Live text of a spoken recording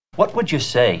What would you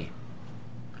say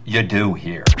you do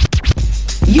here?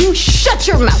 You shut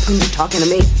your mouth when you're talking to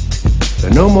me. There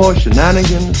are no more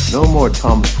shenanigans, no more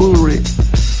tomfoolery,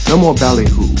 no more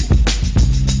ballyhoo. This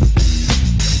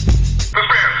man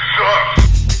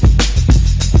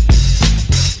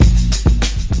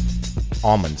sucks.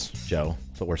 Almonds, Joe.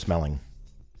 That's what we're smelling.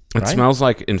 It Right? smells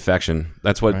like infection.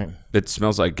 That's what Right. it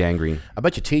smells like, gangrene. I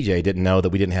bet you TJ didn't know that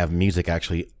we didn't have music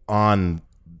actually on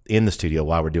in the studio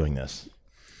while we're doing this.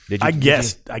 Did you? I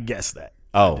guessed that.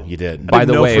 Oh, you did. By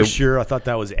the know way, for sure, I thought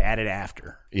that was added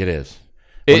after. It is.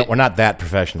 It- We're not that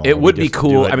professional. It We would be just do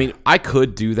cool. it. I mean, I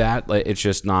could do that. Like, it's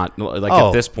just not like Oh.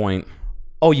 at this point.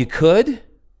 Oh, you could?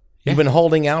 You've been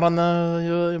holding out on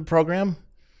the program? I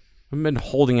haven't been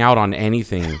holding out on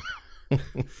anything.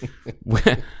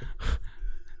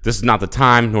 This is not the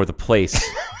time nor the place,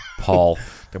 Paul.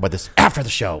 Talk about this after the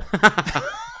show.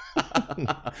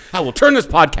 I will turn this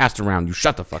podcast around. You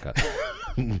shut the fuck up.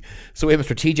 So we have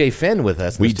Mr. TJ Finn with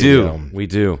us. In We the studio. do. We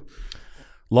do.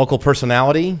 Local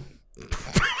personality.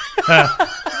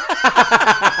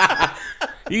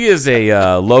 He is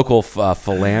a local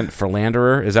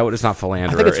philanderer. Is that what? It's not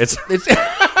philanderer. It's I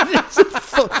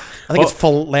think it's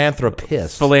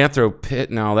philanthropist. philanthropist.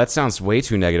 No, that sounds way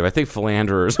too negative. I think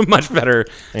philanderer is much better.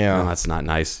 Yeah. No, that's not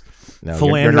nice. No,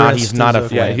 you're not. He's Philanderist not a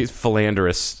is Yeah, he's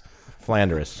philanderous.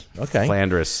 philanderist. Okay.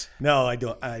 Philanderous. No, I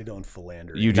don't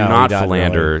philander. You do No, not you don't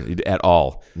philander at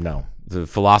all. No. The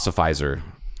philosophizer.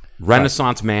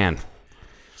 Renaissance man.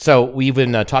 So we've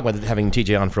been talking about having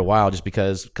TJ on for a while just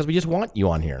because we just want you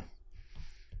on here.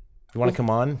 You want to come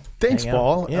on? Thanks, hang out?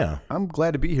 Paul. Yeah. I'm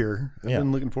glad to be here. I've Yeah.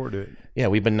 been looking forward to it. Yeah,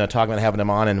 we've been talking about having him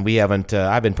on, and we haven't.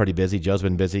 I've been pretty busy. Joe's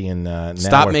been busy, and now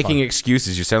Stop we're making fine.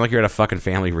 excuses. You sound like you're at a fucking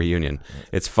family reunion.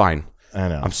 It's fine. I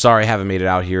know. I'm sorry I haven't made it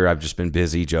out here. I've just been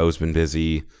busy. Joe's been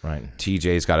busy. Right.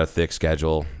 TJ's got a thick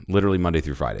schedule. Literally Monday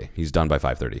through Friday. He's done by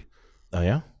 5:30. Oh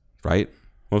yeah. Right?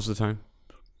 Most of the time.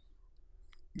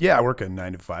 Yeah, I work a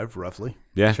 9 to 5 roughly,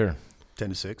 Yeah. Sure. 10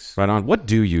 to 6, Right on. What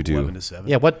do you 11 do? to 7.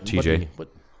 Yeah. What TJ? What,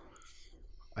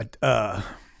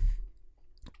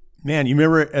 Man, you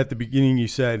remember at the beginning you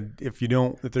said if there's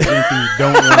anything you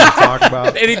don't want to talk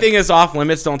about. Anything is off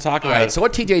limits. Don't talk about it. so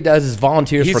what TJ does is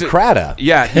volunteers He's for a- CRADA.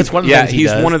 Yeah, That's one of the things he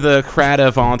he's does. one of the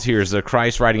CRADA volunteers, the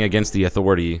Christ Riding Against the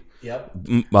Authority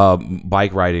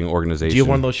bike riding organization. Do you have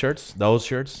one of those shirts? Those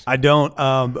shirts? I don't.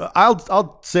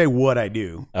 I'll say what I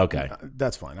do. Okay.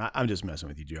 That's fine. I'm just messing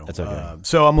with you, Joe. That's okay.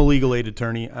 So I'm a legal aid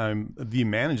attorney. I'm the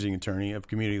managing attorney of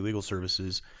Community Legal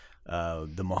Services,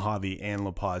 the Mojave and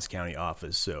La Paz County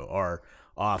office. So our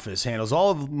office handles all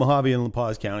of Mojave and La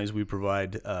Paz counties. We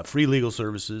provide free legal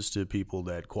services to people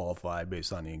that qualify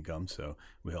based on income. So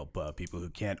we help people who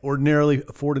can't ordinarily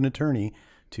afford an attorney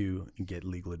to get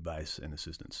legal advice and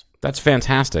assistance. That's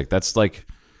fantastic. That's like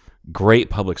great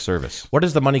public service. Where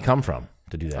does the money come from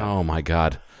to do that? Oh my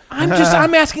God. I'm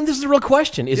asking. This is a real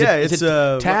question. Is Yeah, it it's,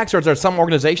 tax, or is there some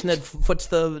organization that foots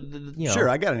the you know? Sure,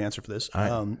 I got an answer for this.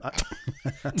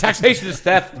 Taxation is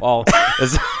theft, Paul.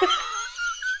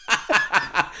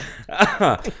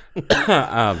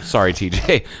 Sorry,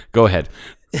 TJ. Go ahead.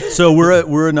 So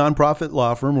we're a nonprofit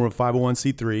law firm. We're a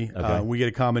 501c3. We get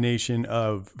a combination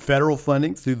of federal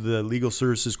funding through the Legal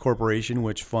Services Corporation,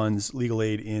 which funds legal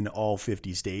aid in all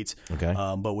 50 states. Okay.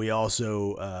 But we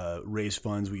also raise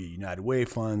funds. We get United Way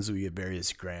funds. We get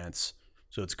various grants.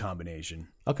 So it's a combination.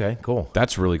 Okay, cool.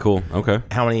 That's really cool. Okay.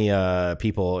 How many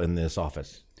people in this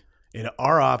office? In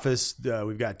our office,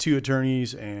 we've got 2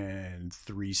 attorneys and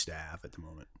 3 staff at the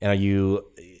moment, And are you?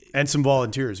 and some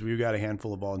volunteers. We've got a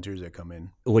handful of volunteers that come in.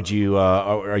 Would you?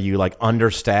 Are you like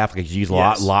understaffed? Like you use a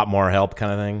Yes. lot more help,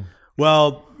 kind of thing?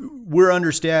 Well, we're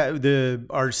understaffed.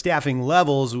 Our staffing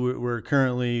levels. We're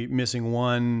currently missing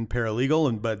 1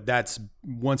 paralegal, but that's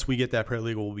once we get that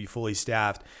paralegal, we'll be fully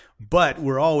staffed. But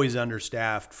we're always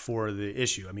understaffed for the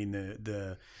issue. I mean,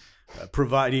 the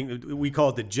providing, we call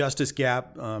it the justice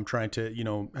gap. Trying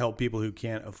to help people who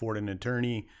can't afford an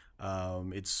attorney.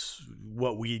 It's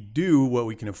what we do. What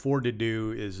we can afford to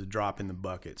do is a drop in the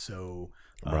bucket. So.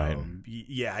 Right.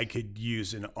 Yeah, I could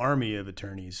use an army of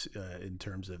attorneys in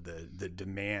terms of the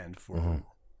demand for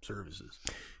services.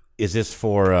 Is this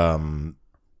for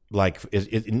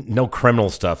is no criminal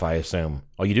stuff? I assume.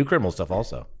 Oh, you do criminal stuff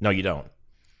also? No, you don't.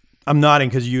 I'm nodding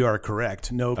because you are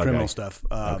correct. No criminal stuff.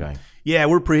 Okay. Yeah,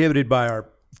 we're prohibited by our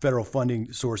federal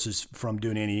funding sources from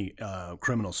doing any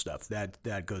criminal stuff.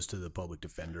 That goes to the public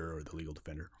defender or the legal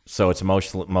defender. So it's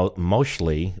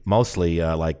mostly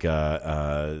like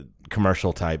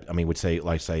commercial type. I mean, would say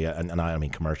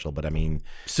commercial, but I mean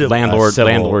Civil. Landlord,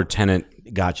 civil- landlord, tenant.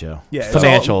 Gotcha. Yeah, it's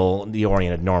Financial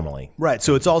oriented normally. Right.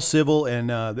 So it's all civil,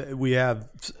 and we have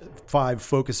 5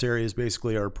 focus areas,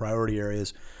 basically our priority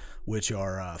areas, which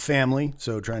are family.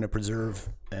 So trying to preserve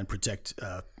and protect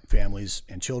families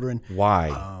and children.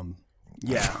 Why?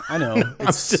 Yeah, I know.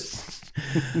 It's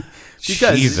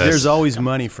because Jesus. there's always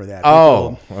money for that.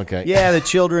 Oh, okay. Yeah, the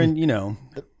children,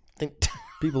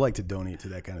 people like to donate to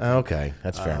that kind of thing. Okay,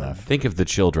 that's fair enough. Think of the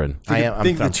children. I'm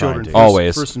Think of the trying children to. first,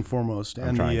 Always. first and foremost,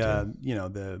 and trying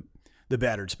the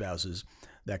battered spouses,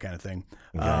 that kind of thing.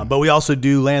 But we also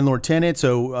do landlord tenant,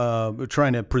 so we're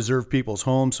trying to preserve people's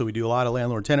homes. So we do a lot of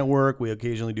landlord tenant work. We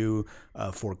occasionally do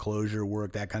foreclosure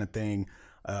work, that kind of thing,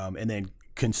 and then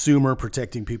consumer,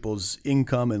 protecting people's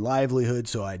income and livelihood.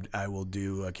 So I will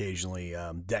do occasionally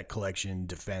debt collection,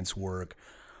 defense work.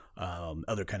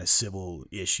 Other kind of civil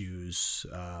issues,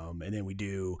 and then we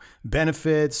do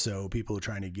benefits. So people are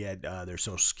trying to get their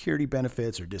Social Security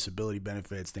benefits or disability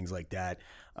benefits, things like that.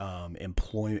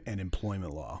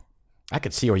 Employment law. I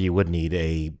could see where you would need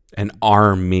An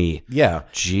army. yeah,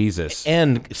 Jesus.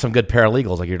 and some good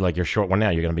paralegals like you're short one now.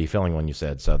 You're going to be filling one. You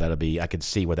said so. I could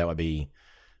see where that would be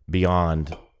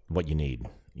beyond what you need.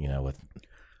 With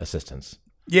assistance.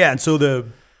 Yeah, and so the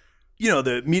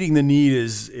meeting the need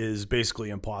is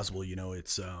basically impossible.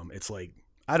 It's like,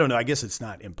 I don't know. I guess it's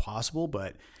not impossible,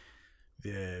 but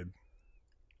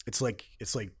it's like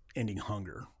ending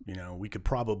hunger. We could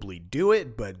probably do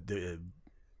it, but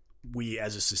we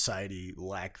as a society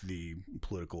lack the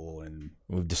political and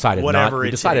We've decided whatever not. We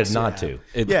it decided takes, not yeah.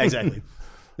 to. Yeah, exactly.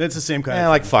 That's the same kind Yeah, of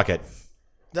like fuck it.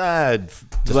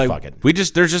 Just fuck it.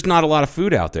 There's just not a lot of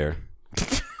food out there.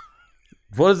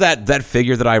 What is that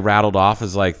figure that I rattled off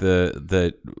as like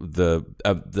the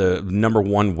number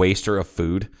one waster of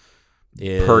food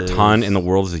per ton in the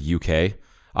world is the UK?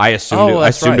 I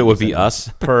assumed it would be us.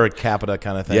 Per capita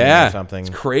kind of thing. Yeah, or something.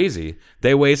 it's crazy.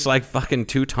 They waste like fucking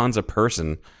 2 tons a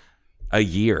person a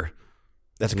year.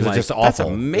 That's because Like, it's just awful. that's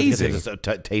amazing. It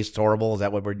just tastes horrible. Is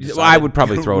that what we're? Well, I would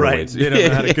probably throw it away. right. They don't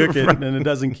know how to cook it, and it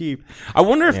doesn't keep. I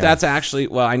wonder if that's actually.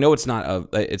 Well, I know it's not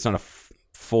a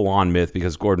full on myth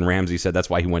because Gordon Ramsay said that's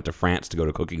why he went to France to go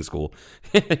to cooking school.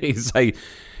 He's like,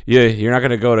 yeah, you're not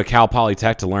going to go to Cal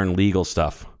Polytech to learn legal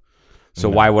stuff. So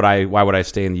why would I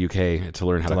stay in the UK to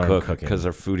learn how to learn cook? cooking. Because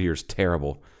their food here is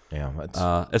terrible. Yeah, that's,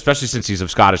 Especially since he's of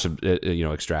Scottish,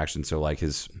 extraction. So like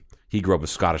he grew up with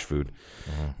Scottish food.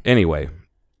 Anyway,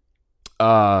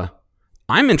 I'm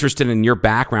interested in your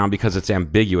background because it's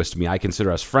ambiguous to me. I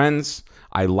consider us friends.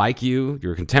 I like you.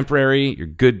 You're a contemporary. You're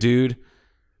a good dude.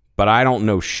 But I don't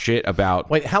know shit about.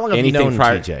 Wait, how long have you anything known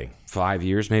prior- TJ? 5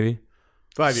 years, maybe.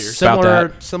 5 years.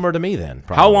 about Similar to me then.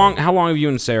 Probably. How long have you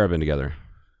and Sarah been together?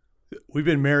 We've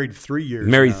been married 3 years.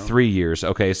 Married now. 3 years.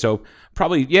 Okay, so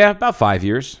probably about 5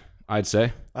 years, I'd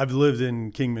say. I've lived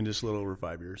in Kingman just a little over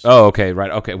 5 years. Oh, okay,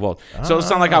 right. Okay, well, so it's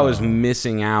not like I was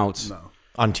missing out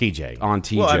on TJ. on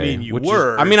TJ. Well, I mean, you which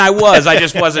were. I mean, I was. I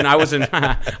just wasn't. I wasn't.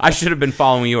 I should have been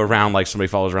following you around like somebody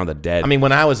follows around the dead. I mean,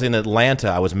 when I was in Atlanta,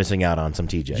 I was missing out on some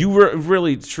TJ. you were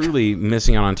really, truly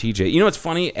missing out on TJ. You know what's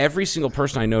funny? Every single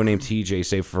person I know named TJ,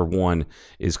 save for one,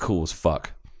 is cool as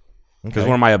fuck. Because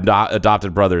one of my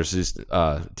adopted brothers is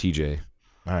TJ.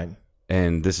 All right.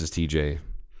 And this is TJ.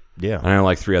 Yeah. And I know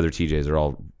like 3 other TJs. They're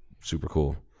all super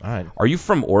cool. All right. Are you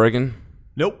from Oregon?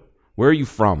 Nope. Where are you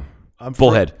from? I'm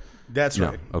Bullhead. That's No.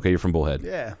 right. Okay, you're from Bullhead.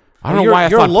 Yeah. I don't know why I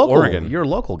you're thought local. Oregon. You're a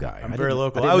local guy. I'm very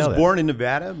local. didn't I was know that. born in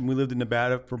Nevada. And we lived in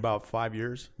Nevada for about 5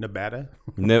 years. Nevada.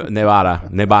 Nevada.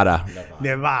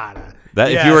 Nevada.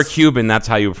 That if you were Cuban, that's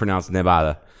how you would pronounce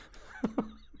Nevada.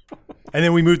 And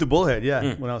then we moved to Bullhead,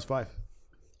 when I was 5.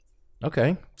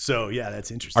 Okay. So, yeah, that's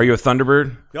interesting. Are you a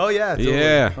Thunderbird? Oh, yeah. Totally.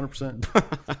 Yeah.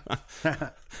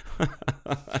 100%.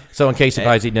 So, in case you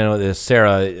guys didn't know this,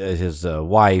 Sarah, his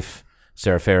wife,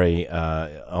 Sarah Ferry,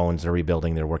 owns. They're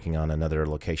rebuilding. They're working on another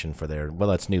location for their. Well,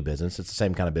 that's new business. It's the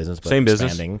same kind of business, but Same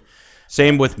business. expanding.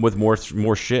 Same with more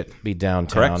shit. Be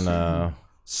downtown. Correct.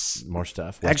 More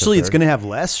stuff. Actually, it's going to have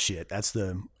less shit. That's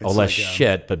the. less like,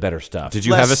 shit, but better stuff. Did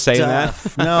you have a say in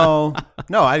that? No,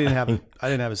 I didn't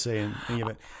have a say in any of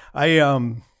it.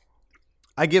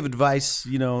 I give advice,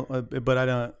 but I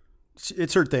don't.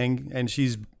 It's her thing, and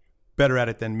she's better at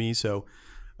it than me. So,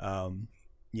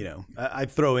 I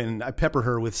throw in, I pepper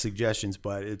her with suggestions,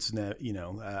 but it's I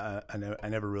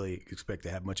never really expect to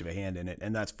have much of a hand in it,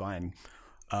 and that's fine.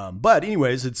 But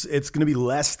anyways, it's going to be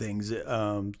less things.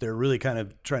 They're really kind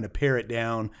of trying to pare it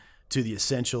down to the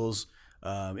essentials,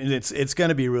 and it's going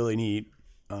to be really neat.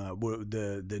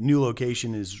 The new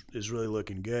location is really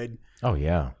looking good. Oh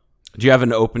yeah. Do you have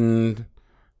an open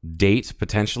date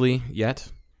potentially yet?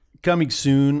 coming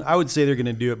soon. I would say they're going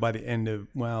to do it by the end of.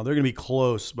 Well, they're going to be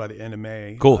close by the end of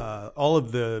May. Cool. All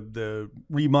of the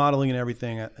remodeling and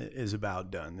everything is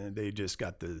about done. They just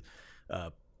got the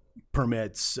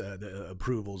permits, the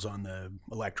approvals on the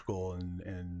electrical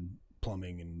and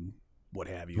plumbing and what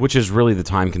have you. Which is really the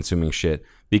time-consuming shit,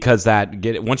 because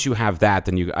once you have that,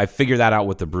 then I figured that out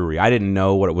with the brewery. I didn't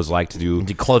know what it was like to do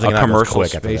Closing a it out goes commercial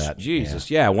quick after space. that.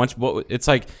 Jesus, yeah.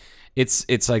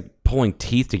 It's like pulling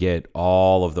teeth to get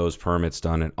all of those permits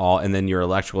done and then your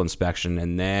electrical inspection,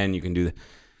 and then you can do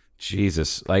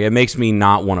Jesus. Like, it makes me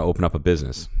not want to open up a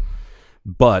business.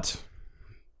 But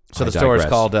So the store is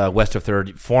called West of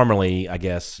Third, formerly, I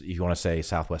guess, if you want to say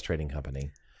Southwest Trading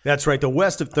Company. That's right. The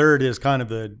West of Third is kind of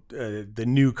the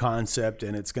new concept,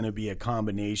 and it's going to be a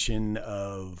combination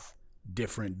of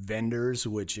different vendors,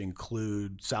 which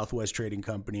include Southwest Trading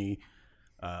Company,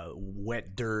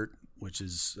 Wet Dirt, which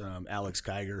is Alex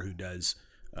Kiger, who does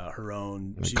her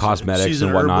own cosmetics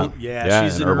and whatnot.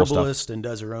 She's an herbal herbalist stuff. and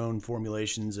does her own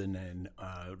formulations and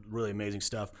really amazing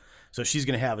stuff. So she's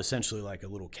going to have essentially like a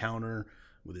little counter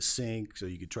with a sink, so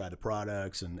you could try the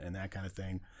products and that kind of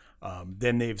thing.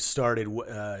 Then they've started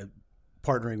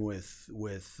partnering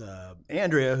with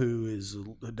Andrea, who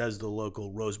does the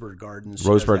local Roseburg Gardens.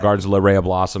 Roseburg Gardens, Lorea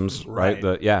Blossoms, right?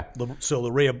 So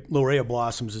Lorea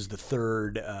Blossoms is the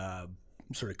third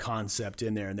sort of concept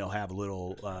in there, and they'll have a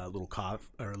little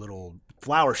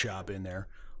flower shop in there.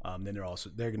 Then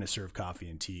they're going to serve coffee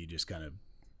and tea, just kind of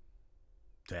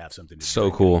to have something to so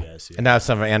drink, cool. I guess, yeah. And now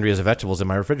some of Andrea's vegetables in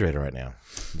my refrigerator right now,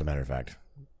 as a matter of fact.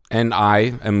 And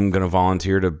I am going to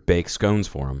volunteer to bake scones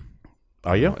for him.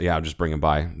 Are you? Yeah, I'll just bring them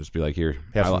by. Just be like, here.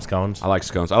 Have some scones? I like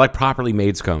scones. I like properly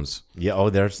made scones. Yeah.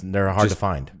 they're hard to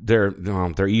find.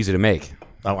 They're easy to make.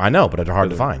 Oh, I know, but they're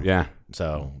hard to find. Yeah.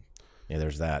 So, yeah,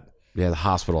 there's that. Yeah, the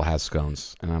hospital has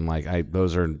scones, and I'm like,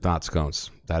 those are not scones.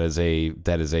 That is a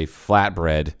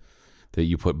flatbread that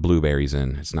you put blueberries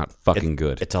in. It's not fucking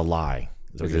good. It's a lie.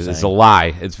 It's a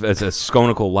lie. It's a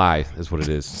sconical lie, is what it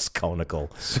is. Sconical.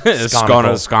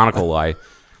 Sconical lie.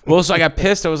 Well, so I got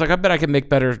pissed. I was like, I bet I can make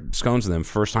better scones than them.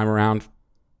 First time around,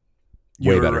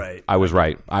 way better. Right. I was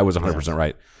right. I was 100%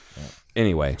 right.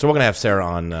 Anyway, So we're gonna have Sarah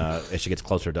on as she gets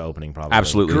closer to opening, probably.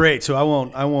 absolutely. Great. So I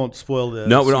won't spoil the.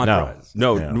 No, we don't.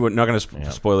 No. We're not going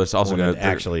to spoil this. Also, When going it to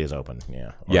actually is open. Yeah.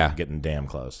 Or Yeah. Getting damn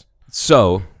close.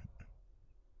 So,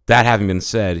 that having been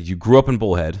said, you grew up in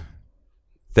Bullhead.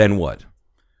 Then what?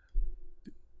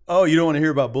 Oh, you don't want to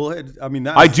hear about Bullhead? I mean,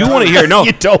 I do want to hear. No,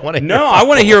 You don't want to. no, I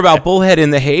want to hear about Bullhead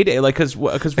in the heyday. Like, because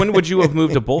when would you have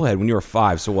moved to Bullhead? When you were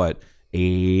 5? So what?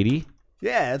 80?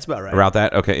 Yeah, that's about right. About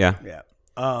that? Okay, yeah. Yeah.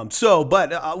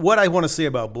 But what I want to say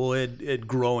about Bullhead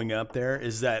growing up there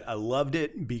is that I loved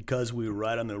it because we were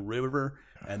right on the river,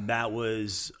 and that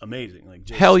was amazing. Like,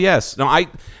 just, Hell yes. No,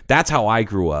 that's how I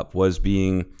grew up, was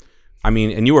being,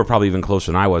 and you were probably even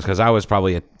closer than I was, because I was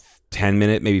probably a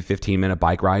 10-minute, maybe 15-minute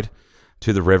bike ride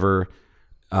to the river.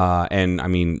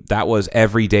 And that was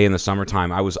every day in the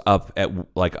summertime. I was up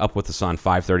with the sun,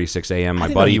 5:30, 6 a.m.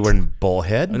 My buddy, you were in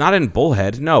Bullhead. not in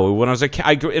Bullhead. No, when I was a kid,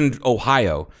 I grew in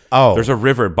Ohio. Oh. There's a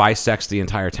river bisects the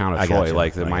entire town of I got Troy, you.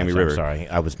 like the I Miami got you. I'm River. sorry,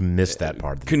 I missed that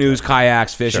part. Canoes,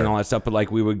 kayaks, fishing, Sure. all that stuff. But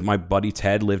my buddy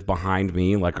Ted lived behind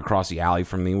me, like across the alley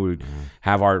from me. We would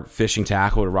have our fishing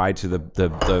tackle to ride to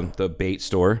the bait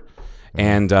store,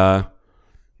 and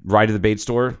ride to the bait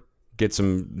store, get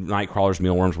some night crawlers,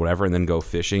 mealworms, whatever, and then go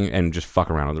fishing and just fuck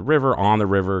around on the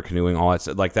river, canoeing, all that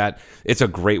stuff like that. It's a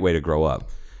great way to grow up.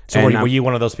 So And were you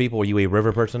one of those people? Were you a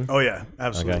river person? Oh yeah,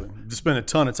 absolutely. Just spent a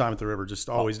ton of time at the river, just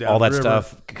always down All the that river.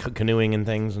 stuff, canoeing and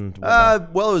things, and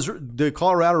whatnot? Well, it was the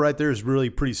Colorado right there is really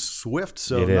pretty swift,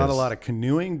 so It not is. a lot of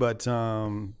canoeing, but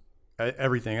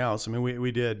everything else. I mean,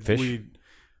 we did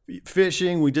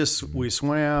fishing. We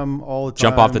swam all the time.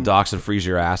 jump off the docks and freeze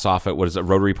your ass off at, what is it,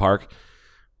 Rotary Park?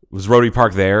 Was Rotary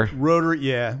Park there? Rotary,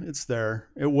 yeah, it's there.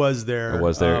 It was there. It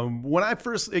was there. When I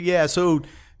first, so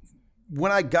when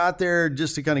I got there,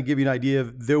 just to kind of give you an idea,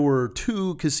 there were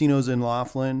 2 casinos in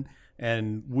Laughlin,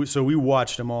 and so we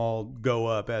watched them all go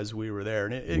up as we were there,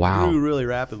 and it Wow. grew really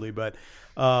rapidly. But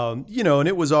and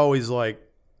it was always like,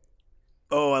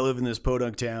 oh, I live in this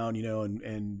podunk town,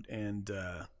 and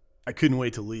I couldn't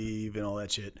wait to leave and all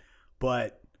that shit.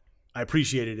 But I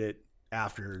appreciated it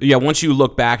after. Yeah, once you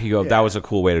look back, you go, that was a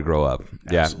cool way to grow up.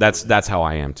 Yeah, that's how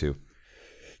I am too.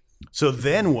 So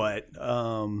then what?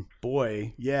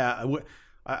 Boy, yeah.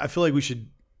 I feel like we should.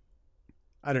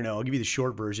 I don't know. I'll give you the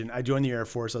short version. I joined the Air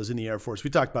Force. I was in the Air Force. We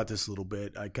talked about this a little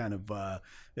bit. I kind of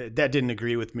that didn't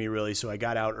agree with me really, so I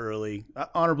got out early,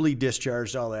 honorably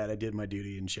discharged, all that. I did my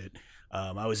duty and shit.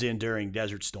 I was in during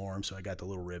Desert Storm, so I got the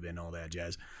little ribbon, all that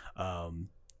jazz.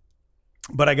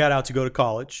 but I got out to go to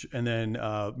college, and then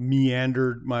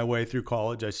meandered my way through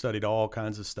college. I studied all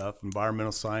kinds of stuff: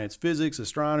 environmental science, physics,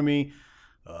 astronomy,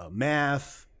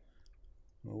 math.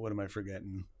 What am I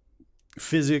forgetting?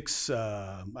 Physics.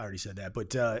 I already said that.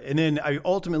 But and then I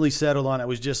ultimately settled on. I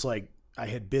was just like, I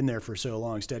had been there for so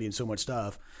long, studying so much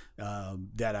stuff,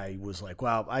 that I was like,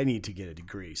 wow, I need to get a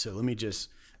degree. So let me just.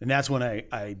 And that's when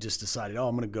I just decided,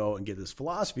 I'm going to go and get this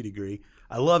philosophy degree.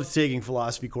 I loved taking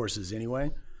philosophy courses anyway.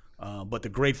 But the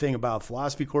great thing about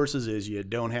philosophy courses is you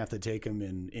don't have to take them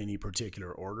in any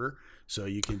particular order. So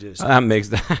you can just That makes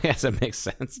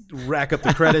sense. rack up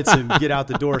the credits and get out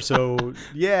the door. So,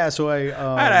 yeah. So I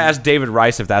had to ask David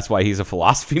Rice if that's why he's a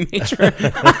philosophy major.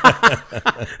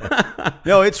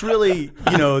 no, it's really,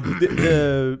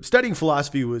 the studying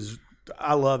philosophy was,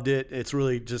 I loved it. It's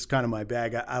really just kind of my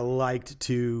bag. I like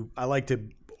to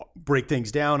break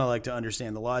things down. I like to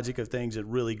understand the logic of things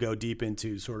and really go deep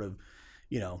into sort of,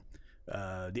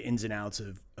 the ins and outs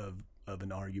of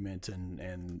an argument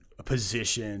and a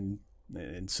position.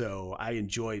 And so I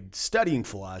enjoyed studying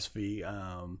philosophy.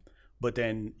 But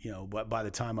then, by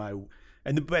the time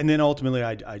and then ultimately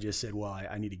I just said, well,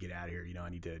 I need to get out of here. I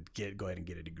need to go ahead and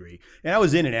get a degree. And I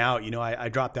was in and out. I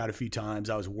dropped out a few times.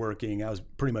 I was working. I was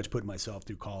pretty much putting myself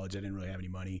through college. I didn't really have any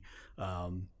money.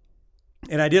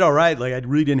 And I did all right. Like, I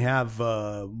really didn't have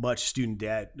much student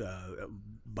debt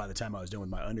by the time I was done with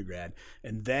my undergrad.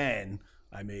 And then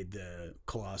I made the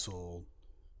colossal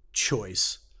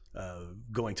choice of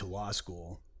going to law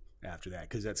school after that,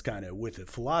 because that's kind of, with a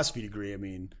philosophy degree, I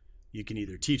mean, you can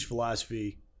either teach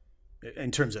philosophy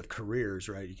in terms of careers,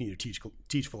 right? You can either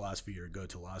teach philosophy or go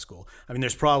to law school. I mean,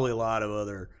 there's probably a lot of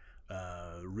other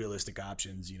realistic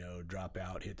options, drop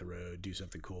out, hit the road, do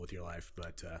something cool with your life.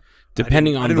 But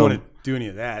depending I didn't want to do any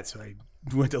of that, so I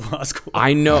went to law school.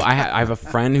 I know I have a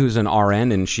friend who's an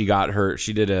RN, and she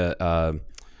did a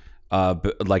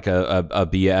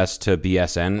BS to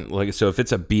BSN. Like, so if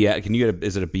it's a BS,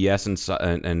 is it a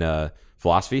BS in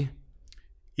philosophy?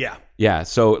 Yeah. Yeah.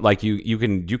 So like you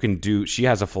can do, she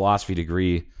has a philosophy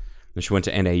degree, and she went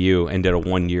to NAU and did a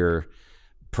 1-year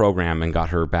program and got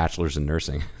her bachelor's in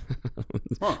nursing.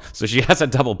 Huh. So she has a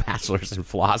double bachelor's in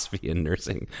philosophy and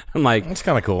nursing. I'm like, That's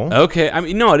kind of cool. okay. I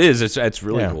mean, no, it is. It's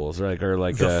really cool. It's like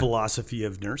The philosophy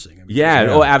of nursing. I mean, yeah.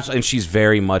 Oh, absolutely. And she's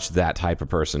very much that type of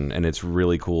person, and it's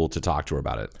really cool to talk to her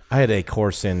about it. I had a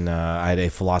course I had a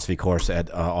philosophy course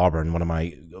at Auburn,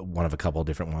 one of a couple of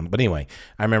different ones. But anyway,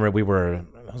 I remember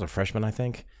I was a freshman, I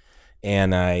think,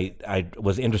 and I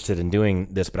was interested in doing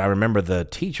this, but I remember the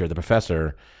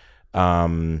professor,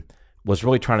 was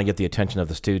really trying to get the attention of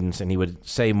the students, and he would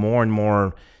say more and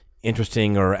more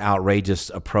interesting or outrageous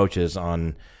approaches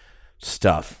on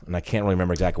stuff. And I can't really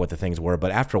remember exactly what the things were, but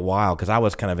after a while, because I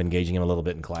was kind of engaging him a little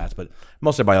bit in class, but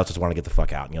most everybody else just wanted to get the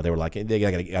fuck out. They were like, they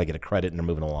gotta get a credit, and they're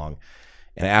moving along.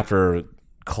 And after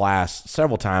class,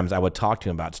 several times I would talk to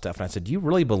him about stuff, and I said, do you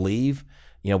really believe,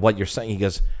 what you're saying? He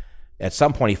goes, at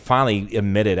some point, he finally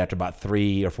admitted after about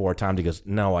 3 or 4 times, he goes,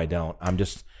 no, I don't.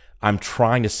 I'm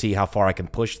trying to see how far I can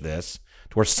push this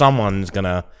to where someone's going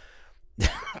to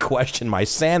question my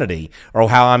sanity or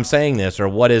how I'm saying this or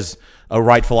what is a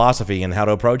right philosophy and how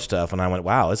to approach stuff. And I went,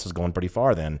 wow, this is going pretty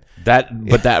far then. That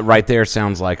right there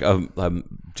sounds like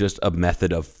just a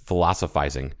method of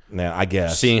philosophizing. Yeah, I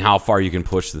guess. Seeing how far you can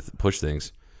push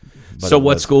things. So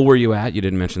what school were you at? You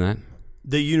didn't mention that.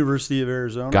 The University of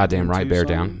Arizona. Goddamn right, bear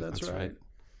Tucson. down. That's right.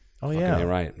 Oh, yeah. Fucking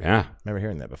right. Yeah. Remember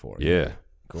hearing that before. Yeah.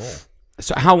 Cool.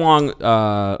 So how long,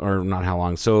 or not how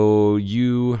long, so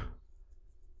you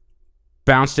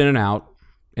bounced in and out,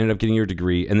 ended up getting your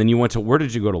degree, and then you went to, where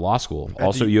did you go to law school?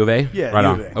 Also U of A? Yeah, right U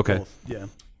on. of A, Okay. both, yeah.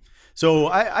 So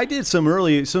I did some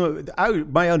early. So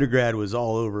my undergrad was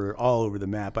all over the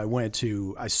map.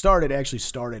 I started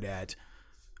at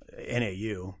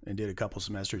NAU and did a couple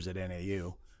semesters at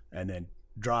NAU, and then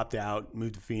dropped out,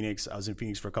 moved to Phoenix. I was in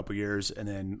Phoenix for a couple years, and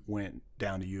then went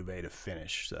down to U of A to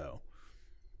finish. So.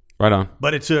 Right on.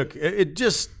 But it took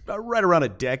just right around a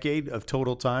decade of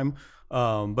total time.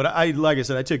 But like I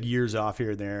said, I took years off here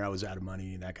and there. I was out of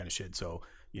money and that kind of shit. So,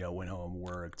 went home,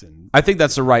 worked, and I think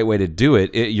that's the right way to do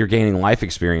it. You're gaining life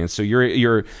experience. So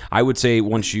you're I would say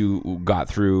once you got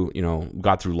through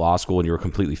law school and you were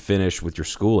completely finished with your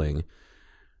schooling,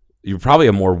 you're probably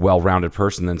a more well-rounded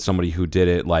person than somebody who did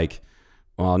it like,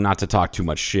 well, not to talk too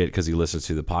much shit because he listens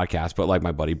to the podcast, but like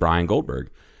my buddy Brian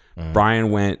Goldberg. Mm-hmm. Brian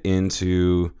went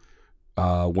to,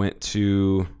 how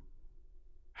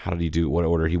did he do? What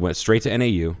order? He went straight to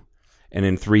NAU, and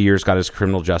in 3 years got his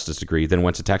criminal justice degree. Then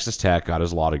went to Texas Tech, got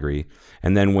his law degree,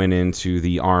 and then went into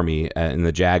the Army in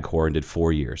the JAG Corps and did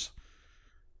 4 years.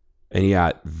 And he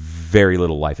got very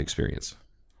little life experience.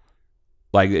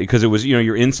 Like, because it was,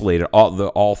 you're insulated.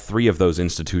 All three of those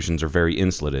institutions are very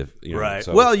insulative. Right.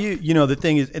 So. Well, the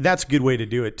thing is, that's a good way to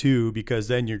do it too, because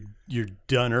then you're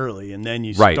done early, and then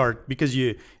you Right. start, because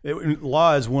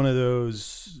law is one of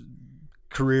those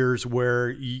careers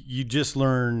where you just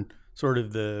learn sort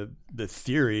of the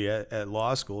theory at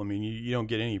law school. I mean, you don't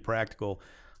get any practical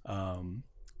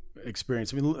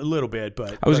experience. I mean, a little bit,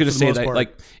 but I was going to for the say most that, part-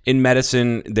 like, in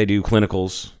medicine, they do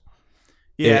clinicals.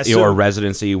 Yeah, Or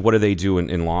residency. What do they do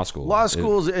in law school? Law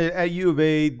schools at U of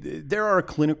A, there are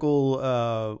clinical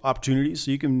opportunities. So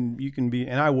you can be,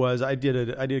 and I did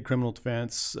a criminal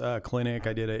defense clinic.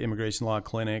 I did an immigration law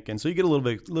clinic, and so you get a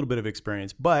little bit of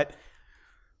experience. But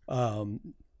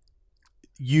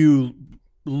you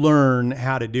learn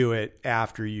how to do it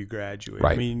after you graduate.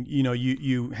 Right. I mean,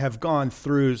 you have gone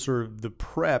through sort of the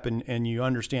prep, and you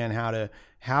understand how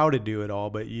to do it all,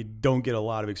 but you don't get a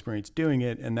lot of experience doing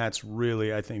it. And that's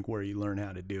really, I think, where you learn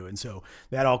how to do it. And so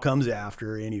that all comes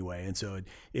after anyway. And so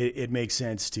it makes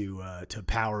sense to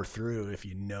power through if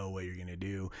you know what you're going to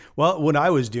do. Well, what I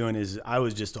was doing is I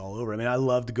was just all over. I mean, I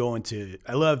loved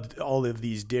all of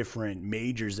these different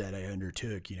majors that I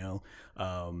undertook,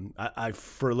 I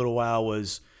for a little while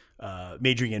was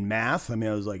majoring in math. I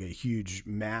mean, I was like a huge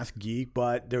math geek,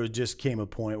 but there just came a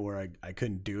point where I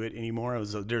couldn't do it anymore.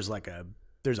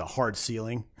 There's a hard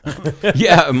ceiling.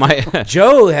 Yeah,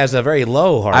 Joe has a very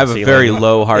low hard I have ceiling a very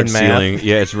low hard in math. ceiling.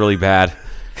 Yeah, it's really bad.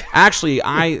 Actually,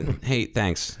 hey,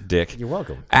 thanks, Dick. You're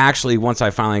welcome. Actually, once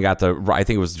I finally got I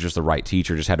think it was just the right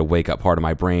teacher, just had to wake up part of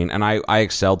my brain, and I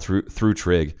excelled through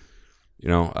trig,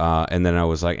 and then I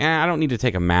was like, I don't need to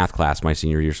take a math class my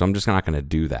senior year, so I'm just not going to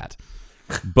do that.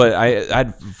 But I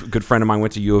had a good friend of mine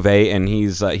went to U of A, and he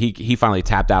finally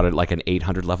tapped out at like an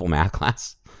 800 level math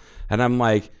class, and I'm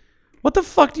like, what the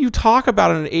fuck do you talk about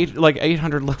in an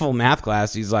 800 level math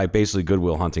class? He's like, basically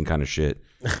Goodwill Hunting kind of shit.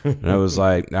 And I was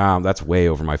like, that's way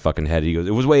over my fucking head. He goes,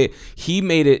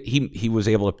 he was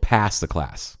able to pass the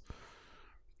class,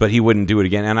 but he wouldn't do it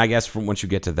again. And I guess from once you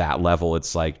get to that level,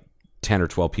 it's like 10 or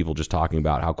 12 people just talking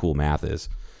about how cool math is.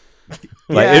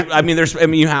 Like,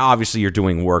 obviously you're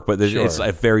doing work, but it's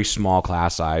a very small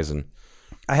class size. And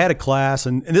I had a class,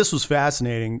 and this was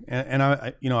fascinating, and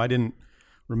I didn't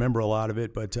remember a lot of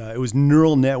it, but it was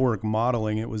neural network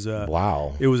modeling. It was a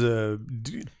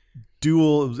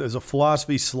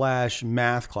philosophy /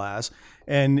 math class,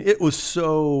 and it was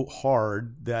so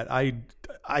hard that I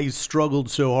struggled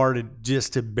so hard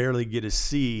just to barely get a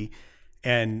C.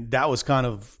 And that was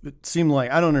it seemed like,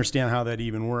 I don't understand how that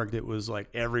even worked. It was like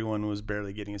everyone was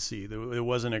barely getting a C. It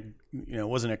wasn't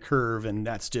a curve, and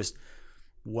that's just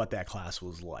what that class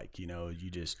was like. You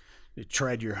just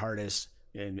tried your hardest,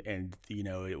 and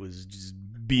it was just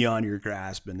beyond your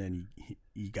grasp, and then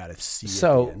you got to see.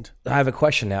 So at the end. I have a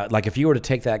question now. Like, if you were to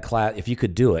take that class, if you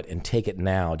could do it and take it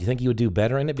now, do you think you would do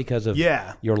better in it because of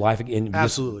your life?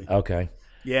 Absolutely. Okay.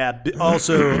 Yeah.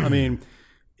 Also, I mean,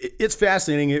 it's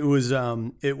fascinating. It was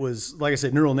like I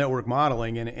said, neural network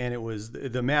modeling, and it was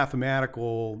the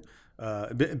mathematical.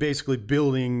 Basically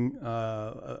building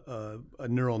a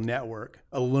neural network,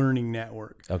 a learning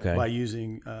network, by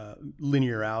using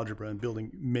linear algebra and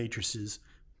building matrices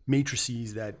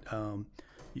that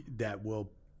will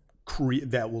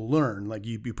learn. Like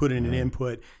you put in an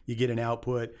input, you get an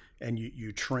output, and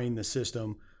you train the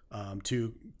system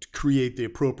to create the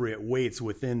appropriate weights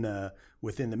within the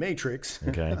matrix.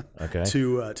 Okay.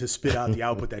 to spit out the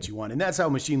output that you want, and that's how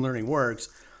machine learning works.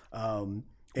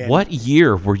 And what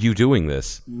year were you doing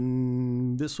this?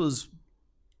 This was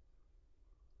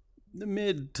the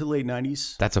mid to late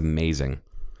 90s. That's amazing.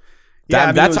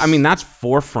 Yeah, that's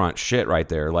forefront shit right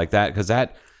there. Like that, because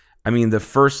the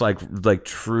first like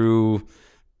true,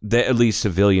 at least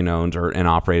civilian owned and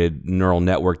operated neural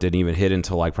network didn't even hit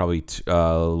until like probably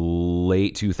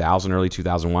late 2000, early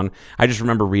 2001. I just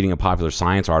remember reading a Popular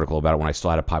Science article about it when I still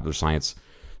had a Popular Science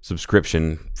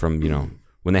subscription from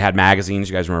when they had magazines.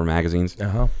 You guys remember magazines?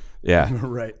 Uh-huh. Yeah.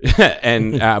 Right.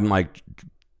 And I'm like,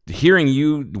 hearing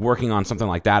you working on something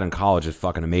like that in college is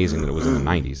fucking amazing that it was in the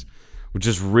 90s, which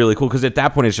is really cool because at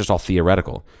that point it's just all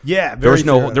theoretical. Yeah. There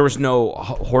was no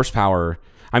horsepower.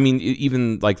 I mean,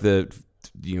 even like the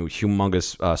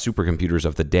humongous supercomputers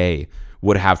of the day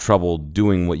would have trouble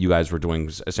doing what you guys were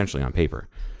doing essentially on paper.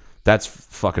 That's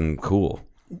fucking cool.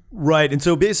 Right. And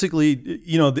so basically,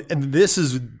 and this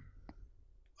is...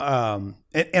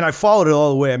 and I followed it all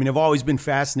the way. I mean, I've always been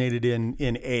fascinated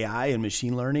in AI and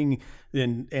machine learning,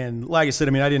 and like I said,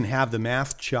 I mean, I didn't have the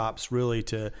math chops really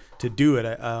to do it.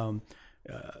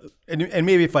 And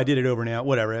maybe if I did it over now,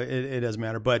 whatever, it doesn't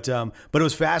matter. But it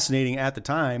was fascinating at the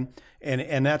time,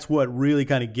 and that's what really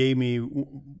kind of gave me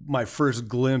my first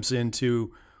glimpse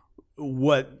into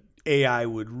what AI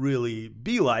would really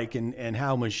be like and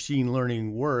how machine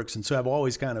learning works. And so I've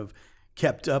always kind of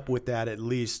kept up with that, at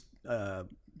least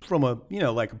from a,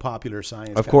 like a popular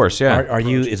science. Of course, yeah. Are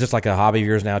you? Is this like a hobby of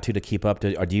yours now too, to keep up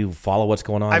to? Or do you follow what's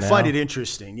going on? I now? find it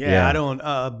interesting. Yeah, Yeah. I don't,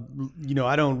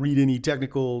 I don't read any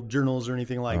technical journals or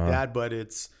anything like that, but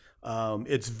it's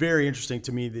very interesting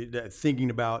to me that thinking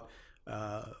about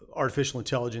artificial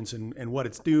intelligence and what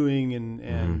it's doing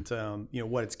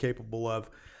and what it's capable of.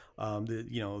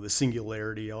 The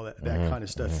singularity, all that kind of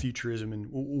stuff, futurism, and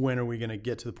when are we going to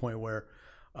get to the point where,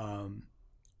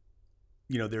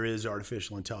 there is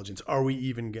artificial intelligence? Are we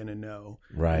even going to know?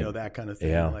 Right. That kind of thing.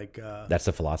 Yeah. Like That's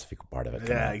the philosophical part of it.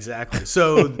 yeah, exactly.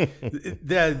 So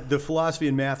the philosophy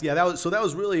and math, that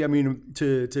was really,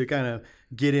 to kind of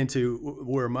get into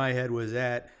where my head was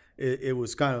at. It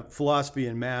was kind of philosophy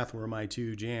and math were my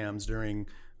two jams during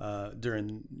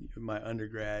my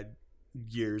undergrad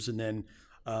years, and then.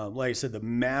 Like I said, the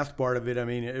math part of it, I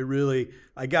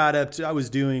was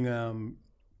doing,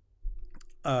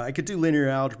 I could do linear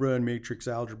algebra and matrix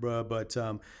algebra, but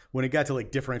when it got to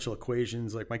like differential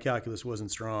equations, like my calculus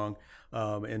wasn't strong.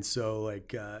 And so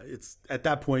it's at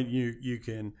that point you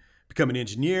can become an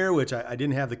engineer, which I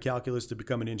didn't have the calculus to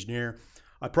become an engineer.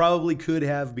 I probably could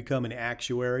have become an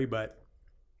actuary, but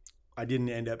I didn't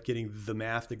end up getting the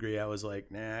math degree. I was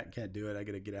like, nah, I can't do it. I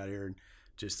got to get out of here and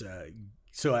just,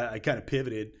 so I kind of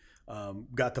pivoted,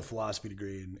 got the philosophy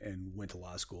degree and went to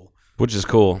law school. Which is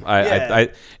cool.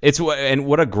 And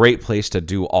what a great place to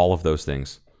do all of those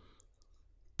things.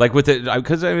 Like with it,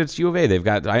 because it's U of A. They've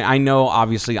got. I know.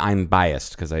 Obviously, I'm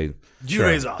biased because U of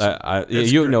A is awesome.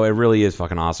 It really is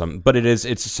fucking awesome. But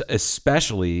it's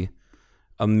especially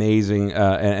amazing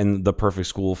and the perfect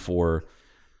school for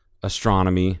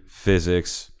astronomy,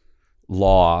 physics,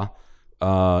 law,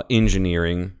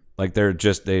 engineering. Like they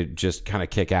just kind of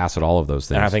kick ass at all of those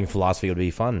things. And I think philosophy would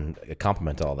be fun, a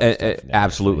complement to all that stuff.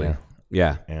 Absolutely.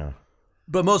 Yeah.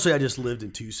 But mostly I just lived in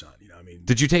Tucson,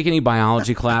 Did you take any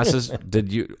biology classes?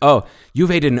 Did you? Oh, U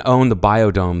of A didn't own the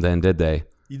Biodome then, did they?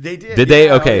 They did. Did they?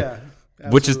 Yeah, Okay. oh, yeah.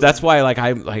 Which is, that's why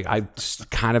I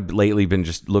kind of lately been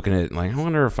just looking at I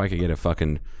wonder if I could get a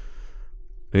fucking,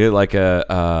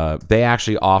 they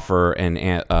actually offer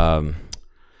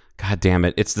God damn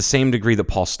it. It's the same degree that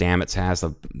Paul Stamets has,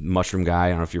 the mushroom guy. I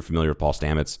don't know if you're familiar with Paul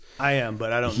Stamets. I am,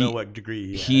 but I don't know what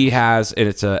degree he has. And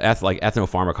it's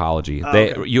ethnopharmacology.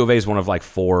 Okay. U of A is one of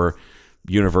 4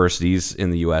 universities in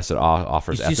the U.S. that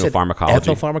offers ethnopharmacology.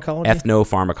 Ethnopharmacology?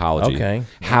 Ethnopharmacology. Okay.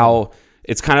 How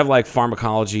it's kind of like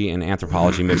pharmacology and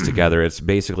anthropology mixed together. It's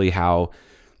basically how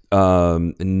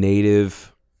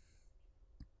native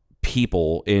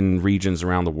people in regions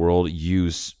around the world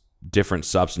use different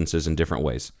substances in different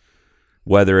ways.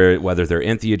 Whether they're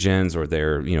entheogens or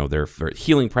they're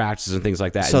healing practices and things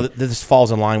like that. So this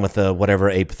falls in line with the whatever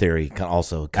ape theory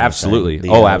also. Absolutely.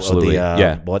 Absolutely.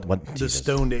 What the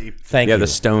stoned ape. Thank you. Yeah, the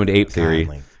stoned ape theory.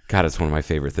 Kindly. God, it's one of my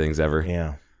favorite things ever.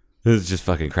 Yeah. It just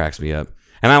fucking cracks me up.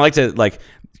 And I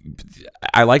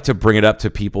like to bring it up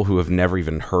to people who have never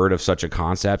even heard of such a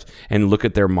concept and look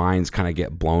at their minds kind of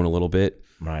get blown a little bit.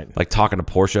 Right. Like talking to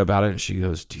Portia about it, and she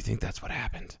goes, "Do you think that's what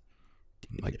happened?"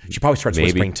 She probably starts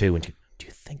maybe. whispering too. And do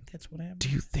you think that's what happened? Do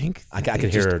you think I they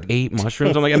could hear her. ate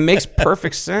mushrooms? I'm like, it makes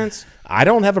perfect sense. I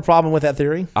don't have a problem with that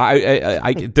theory.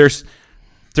 There's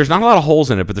not a lot of holes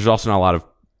in it, but there's also not a lot of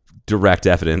direct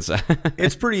evidence.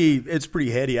 It's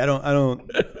pretty heady. I don't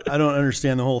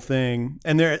understand the whole thing.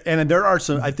 And there are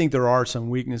some. I think there are some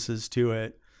weaknesses to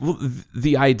it. Well,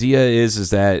 the idea is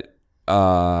that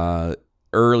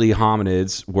early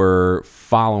hominids were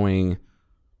following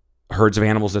herds of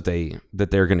animals that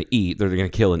they're going to eat, they're going to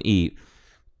kill and eat.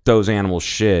 Those animals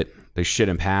shit. They shit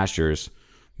in pastures.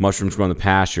 Mushrooms grow in the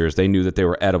pastures. They knew that they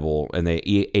were edible, and they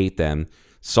ate them.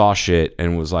 Saw shit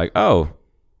and was like, "Oh,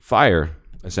 fire!"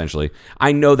 Essentially,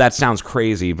 I know that sounds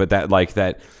crazy, but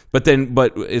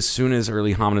But as soon as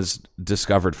early hominids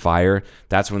discovered fire,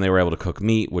 that's when they were able to cook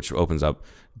meat, which opens up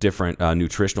different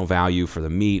nutritional value for the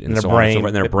meat and so on and so forth.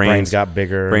 And their brains got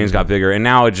bigger. And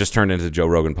now it just turned into the Joe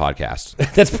Rogan podcast.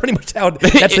 That's pretty much how.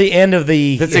 That's the end of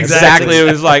the. That's exactly. It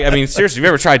was like, seriously, have you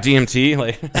ever tried DMT?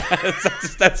 Like,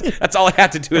 that's all I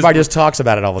had to do. Everybody just talks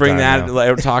about it all the bring time. Bring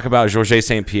that. Talk about Georges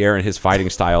St. Pierre and his fighting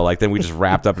style. Like, then we just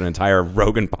wrapped up an entire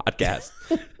Rogan podcast.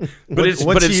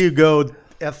 Once you go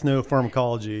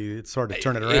ethnopharmacology, it's hard to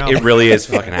turn it around. It really is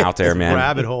fucking out there, man.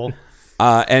 Rabbit hole.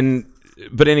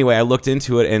 But anyway, I looked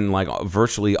into it, and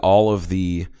virtually all of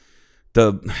the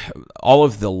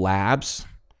labs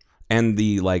and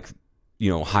the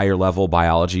higher level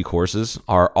biology courses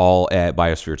are all at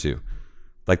Biosphere 2.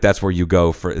 Like, that's where you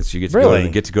go for. So you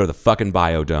get to go to the fucking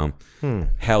Biodome.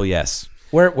 Hell yes.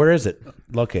 Where is it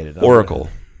located? Oracle,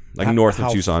 like How- north how-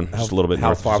 of Tucson, how- just a little bit how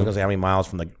north. far? Of Because Tucson. how many miles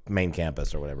from the main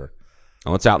campus or whatever?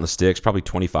 Oh, it's out in the sticks, probably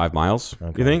 25 miles.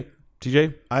 You think,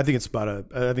 TJ? I think it's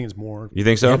I think it's more. You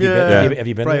think so? Have you been, have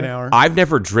you been Probably there? an hour. I've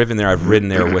never driven there. I've ridden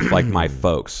there with like my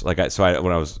folks. Like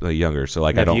when I was younger. So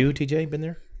like I Have don't. you, TJ, been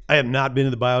there? I have not been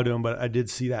to the Biodome, but I did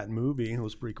see that movie. It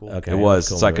was pretty cool. Okay, It was.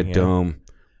 cool It's like a movie, yeah. dome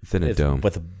within a It's dome.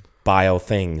 with bio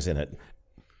things in it.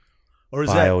 Or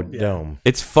is that? Yeah. Biodome.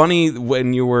 It's funny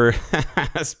when you were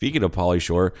speaking of Pauly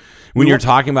Shore, when you're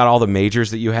talking about all the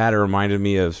majors that you had. It reminded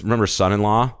me of remember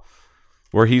Son-in-Law,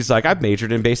 where he's like, I've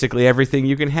majored in basically everything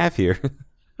you can have here.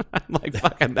 I'm like,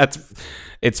 fucking,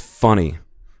 it's funny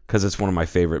because it's one of my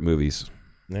favorite movies.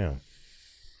 Yeah.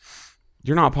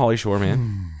 You're not Pauly Shore,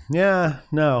 man. Yeah,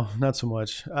 no, not so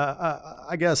much.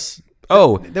 I guess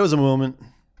Oh, there was a moment.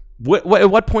 at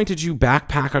what point did you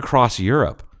backpack across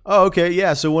Europe? Oh, okay,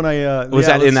 yeah. So when I Was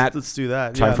that in that let's do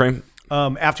that time yeah. frame?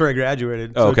 After I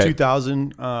graduated, Oh, so okay.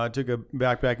 2000, took a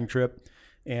backpacking trip,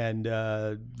 and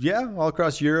all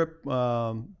across Europe.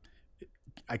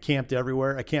 I camped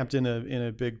everywhere. I camped in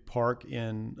a big park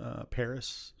in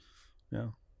Paris. Yeah.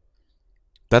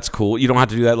 That's cool. You don't have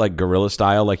to do that like guerrilla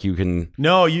style. Like you can.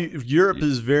 No, Europe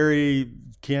is very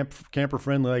camper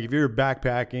friendly. Like if you're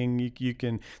backpacking, you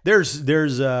can. There are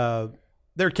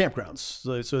campgrounds,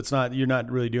 so it's not you're not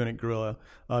really doing it guerrilla.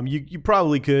 You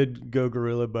probably could go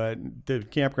guerrilla, but the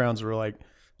campgrounds are like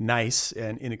nice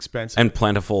and inexpensive And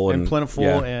plentiful. and plentiful,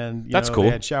 yeah. and That's they cool.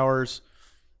 had showers.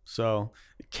 So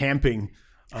camping,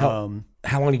 How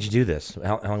long did you do this?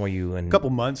 How long were you in? a couple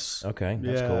months. Okay,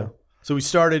 that's cool. So we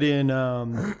started in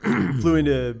flew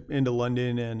into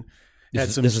London and had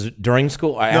some. This is during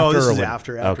school? No, this or is when?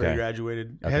 after Okay. I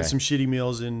graduated. Okay. Had some shitty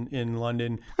meals in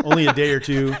London. Only a day or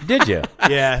two. Did you?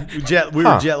 Yeah, we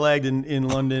were jet lagged in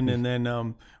London, and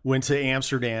then went to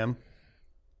Amsterdam.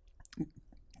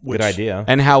 Good idea.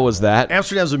 And how was that?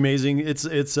 Amsterdam's amazing. It's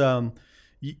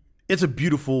a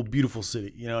beautiful, beautiful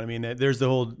city. You know what I mean? There's the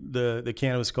whole the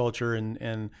cannabis culture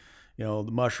and you know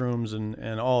the mushrooms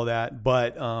and all of that.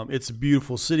 But it's a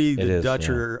beautiful city. The is, Dutch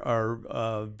yeah.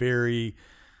 are very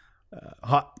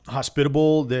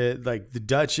hospitable. The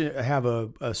Dutch have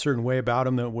a certain way about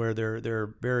them where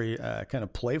they're very kind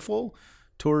of playful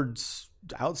towards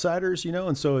outsiders, you know,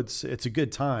 and so it's a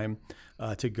good time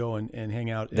to go and hang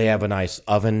out. They have a nice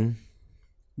oven,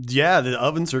 Yeah, the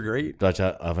ovens are great. Dutch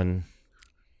oven.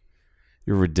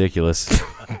 You're ridiculous.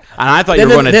 And I thought you were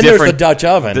Then, going a then there's different. the Dutch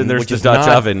oven. Then there's which the is Dutch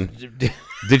not- oven.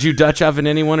 Did you Dutch oven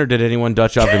anyone, or did anyone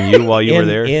Dutch oven you while you were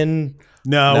there? No,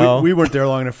 No. we weren't there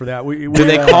long enough for that. Do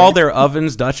they call their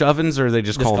ovens Dutch ovens, or they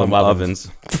just call call them them ovens?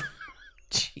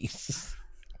 Jesus.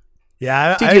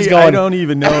 Yeah, TJ's I going, don't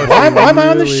even know. If Why they am I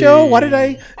on the really show? Why did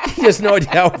I? He has no idea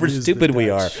how use the stupid we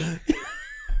are. Dutch.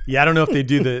 Yeah, I don't know if they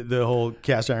do the whole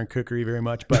cast iron cookery very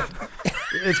much, but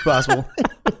it's possible.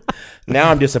 Now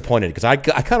I'm disappointed because I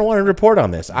kind of wanted to report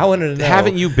on this. I wanted to know.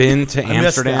 Haven't you been to missed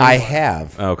Amsterdam? that. I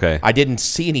have. Okay. I didn't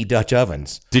see any Dutch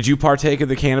ovens. Did you partake of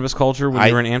the cannabis culture when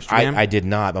you were in Amsterdam? I did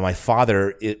not, but my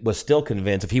father was still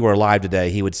convinced. If he were alive today,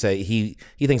 he would say he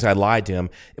thinks I lied to him.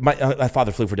 My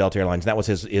father flew for Delta Airlines. And that was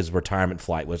his retirement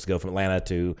flight, was to go from Atlanta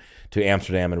to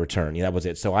Amsterdam and return. Yeah, that was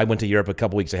it. So I went to Europe a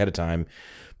couple weeks ahead of time,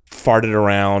 farted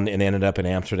around, and ended up in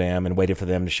Amsterdam and waited for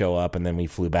them to show up, and then we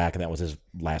flew back, and that was his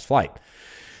last flight.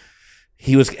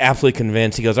 He was absolutely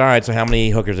convinced. He goes, all right, so how many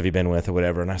hookers have you been with or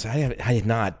whatever? And I said, I did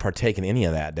not partake in any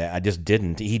of that. I just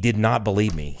didn't. He did not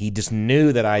believe me. He just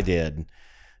knew that I did,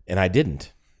 and I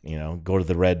didn't. You know, go to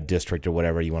the red district or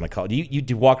whatever you want to call it. You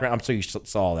do walk around. I'm sure you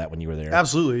saw that when you were there.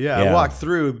 Absolutely, yeah. Yeah. I walked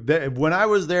through when I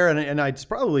was there, and I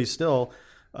probably still.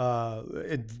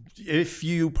 If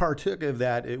you partook of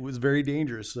that, it was very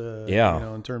dangerous. Yeah. you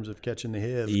know, in terms of catching the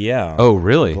HIV. Yeah. Oh,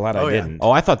 really? Glad Oh, I yeah. didn't.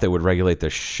 Oh, I thought they would regulate the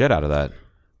shit out of that.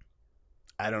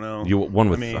 I don't know. You one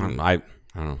with I mean- I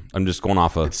don't know. I'm just going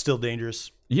off of It's still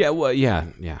dangerous. yeah. Well, yeah.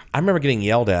 I remember getting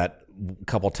yelled at a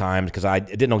couple times because I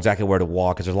didn't know exactly where to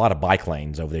walk because there's a lot of bike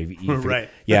lanes over there. Right.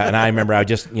 Yeah, and I remember I'm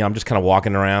just kind of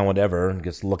walking around, whatever, and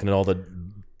just looking at all the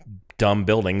dumb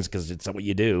buildings because it's what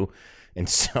you do. And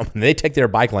so they take their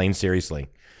bike lanes seriously.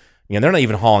 You know, they're not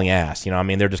even hauling ass. You know, I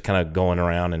mean, they're just kind of going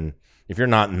around. And if you're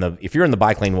in the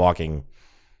bike lane walking,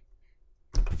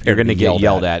 You're going to be get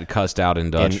yelled at, cussed out in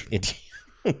Dutch.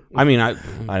 I mean, I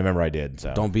remember I did.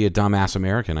 So don't be a dumbass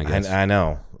American. I guess. I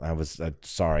know. I was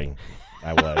sorry.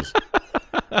 I was.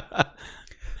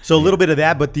 So a little bit of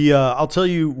that, but I'll tell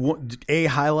you a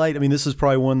highlight. I mean, this is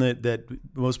probably one that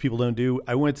most people don't do.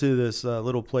 I went to this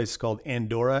little place called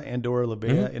Andorra La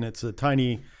Vella, and it's a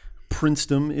tiny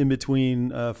princedom in between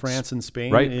France and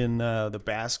Spain, Right. in the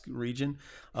Basque region.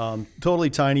 Totally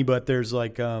tiny, but there's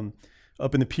like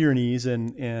up in the Pyrenees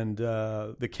and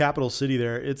the capital city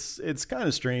there. It's kind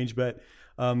of strange, but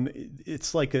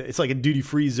it's like a duty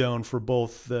free zone for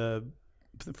both the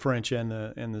French and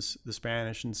the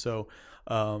Spanish, and so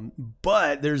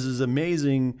but there's this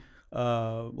amazing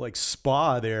like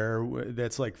spa there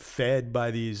that's like fed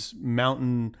by these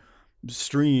mountain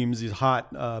streams, these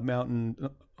hot mountain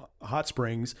hot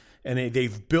springs, and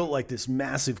they've built like this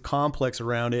massive complex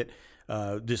around it.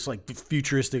 This like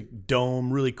futuristic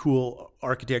dome, really cool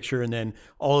architecture, and then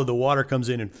all of the water comes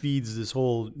in and feeds this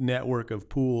whole network of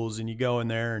pools, and you go in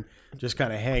there and just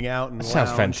kind of hang out and Sounds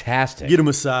lounge, fantastic. get a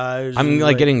massage. I'm and,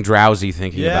 like getting drowsy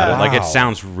thinking Yeah. about it. Like it Wow.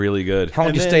 sounds really good. How long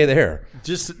and did you then- stay there?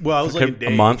 I was like a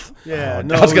day. month. Yeah,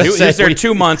 I was gonna He was say, there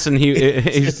 2 months, and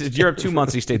he's Europe 2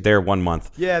 months. He stayed there 1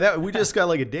 month. Yeah, we just got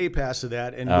like a day pass to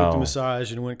that and went to Oh.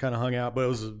 massage and went kind of hung out. But it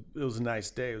was a nice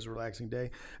day. It was a relaxing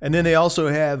day. And then they also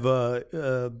have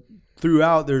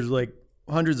throughout there's like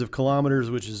hundreds of kilometers,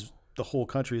 which is the whole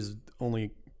country is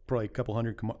only probably a couple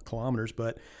hundred kilometers,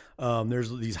 but there's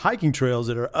these hiking trails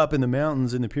that are up in the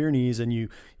mountains in the Pyrenees, and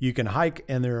you can hike,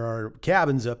 and there are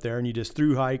cabins up there, and you just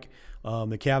through hike.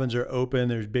 The cabins are open.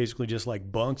 There's basically just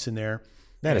like bunks in there.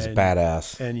 That is And-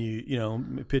 badass. And you know,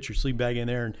 pitch your sleep bag in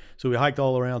there, and so we hiked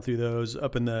all around through those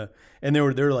up in and there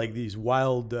were like these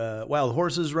wild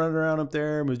horses running around up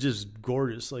there. It was just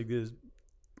gorgeous, like this,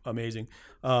 amazing.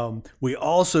 We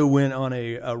also went on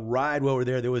a ride while we were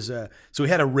there. There was so we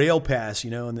had a rail pass, you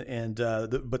know,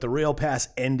 but the rail pass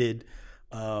ended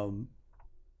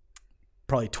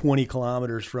probably 20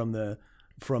 kilometers from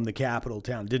the capital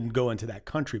town. Didn't go into that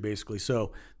country basically.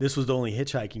 So this was the only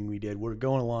hitchhiking we did. We're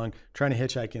going along trying to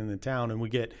hitchhike in the town, and we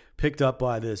get picked up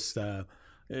by this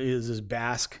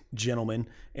Basque gentleman,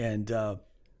 and so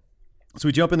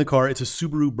we jump in the car. It's a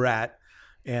Subaru Brat,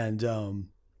 and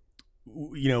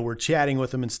you know, we're chatting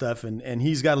with him and stuff, and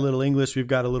he's got a little English, we've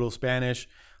got a little Spanish,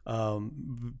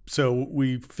 so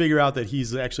we figure out that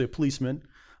he's actually a policeman,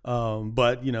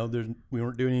 but you know, we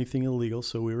weren't doing anything illegal,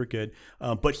 so we were good.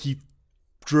 But he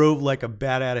drove like a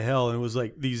bat out of hell, and it was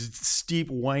like these steep,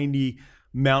 windy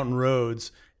mountain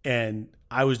roads, and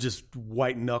I was just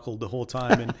white knuckled the whole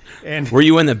time. And Were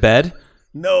you in the bed?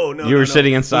 no, You were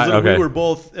sitting inside? It was like Okay. We were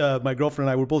both, my girlfriend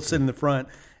and I were both sitting in the front,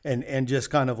 and just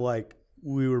kind of like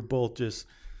we were both just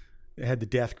had the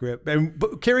death grip, and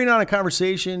but carrying on a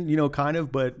conversation, you know, kind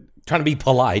of, but Trying to be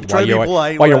polite trying to be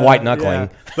polite while you're white knuckling.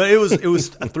 yeah. But it was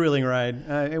a thrilling ride,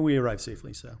 and we arrived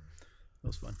safely, so it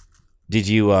was fun. Did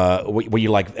you were you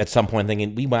like at some point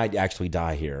thinking we might actually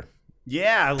die here?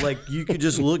 Yeah, like you could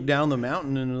just look down the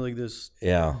mountain and like this.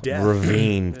 Yeah, Death.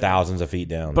 ravine thousands of feet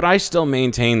down. But I still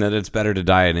maintain that it's better to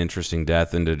die an interesting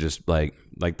death than to just like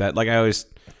that. Like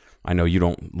I know you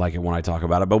don't like it when I talk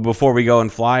about it, but before we go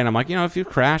and fly, and I'm like, you know, if you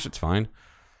crash, it's fine.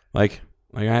 Like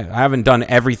I haven't done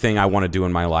everything I want to do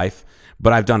in my life,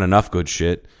 but I've done enough good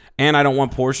shit. And I don't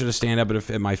want Portia to stand up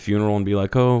at my funeral and be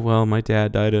like, oh, well, my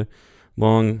dad died a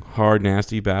long, hard,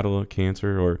 nasty battle of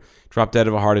cancer or dropped dead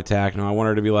of a heart attack. No, I want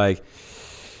her to be like,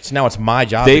 so now it's my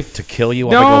job They- to kill you.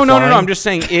 no. I'm just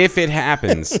saying if it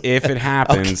happens, Okay.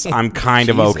 I'm kind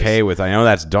of Jesus. okay with it. I know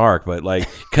that's dark, but like,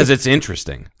 because it's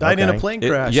interesting. Died in a Okay. plane It-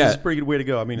 crash. yeah. It's a pretty good way to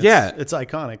go. I mean, it's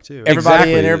iconic too.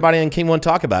 Everybody Exactly. in King won't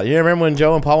talk about it. You remember when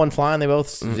Joe and Paul went flying? They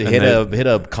both hit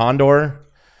a condor.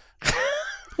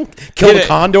 Killed a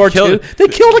condor too. They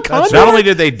killed a condor. Not only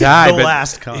did they die, the but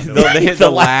last condor. they hit The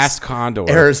the last- last condor.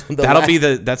 Arizona- the That'll last- be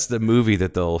that's the movie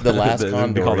that they'll The Last they'll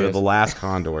Condor, call it yes. the last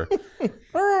condor.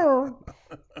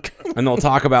 And they'll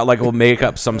talk about like we'll make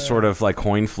up some sort of like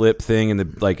coin flip thing in the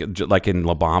like in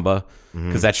La Bamba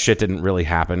because that shit didn't really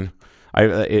happen.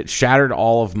 It shattered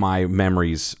all of my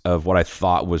memories of what I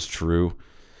thought was true.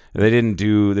 They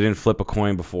didn't flip a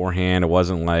coin beforehand. It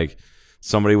wasn't like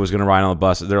somebody was going to ride on the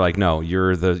bus. They're like, no,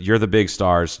 you're the big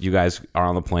stars. You guys are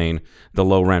on the plane. The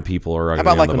low rent people are. How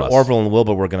about like on when the bus. Orville and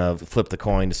Wilbur were going to flip the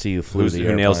coin to see who flew the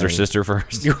Who nails their airplane? sister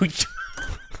first?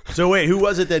 So wait, who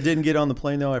was it that didn't get on the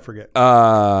plane though? I forget.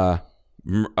 Not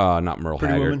Merle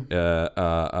Pretty Haggard.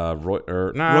 Woman? Roy. Roy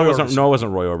It wasn't. Orbison. No, it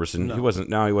wasn't Roy Orbison. No. He wasn't.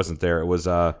 No, he wasn't there. It was.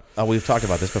 Oh, we've talked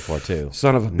about this before too.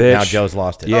 Son of a bitch. Now Joe's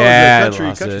lost it. Yeah, country-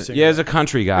 lost country it. singer. Yeah, it's a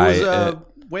country guy. It was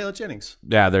Waylon Jennings,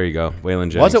 yeah, there you go. Waylon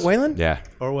Jennings. Was it Waylon? Yeah,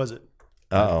 or was it?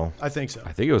 Uh-oh. I think so.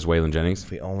 I think it was Waylon Jennings.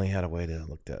 If we only had a way to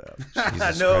look that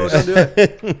up. No, don't do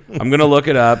it. I'm gonna look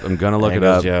it up. There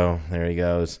goes Joe. There he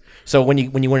goes. So when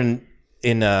you went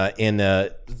in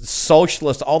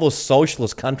socialist, all those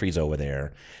socialist countries over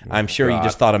there, I'm sure you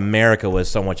just thought America was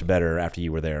so much better after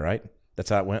you were there, right? That's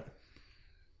how it went.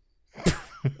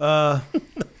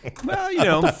 Well, you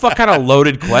know, What fuck kind of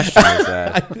loaded question is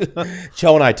that?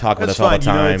 Joe and I talk about that's this all the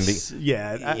fine. You know, time. it's-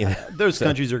 yeah, you know, those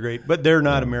countries are great, but they're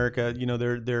not America. You know,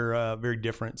 they're very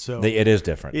different. So It is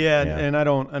different. yeah, and I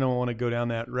don't want to go down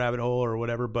that rabbit hole or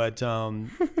whatever, but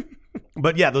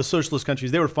but yeah, those socialist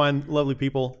countries, they were fine, lovely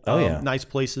people. Oh, yeah. Nice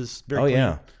places. Very Oh clean.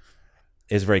 yeah,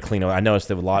 it's very clean. I noticed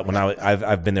it a lot when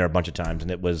I've been there a bunch of times,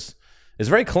 and it's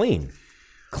very clean.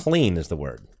 Clean is the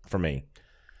word for me.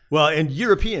 Well, and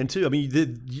European too. I mean,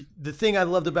 the thing I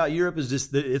loved about Europe is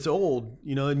just that it's old,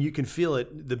 you know, and you can feel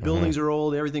it. The buildings are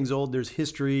old, everything's old. There's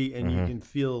history, and you can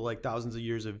feel like thousands of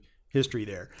years of history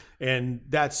there. And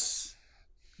that's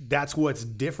what's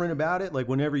different about it. Like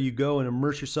whenever you go and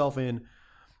immerse yourself in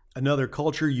another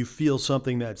culture, you feel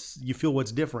something you feel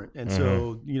what's different. And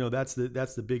so, you know, that's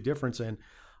the big difference. And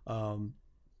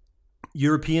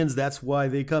Europeans, that's why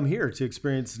they come here to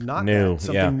experience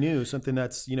something new, something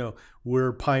that's, you know,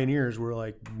 we're pioneers. We're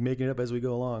like making it up as we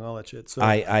go along, all that shit. So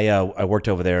I worked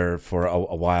over there for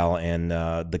a while, and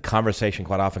the conversation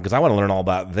quite often, because I want to learn all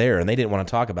about there, and they didn't want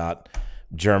to talk about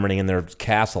Germany and their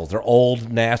castles, their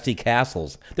old nasty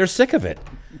castles. They're sick of it.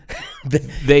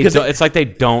 It's like they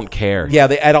don't care. Yeah,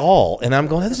 at all. And I'm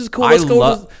going, this is cool. I Let's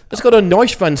go to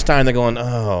Neuschwanstein. They're going,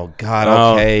 oh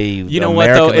God, okay. You know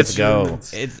America, what though? let's go.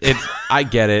 It's I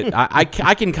get it. I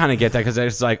can kind of get that because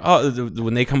it's like, oh,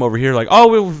 when they come over here, like, oh,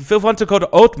 we want to go to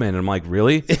Oatman, and I'm like,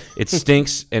 really? It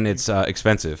stinks and it's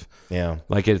expensive. Yeah,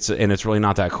 Like it's really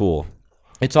not that cool.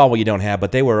 it's all what you don't have.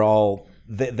 But they were all.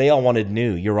 They all wanted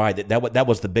new. You're right. That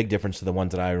was the big difference to the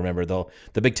ones that I remember. Though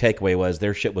the big takeaway was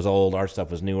their shit was old, our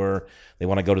stuff was newer. They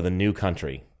want to go to the new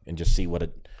country and just see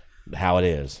how it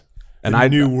is. And the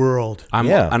new world. I'm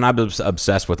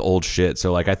obsessed with old shit.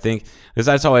 So like I think because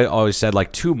that's how I always said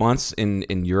like 2 months in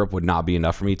Europe would not be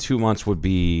enough for me. 2 months would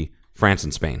be France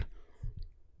and Spain.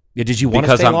 Yeah, did you want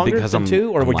to stay longer because than I'm-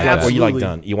 2, or I'm were like you, that. were you like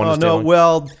done? You want to stay no, longer?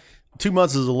 well, 2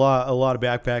 months is a lot of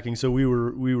backpacking, so we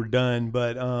were done.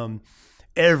 But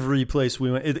every place we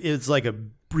went, it's like a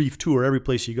brief tour. Every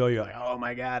place you go, you're like, oh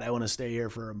my God, I want to stay here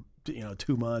for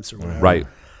 2 months or whatever. Right.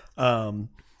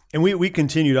 And we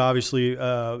continued, obviously.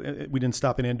 We didn't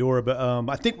stop in Andorra, but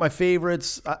I think my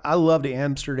favorites, I loved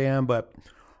Amsterdam, but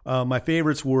my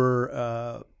favorites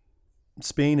were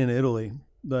Spain and Italy.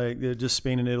 Like just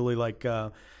Spain and Italy, like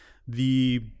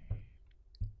the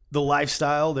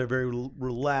lifestyle. They're very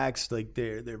relaxed. Like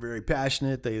they're very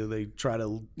passionate. They try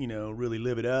to really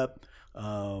live it up.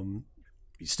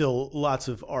 Still lots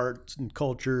of art and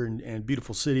culture and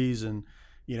beautiful cities and.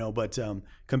 But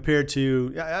compared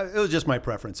to, it was just my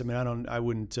preference. I mean, I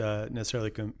wouldn't necessarily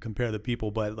compare the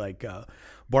people, but like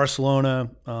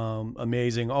Barcelona,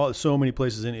 amazing. So many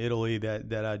places in Italy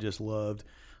that I just loved.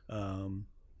 You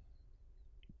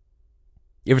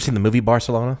ever seen the movie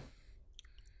Barcelona?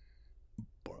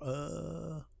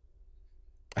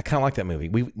 I kind of like that movie.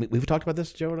 We've talked about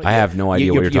this, Joe. I have no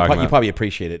idea what you're talking about. You probably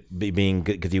appreciate it being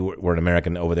good because you were an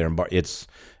American over there.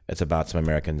 It's about some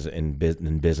Americans in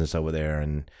business over there,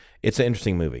 and it's an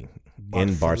interesting movie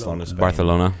in Barcelona, Spain.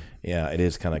 Barcelona. Yeah, it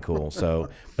is kind of cool. So,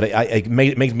 but it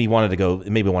makes me wanted to go.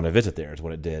 It made me want to visit there. Is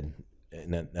what it did.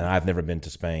 And I've never been to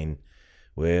Spain.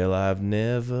 Well, I've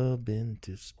never been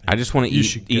to Spain. I just want to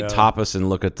eat tapas and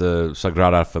look at the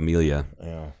Sagrada Familia.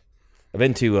 Yeah, I've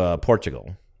been to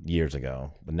Portugal years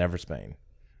ago, but never Spain.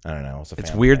 I don't know.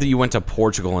 It's weird that you went to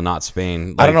Portugal and not Spain.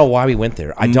 Like, I don't know why we went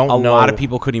there. I don't know. A lot of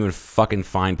people couldn't even fucking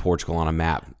find Portugal on a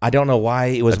map. I don't know why.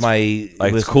 It was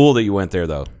it's cool that you went there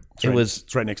though.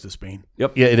 It's right next to Spain.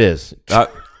 Yep. Yeah, it is.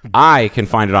 I can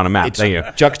find it on a map. Thank you.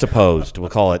 Juxtaposed, we'll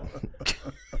call it.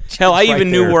 Hell, I even right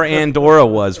knew there. where Andorra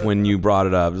was when you brought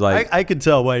it up. Like I could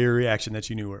tell by your reaction that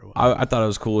you knew where it was. I thought it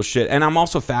was cool as shit, and I'm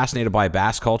also fascinated by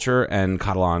Basque culture and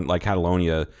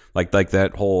Catalonia, like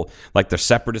that whole the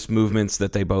separatist movements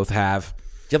that they both have.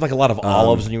 Did you have like a lot of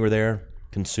olives when you were there?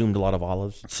 Consumed a lot of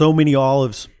olives. So many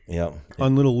olives. Yeah.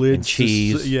 On little lids. And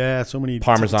cheese. So many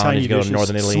Parmesan. tiny Did you go dishes, to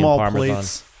Northern Italy small and Parmesan?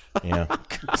 plates. Yeah.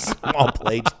 Small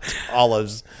plates,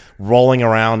 olives rolling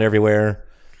around everywhere,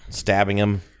 stabbing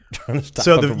them. Trying to stop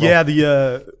So them from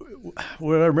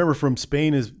what I remember from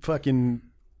Spain is fucking.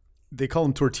 They call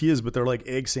them tortillas, but they're like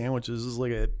egg sandwiches. It's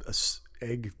like a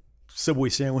egg Subway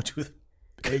sandwich with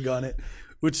egg on it,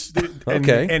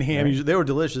 and ham. Right. They were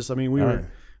delicious. I mean, we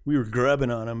were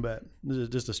grubbing on them, but this is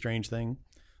just a strange thing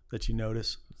that you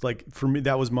notice. It's like for me,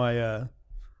 that was my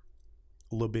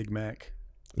Le Big Mac.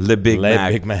 Le Big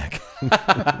Mac.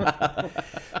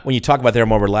 When you talk about they're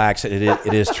more relaxed,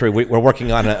 it is true. We're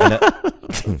working on a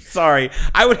Sorry,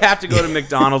 I would have to go to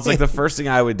McDonald's. Like the first thing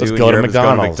I would do Let's in go to Europe is go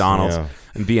to McDonald's. McDonald's Yeah.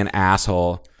 and be an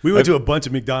asshole. We went to a bunch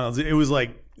of McDonald's. It was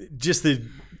like just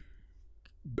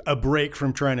a break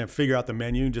from trying to figure out the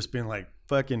menu and just being like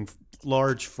fucking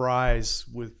large fries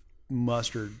with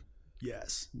mustard.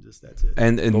 Yes, just that's it.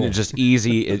 And just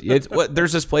easy. It's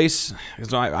there's this place.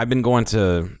 So I've been going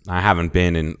to. I haven't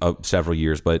been in several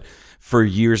years, but for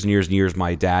years and years and years,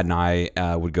 my dad and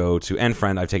I would go to.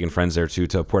 And I've taken friends there too,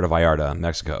 to Puerto Vallarta,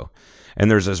 Mexico. And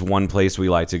there's this one place we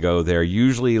like to go there,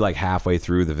 usually like halfway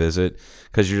through the visit,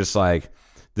 because you're just like,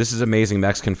 this is amazing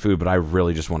Mexican food, but I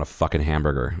really just want a fucking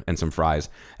hamburger and some fries.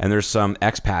 And there's some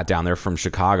expat down there from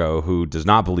Chicago who does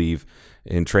not believe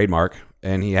in trademark,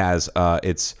 and he has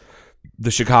it's the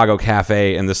Chicago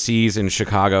Cafe, and the C's in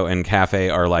Chicago and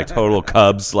Cafe are like total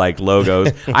Cubs like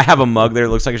logos. I have a mug there. It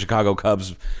looks like a Chicago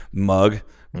Cubs mug,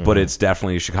 but it's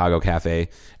definitely a Chicago Cafe.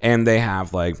 And they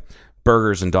have like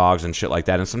burgers and dogs and shit like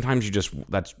that. And sometimes you just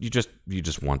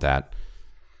want that.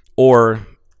 Or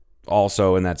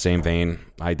also in that same vein,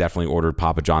 I definitely ordered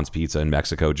Papa John's pizza in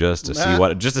Mexico just to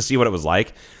see what it was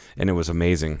like. And it was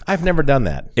amazing. I've never done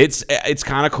that. It's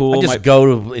kind of cool. I just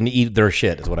go and eat their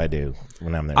shit is what I do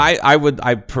when I'm there.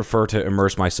 I prefer to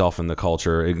immerse myself in the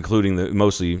culture, including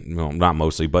not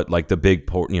mostly, but like the big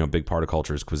part of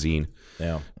culture is cuisine.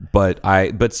 Yeah. But my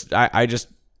dad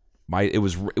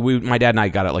and I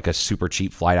got it like a super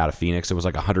cheap flight out of Phoenix. It was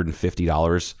like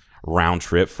 $150 round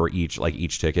trip for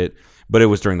each ticket, but it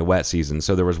was during the wet season.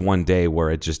 So there was one day where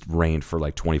it just rained for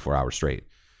like 24 hours straight.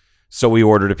 So we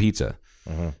ordered a pizza.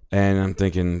 And I'm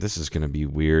thinking, this is going to be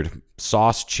weird.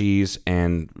 Sauce, cheese,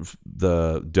 and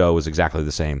the dough is exactly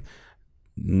the same.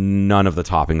 None of the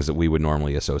toppings that we would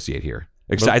normally associate here.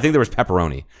 I think there was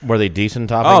pepperoni. Were they decent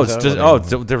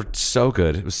toppings? They're so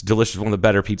good. It was delicious. One of the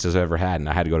better pizzas I've ever had, and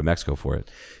I had to go to Mexico for it.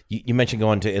 You mentioned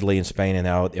going to Italy and Spain, and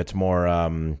how it's more,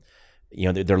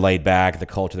 they're laid back. The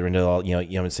culture, they're into all,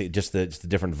 just the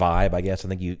different vibe. I guess I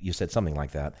think you said something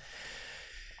like that.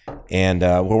 And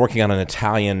we're working on an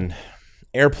Italian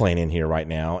airplane in here right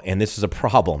now, and this is a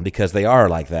problem because they are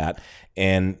like that,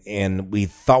 and we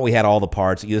thought we had all the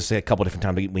parts. You just say a couple different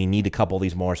times we need a couple of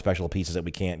these more special pieces that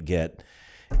we can't get,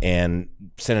 and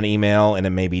send an email, and it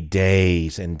may be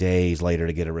days and days later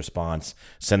to get a response.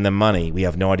 Send them money. We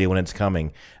have no idea when it's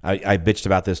coming. I bitched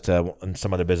about this to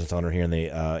some other business owner here in the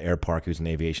air park who's in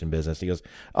the aviation business. He goes,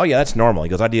 oh yeah, that's normal. He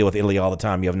goes, I deal with Italy all the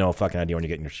time. You have no fucking idea when you're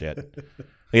getting your shit.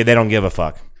 They don't give a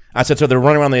fuck. I said, so they're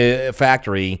running around the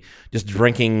factory just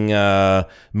drinking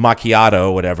macchiato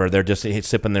or whatever. They're just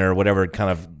sipping their whatever kind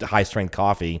of high-strength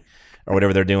coffee or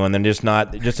whatever they're doing. They're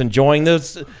just enjoying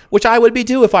this, which I would be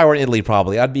too if I were in Italy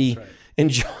probably. I'd be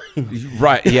enjoying.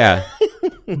 Right, yeah.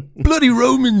 Bloody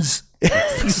Romans.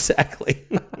 Exactly.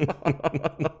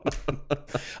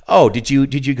 Oh, did you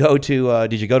go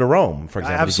to Rome, for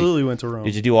example? I absolutely went to Rome.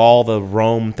 Did you do all the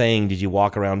Rome thing? Did you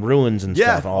walk around ruins and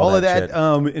stuff? Yeah, all of that.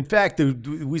 Shit? In fact,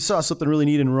 we saw something really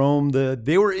neat in Rome.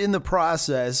 They were in the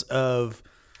process of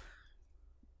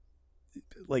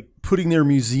like putting their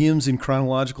museums in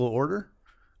chronological order.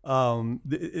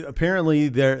 Apparently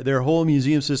their whole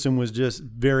museum system was just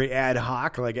very ad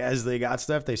hoc. Like as they got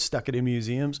stuff, they stuck it in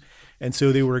museums. And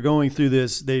so they were going through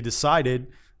this. They decided,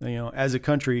 as a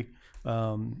country,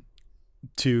 to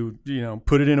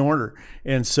put it in order.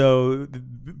 And so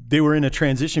they were in a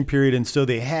transition period. And so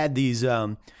they had these,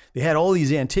 they had all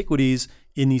these antiquities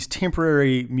in these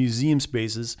temporary museum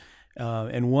spaces.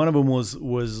 And one of them was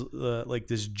like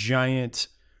this giant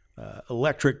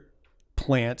electric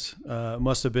plant.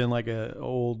 Must have been like a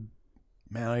old,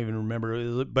 man, I don't even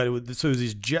remember. But it was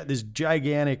this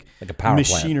gigantic like a power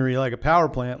machinery, plant. like a power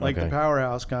plant, like okay. the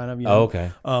powerhouse kind of. Oh,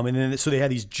 okay. And then so they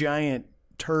had these giant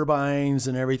turbines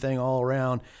and everything all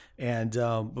around, and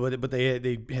but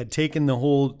they had taken the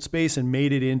whole space and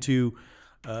made it into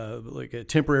like a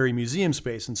temporary museum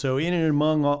space. And so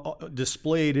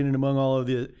displayed in and among all of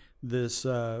this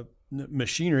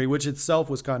machinery, which itself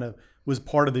was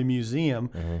part of the museum,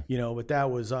 but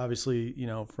that was obviously,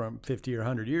 from 50 or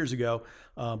 100 years ago.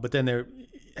 But then they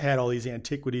had all these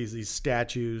antiquities, these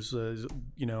statues,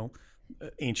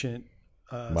 ancient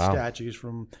statues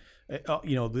from,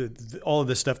 all of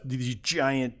this stuff, these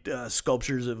giant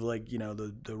sculptures of like,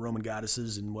 the Roman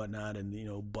goddesses and whatnot,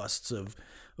 and, busts of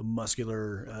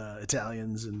muscular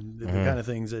Italians and the kind of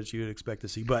things that you would expect to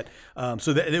see. But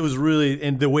so that it was really,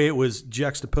 and the way it was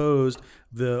juxtaposed,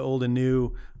 the old and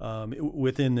new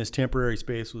within this temporary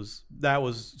space was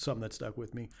something that stuck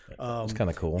with me. It's kind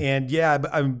of cool. And yeah,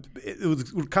 it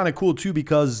was kind of cool too,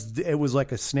 because it was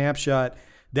like a snapshot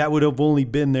that would have only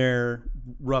been there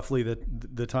roughly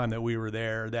the time that we were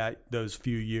there, those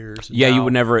few years. Yeah, you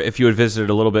would never, if you had visited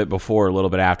a little bit before, a little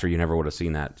bit after, you never would have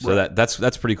seen that. So right.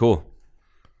 that's pretty cool.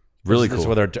 Really cool. That's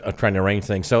where they're trying to arrange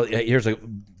things. So here's a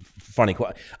funny.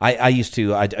 I used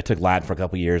to. I took Latin for a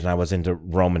couple of years, and I was into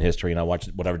Roman history, and I watched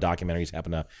whatever documentaries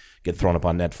happen to get thrown up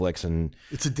on Netflix. And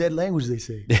It's a dead language, they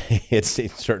say. it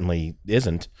certainly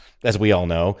isn't, as we all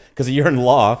know, because you're in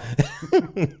law.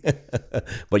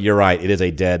 But you're right; it is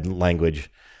a dead language.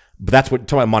 But that's what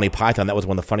talking about Monty Python. That was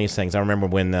one of the funniest things. I remember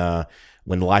when The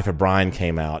Life of Brian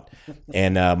came out,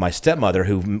 and my stepmother,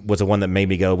 who was the one that made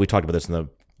me go. We talked about this in the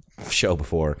show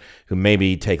before. Who made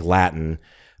me take Latin.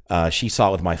 She saw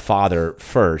it with my father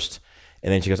first,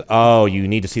 and then she goes, "Oh, you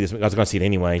need to see this." I was going to see it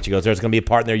anyway. She goes, "There's going to be a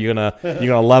part in there you're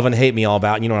gonna love and hate me all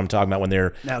about." And you know what I'm talking about when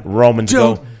they're Romans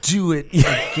Don't go. do it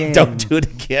again. Don't do it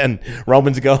again.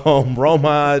 Romans go home.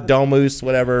 Roma, domus,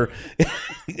 whatever,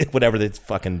 whatever the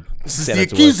fucking This is the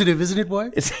sentence was. accusative, isn't it,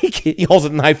 boy? He holds a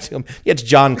knife to him. Yeah, it's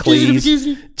John Cleese,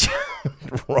 Accusative.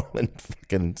 Roman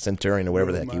fucking centurion or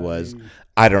whatever the heck he was.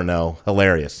 I don't know.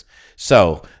 Hilarious.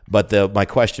 So, but my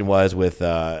question was with,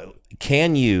 are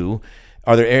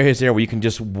there areas there where you can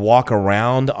just walk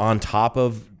around on top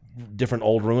of different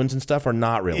old ruins and stuff, or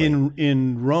not really?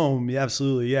 In Rome, yeah,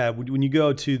 absolutely, yeah. When you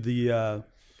go to the,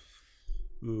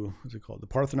 what's it called? The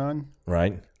Parthenon,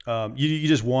 Right. You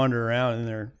just wander around in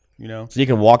there, you know. So you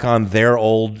can walk on their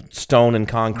old stone and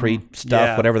concrete stuff,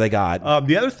 Yeah. whatever they got.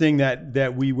 The other thing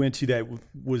that we went to that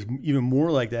was even more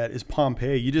like that is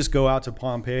Pompeii. You just go out to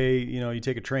Pompeii. You know, you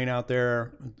take a train out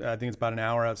there. I think it's about an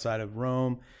hour outside of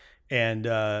Rome, and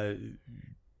then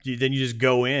you just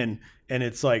go in, and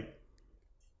it's like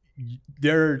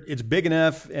it's big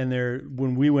enough, and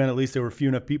when we went, at least there were few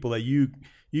enough people that you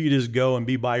could just go and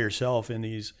be by yourself in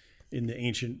the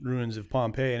ancient ruins of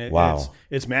Pompeii, and Wow.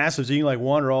 it's massive. So you can like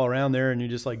wander all around there, and you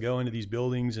just like go into these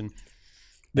buildings, and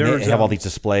They there's have all these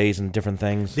displays and different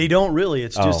things. They don't really.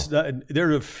 It's just there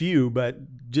are a few, but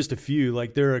just a few.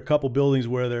 Like there are a couple buildings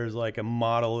where there's like a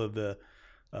model of the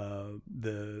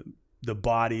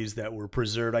bodies that were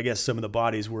preserved. I guess some of the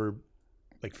bodies were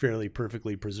like fairly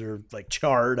perfectly preserved, like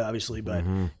charred, obviously, but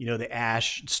you know, the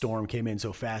ash storm came in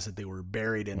so fast that they were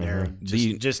buried in there,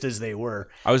 just as they were.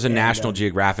 I was a National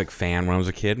Geographic fan when I was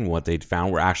a kid, and what they'd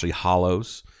found were actually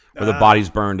hollows where the bodies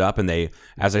burned up, and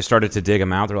as they started to dig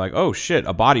them out, they're like, "Oh shit,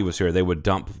 a body was here." They would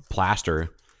dump plaster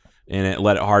in it,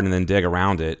 let it harden, and then dig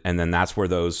around it, and then that's where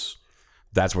those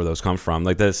come from.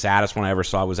 Like the saddest one I ever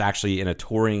saw was actually in a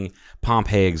touring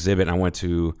Pompeii exhibit. And I went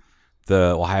to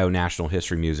the Ohio National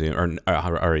History Museum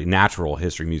or Natural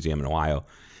History Museum in Ohio,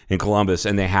 in Columbus,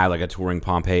 and they had like a touring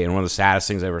Pompeii. And one of the saddest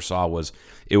things I ever saw was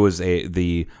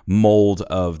the mold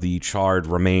of the charred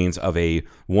remains of a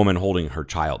woman holding her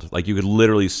child. Like you could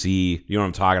literally see, you know what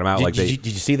I'm talking about? Did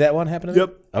you see that one happen?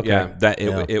 Yep. Okay.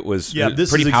 Yeah, it was this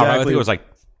pretty is powerful. I exactly- think it was like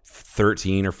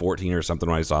 13 or 14 or something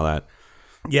when I saw that.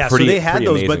 Yeah, Pretty- so they had pretty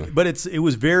those, amazing. but it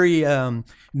was very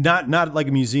not like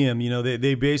a museum. You know,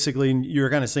 they basically, you were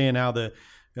kind of saying how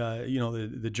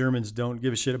the Germans don't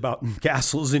give a shit about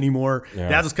castles anymore. Yeah.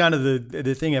 That was kind of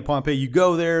the thing at Pompeii. You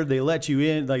go there, they let you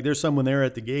in. Like there's someone there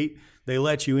at the gate. They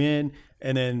let you in,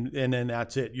 and then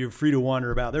that's it. You're free to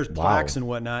wander about. There's plaques and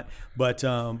whatnot, but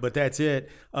that's it.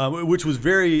 Which was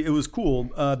it was cool.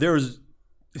 There was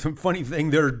some funny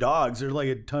thing. There are dogs. There's like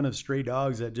a ton of stray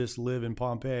dogs that just live in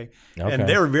Pompeii, and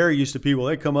they're very used to people.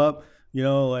 They come up, you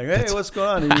know, like, hey, what's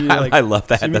going on? And you, like, I love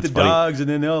that. so you meet That's the funny. dogs, and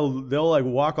then they'll like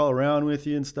walk all around with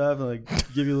you and stuff, and like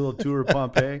give you a little tour of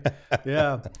Pompeii.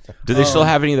 Yeah. Do they still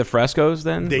have any of the frescoes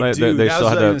then? They Like, do. They That's still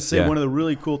what I have was the, going to say. One of the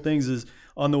really cool things is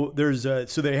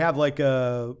so they have like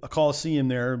a Coliseum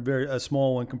there, a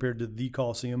small one compared to the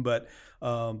Coliseum, but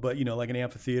you know, like an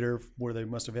amphitheater where they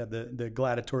must have had the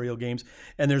gladiatorial games,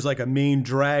 and there's like a main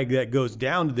drag that goes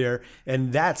down to there,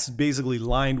 and that's basically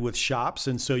lined with shops,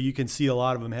 and so you can see a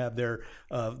lot of them have their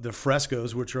the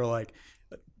frescoes, which are like,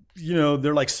 you know,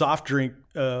 they're like soft drink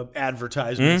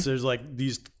advertisements. There's like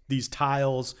these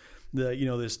tiles,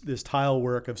 this tile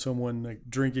work of someone like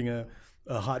drinking a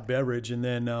hot beverage, and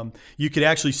then you could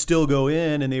actually still go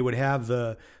in, and they would have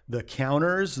the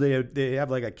counters. They have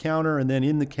like a counter, and then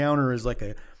in the counter is like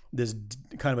this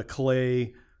kind of a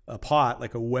clay pot,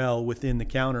 like a well within the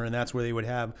counter, and that's where they would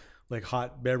have like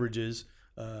hot beverages.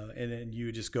 And then you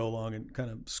would just go along and kind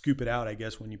of scoop it out, I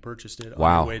guess, when you purchased it on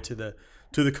your way to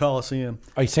the Coliseum.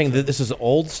 Are you saying that this is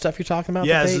old stuff you're talking about?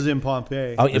 Yeah, that this they- is in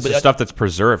Pompeii. Oh, It's but- the stuff that's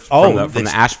preserved from the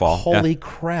it's- ashfall. Holy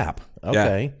crap!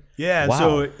 Okay. Yeah, Wow.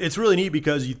 so it's really neat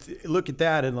because you look at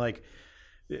that and like,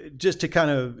 just to kind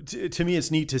of, to me,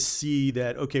 it's neat to see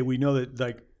that, okay, we know that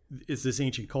like it's this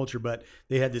ancient culture, but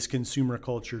they had this consumer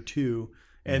culture too.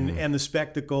 And the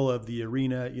spectacle of the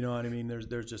arena, you know what I mean? There's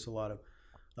just a lot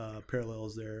of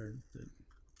parallels there. That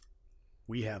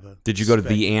we have Did you go to the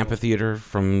spectacle. amphitheater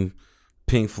from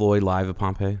Pink Floyd live at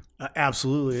Pompeii?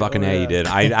 Absolutely. Fucking Oh, A, yeah. you did.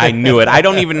 I knew it. I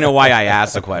don't even know why I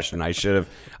asked the question. I should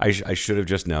have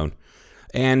just known.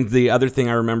 And the other thing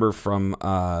I remember from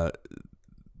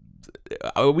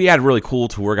we had a really cool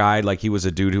tour guide. Like he was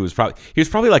a dude who was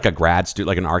probably like a grad student,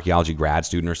 like an archaeology grad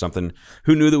student or something,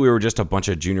 who knew that we were just a bunch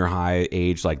of junior high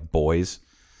age like boys.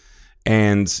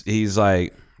 And he's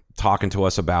like talking to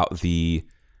us about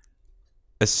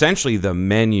essentially the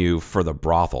menu for the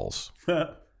brothels.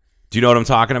 Do you know what I'm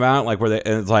talking about? Like where they,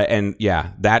 and it's like, and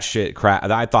yeah, that shit crap.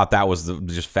 I thought that was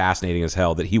just fascinating as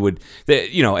hell that he would,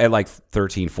 at like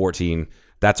 13, 14,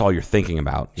 that's all you're thinking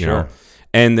about, you know?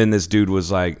 And then this dude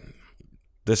was like,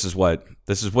 this is what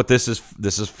this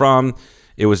is from.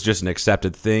 It was just an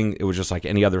accepted thing. It was just like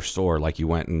any other store. Like you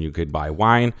went and you could buy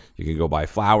wine, you could go buy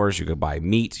flowers, you could buy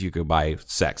meat, you could buy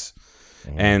sex.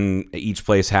 And each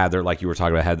place had their, like you were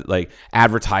talking about, had like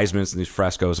advertisements and these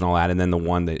frescoes and all that. And then the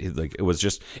one that like it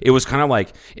was kind of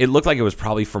like, it looked like it was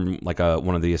probably from like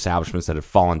one of the establishments that had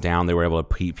fallen down. They were able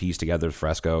to piece together the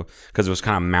fresco because it was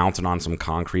kind of mounted on some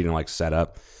concrete and like set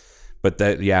up. But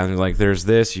that, yeah, like there's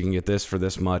this, you can get this for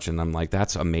this much, and I'm like,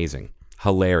 that's amazing,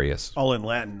 hilarious. All in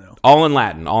Latin though. All in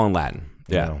Latin.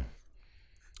 Yeah.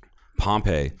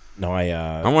 Pompeii. No,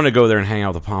 I want to go there and hang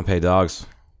out with the Pompeii dogs.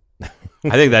 I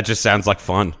think that just sounds like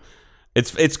fun.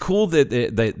 It's cool that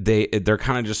they're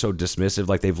kind of just so dismissive,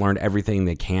 like they've learned everything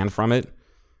they can from it,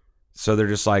 so they're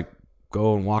just like,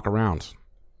 go and walk around.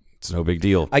 It's no big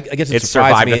deal. I guess it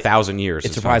survived 1,000 years.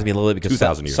 It surprised me a little bit because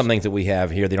 2,000 years. some things that we have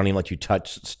here, they don't even let you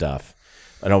touch stuff.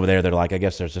 And over there, they're like, I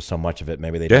guess there's just so much of it.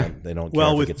 Maybe they don't. They don't.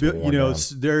 Well, care if it gets worn down.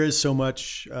 there is so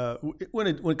much when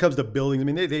it comes to buildings. I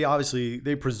mean, they obviously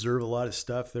preserve a lot of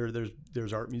stuff.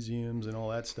 There's art museums and all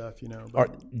that stuff.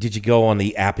 Did you go on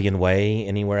the Appian Way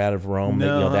anywhere out of Rome?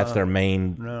 No, that's their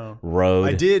main road.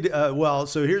 I did.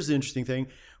 So here's the interesting thing.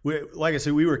 Like I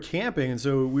said, we were camping, and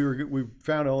so we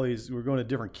found all these. We were going to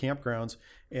different campgrounds,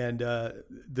 and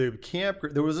there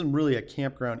wasn't really a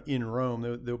campground in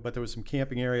Rome, but there was some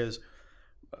camping areas.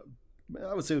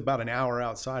 I would say about an hour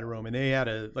outside of Rome, and they had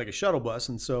a shuttle bus,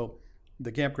 and so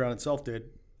the campground itself did,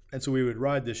 and so we would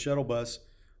ride this shuttle bus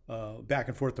back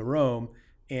and forth to Rome,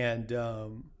 and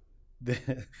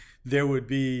there would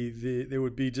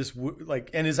be just like,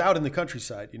 and it's out in the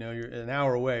countryside, you're an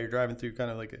hour away, you're driving through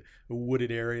kind of like a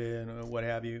wooded area and what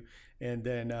have you, and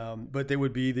then but there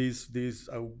would be these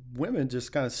women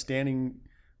just kind of standing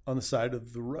on the side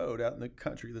of the road out in the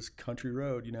country, this country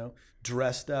road,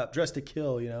 dressed to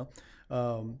kill,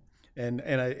 and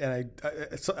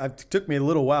it took me a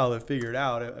little while to figure it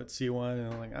out. I'd see one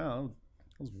and I'm like, oh,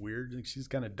 that was weird. Like, she's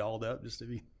kind of dolled up just to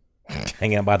be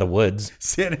hanging out by the woods,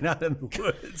 standing out in the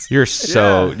woods. You're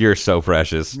so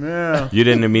precious. Yeah. You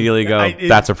didn't immediately go,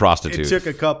 that's a prostitute. It took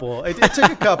a couple. It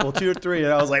took a couple, 2 or 3,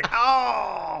 and I was like,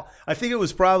 oh. I think it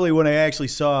was probably when I actually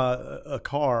saw a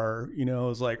car. It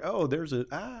was like, oh, there's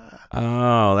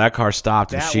Oh, that car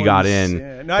stopped and she got in.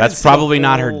 Yeah. No, that's probably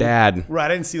not her dad. Right.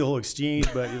 I didn't see the whole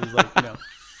exchange, but it was like,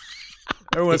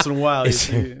 every once in a while you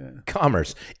see.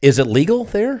 Commerce. Is it legal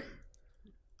there?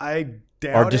 I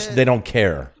doubt or just it. they don't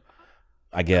care.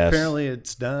 I guess. Apparently,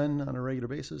 it's done on a regular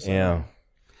basis. So. Yeah.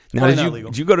 Now,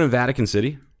 did you go to Vatican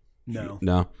City?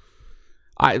 No.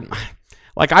 I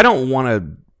don't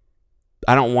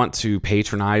want to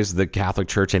patronize the Catholic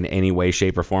Church in any way,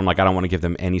 shape, or form. Like, I don't want to give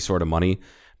them any sort of money.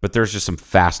 But there's just some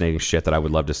fascinating shit that I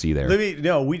would love to see there. I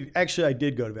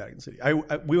did go to Vatican City.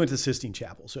 We went to Sistine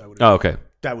Chapel, so I would. Oh, okay.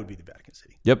 That would be the Vatican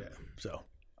City. Yep. Yeah, so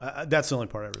that's the only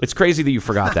part I really. It's crazy that you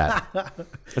forgot that.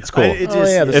 It's cool.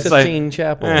 The Sistine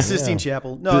Chapel. The Sistine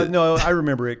Chapel. No, I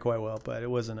remember it quite well, but it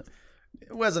wasn't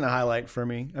a highlight for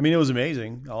me. I mean, it was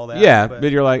amazing, all that. Yeah,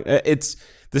 but you're like,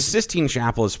 the Sistine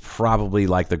Chapel is probably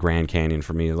like the Grand Canyon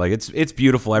for me. Like it's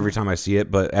beautiful every time I see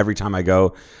it, but every time I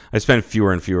go, I spend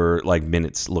fewer and fewer like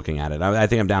minutes looking at it. I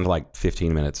think I'm down to like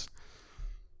 15 minutes.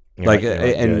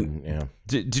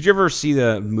 Did you ever see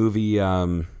the movie?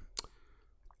 Oh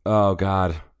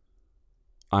God,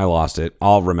 I lost it.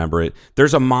 I'll remember it.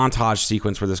 There's a montage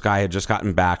sequence where this guy had just got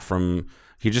back from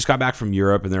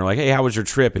Europe, and they're like, "Hey, how was your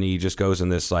trip?" And he just goes in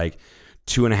this like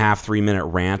 2.5-3 minute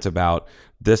rant about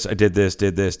this. I did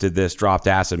this, dropped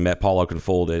acid, met Paul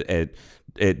Oakenfold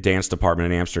at dance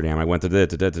department in Amsterdam. I went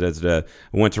to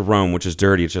I went to Rome, which is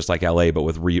dirty. It's just like LA, but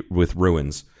with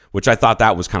ruins, which I thought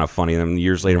that was kind of funny. And then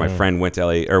years later, my friend went to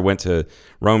LA or went to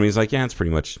Rome, and he's like, yeah, it's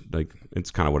pretty much like,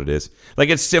 it's kind of what it is. Like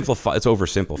it's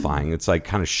oversimplifying. It's like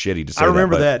kind of shitty to say. I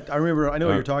remember that. I know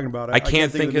what you're talking about. I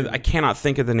cannot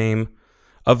think of the name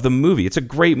of the movie. It's a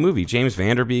great movie. James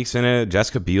Van Der Beek's in it.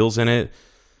 Jessica Biel's in it.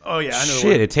 Oh yeah, I know.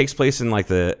 Shit, it takes place in like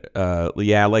the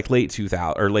late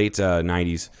 2000 or late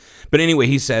 90s. But anyway,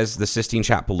 he says the Sistine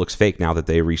Chapel looks fake now that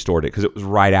they restored it because it was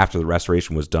right after the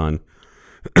restoration was done,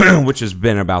 which has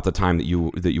been about the time that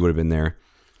you would have been there,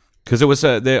 because it was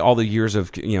all the years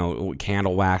of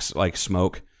candle wax like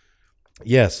smoke.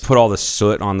 Yes, put all the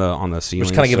soot on the ceiling.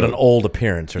 Just kind of give it an old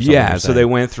appearance or something. Yeah, so they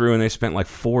went through and they spent like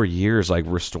 4 years like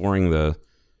restoring the.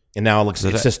 And now it looks.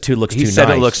 It just looks too nice. He said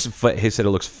it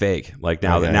looks fake. Like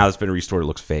now that it's been restored, it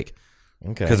looks fake.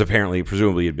 Okay. Because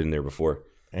presumably, it'd been there before.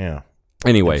 Yeah.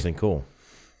 Anyway, interesting. Cool.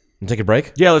 And take a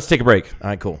break. Yeah, let's take a break. All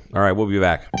right. Cool. All right, we'll be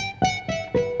back.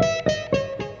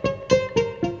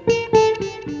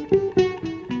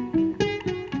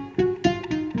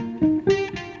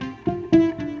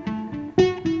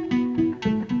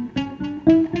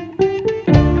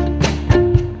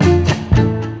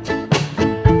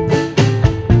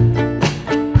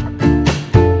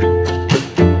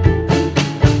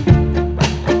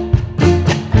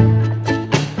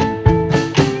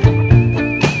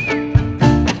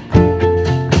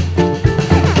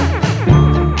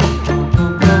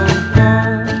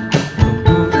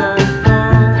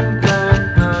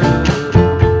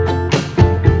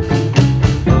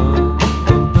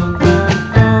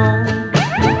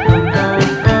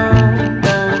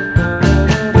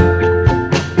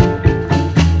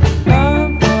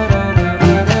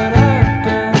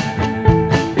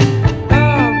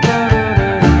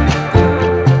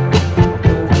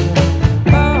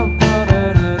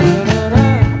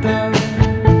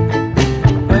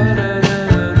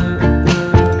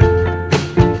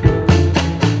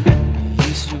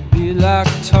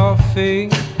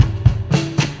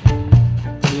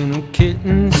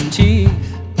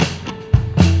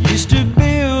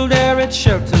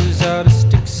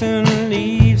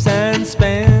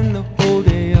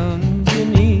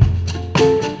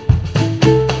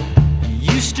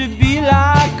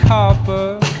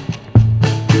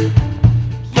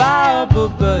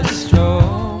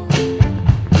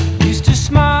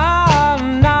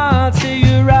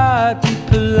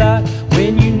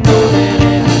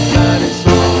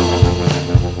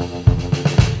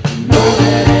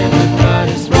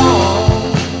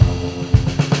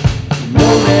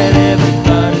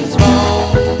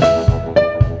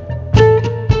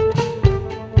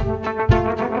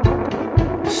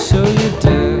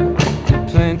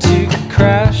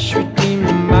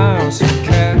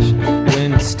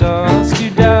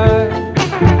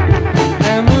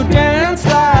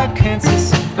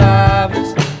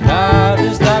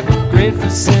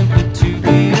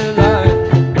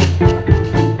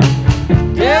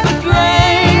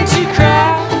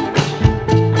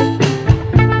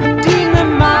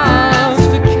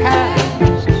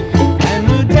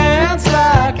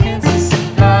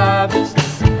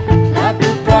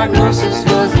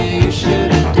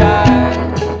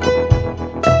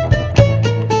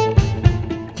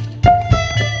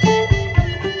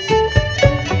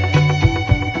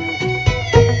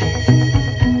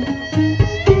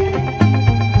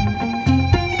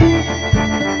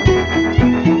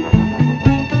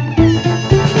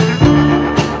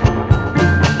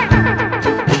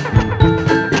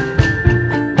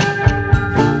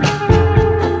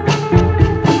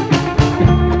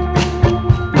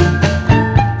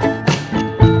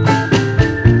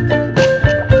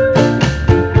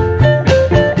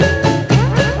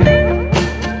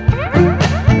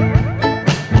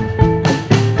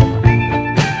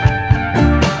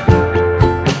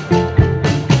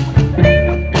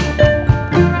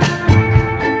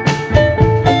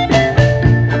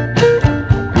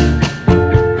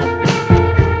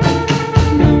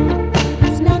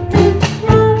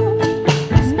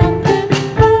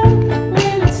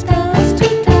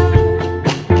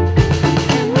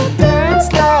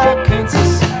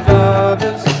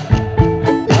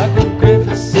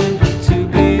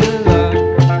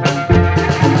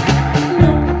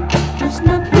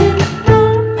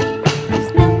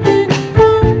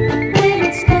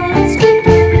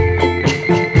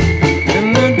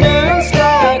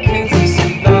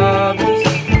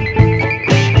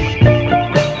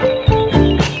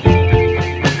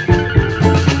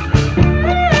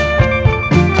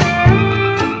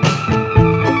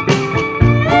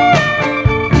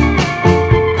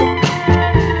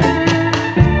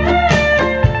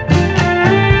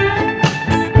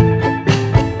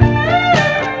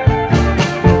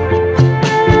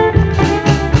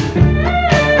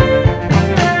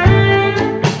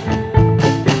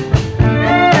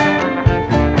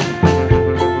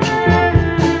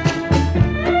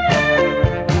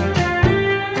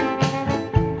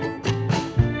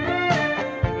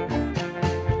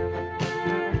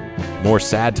 More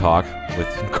sad talk.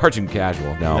 with Cartoon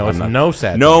Casual. No, No, I'm it's not. no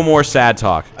sad No talk. more sad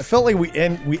talk. I felt like we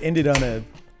ended on a.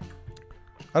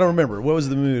 I don't remember what was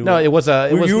the movie. No, it was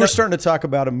you were no- starting to talk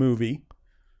about a movie.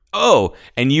 Oh,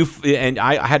 and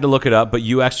I had to look it up, but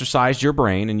you exercised your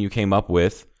brain and you came up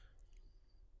with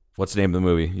what's the name of the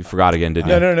movie? You forgot again, didn't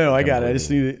you? No. I got it. I just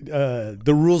need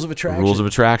the Rules of Attraction. Rules of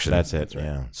Attraction. That's it.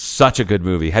 Yeah. Such a good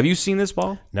movie. Have you seen this,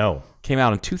 Paul? No. Came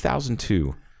out in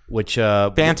 2002. Which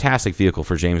Fantastic vehicle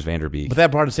for James Van Der Beek. But that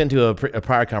brought us into a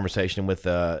prior conversation with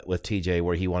TJ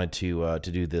where he wanted to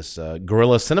do this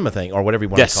guerrilla cinema thing or whatever you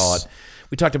want Yes. to call it.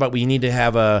 We talked about we need to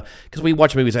have because we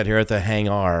watch movies out here at the Hang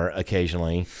R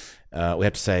occasionally. We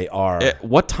have to say R. At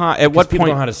what time? At Because what people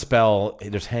point? know how to spell.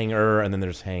 There's Hang R and then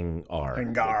there's Hang R.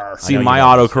 Hangar. See, I know my you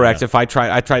know this, autocorrect. yeah. If I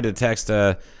tried to text.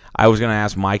 I was gonna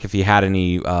ask Mike if he had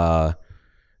any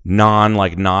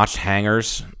notched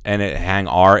hangers, and it hang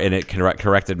R, and it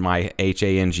corrected my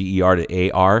HANGER to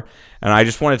AR. And I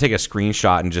just want to take a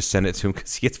screenshot and just send it to him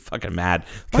because he gets fucking mad.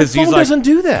 My Because phone he's like, doesn't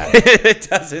do that. it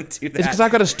doesn't do It's that. because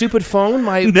I've got a stupid phone.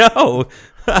 My No,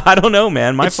 I don't know,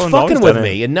 man. My it's phone's fucking always with done it.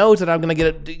 me. It knows that I'm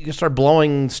gonna start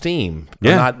blowing steam.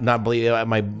 Yeah. Not bleed.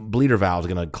 My bleeder valve's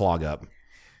gonna clog up.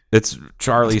 It's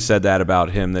Charlie said that about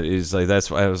him. That is like that's.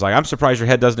 I was like, I'm surprised your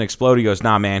head doesn't explode. He goes,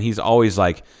 Nah, man. He's always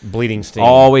like Bleeding steam.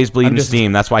 always bleeding I'm just-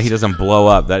 steam. That's why he doesn't blow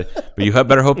up. But you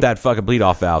better hope that fucking bleed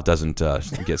off valve doesn't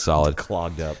get solid.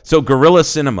 Clogged up. So Guerrilla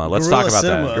Cinema. Let's Guerrilla talk about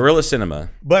Cinema. that. Guerrilla Cinema.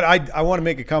 But I want to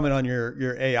make a comment on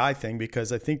your AI thing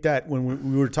because I think that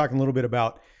when we were talking a little bit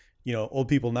about old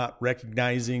people not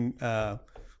recognizing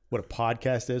what a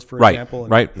podcast is, for Right, example,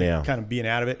 and right. Yeah. kind of being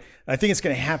out of it. I think it's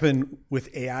going to happen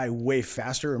with AI way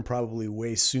faster and probably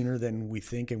way sooner than we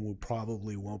think, and we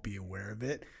probably won't be aware of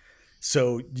it.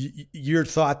 So your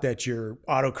thought that your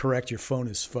autocorrect, your phone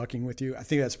is fucking with you, I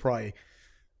think that's probably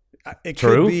it.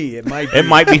 True? Could be. It might. Be. It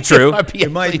might be true. It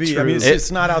might be. I mean,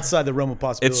 it's not outside the realm of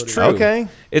possibility. It's true. Okay.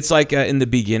 It's like in the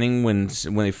beginning when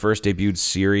they first debuted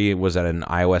Siri, it was at an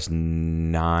iOS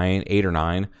 8 or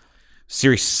 9.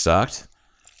 Siri sucked.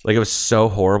 Like it was so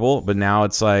horrible, but now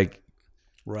it's like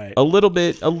Right. a little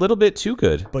bit too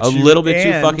good. But a little bit too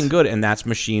and- fucking good, and that's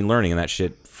machine learning, and that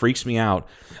shit freaks me out.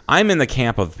 I'm in the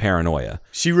camp of paranoia.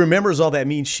 She remembers all that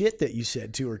mean shit that you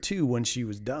said to her too when she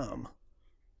was dumb,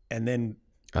 and then.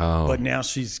 Oh. But now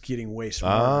she's getting way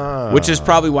smarter. Which is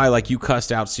probably why, like, you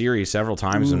cussed out Siri several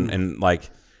times, and like,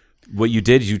 what you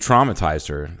did, you traumatized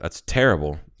her. That's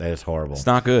terrible. That is horrible. It's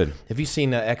not good. Have you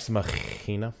seen Ex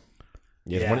Machina?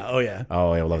 Yes, Yeah. Oh yeah.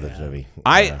 Oh, I love that movie.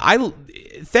 I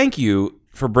thank you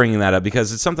for bringing that up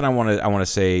because it's something I want to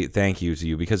say thank you to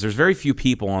you because there's very few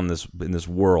people in this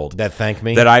world That thank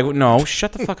me. that I no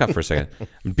shut the fuck up for a second.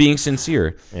 I'm being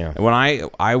sincere. Yeah. When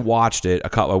I watched it,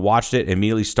 I watched it,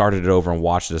 immediately started it over and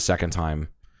watched it a second time,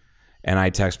 and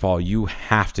I text Paul, you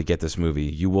have to get this movie.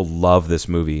 You will love this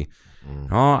movie.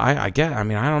 Oh, I get. I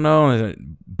mean, I don't know.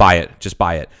 Buy it. Just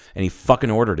buy it. And he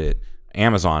fucking ordered it.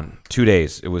 Amazon. 2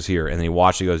 days. It was here, and then he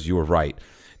watched it. He goes, you were right.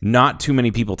 Not too many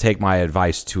people take my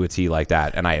advice to a T like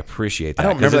that, and I appreciate that. I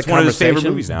don't remember 'cause that it's one of his favorite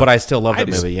conversation, movies now. but I still love that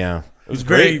just- movie. Yeah. It was He's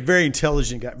very, great. very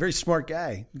intelligent guy, very smart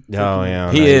guy. Oh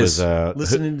yeah. He no, is. Was,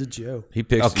 Listening to Joe. He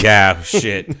picks. Okay. Yeah,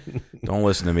 shit. Don't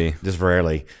listen to me. just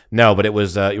rarely. No, but it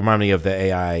was. It reminded me of the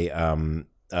AI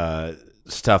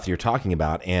stuff you're talking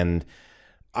about, and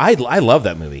I love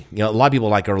that movie. You know, a lot of people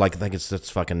think it's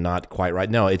fucking not quite right.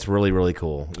 No, it's really really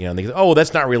cool. You know, and they go, oh,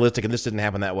 that's not realistic, and this didn't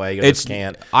happen that way. Or It's- this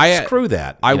can't. I- Screw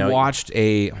that. I You know, watched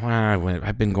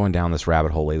I've been going down this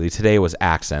rabbit hole lately. Today was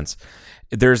Accents.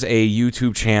 There's a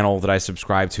YouTube channel that I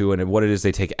subscribe to, and what it is,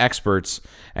 they take experts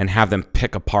and have them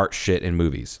pick apart shit in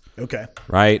movies. Okay.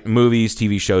 Right? Movies,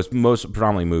 TV shows,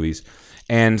 predominantly movies.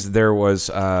 And there was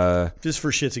Just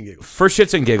for shits and giggles. for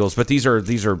shits and giggles, but these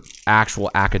are actual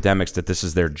academics that this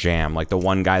is their jam. Like the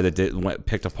one guy that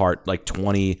picked apart like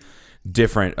 20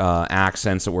 different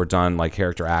accents that were done, like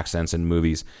character accents in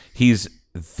movies. He's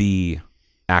the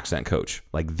accent coach,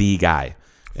 like the guy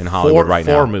in Hollywood right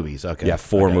now. 4 movies. Okay. Yeah,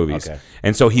 4 Okay, movies. Okay.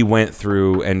 And so he went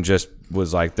through and just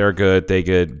was like, they're good, they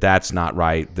good, that's not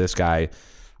right, this guy.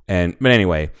 But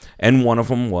anyway, and one of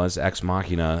them was Ex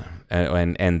Machina,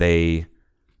 and they,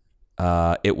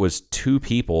 it was 2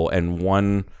 people, and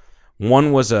one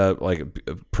was a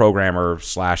programmer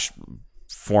 /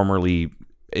 formerly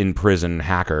in prison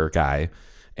hacker guy,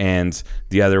 and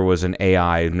the other was an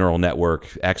AI neural network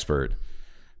expert.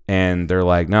 And they're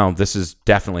like, no, this is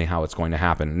definitely how it's going to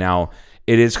happen. Now,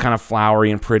 it is kind of flowery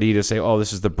and pretty to say, oh,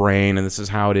 this is the brain and this is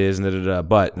how it is, and da-da-da.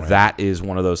 But that is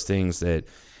one of those things that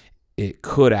it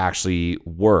could actually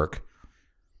work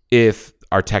if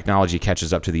our technology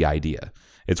catches up to the idea.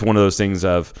 It's one of those things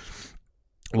of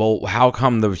well, how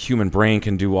come the human brain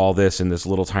can do all this in this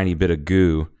little tiny bit of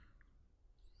goo,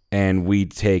 and we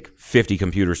take 50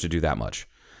 computers to do that much?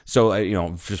 So,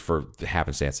 just for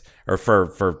happenstance or for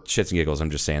shits and giggles, I'm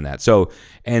just saying that. So,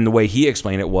 and the way he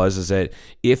explained it is that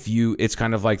it's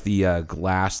kind of like the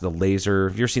glass, the laser.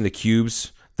 Have you ever seen the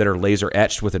cubes that are laser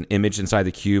etched with an image inside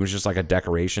the cube? It's just like a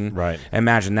decoration. Right.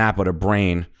 Imagine that, but a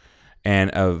brain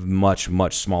and a much,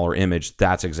 much smaller image.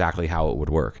 That's exactly how it would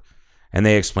work. And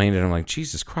they explained it. And I'm like,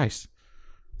 Jesus Christ,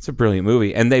 it's a brilliant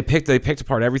movie. And they picked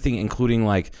apart everything, including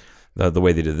like the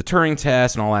way they did the Turing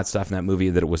test and all that stuff in that movie,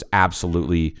 that it was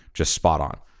absolutely just spot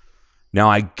on. Now,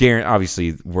 I guarantee,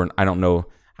 obviously, I don't know.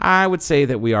 I would say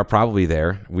that we are probably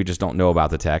there. We just don't know about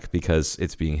the tech because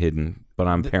it's being hidden, but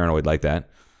I'm paranoid like that.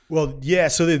 Well, yeah.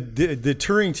 So the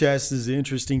Turing test is an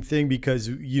interesting thing because,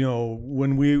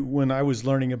 when I was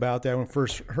learning about that, when I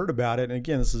first heard about it, and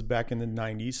again, this is back in the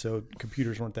 90s, so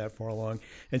computers weren't that far along.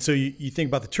 And so you think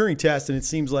about the Turing test and it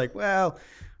seems like, well,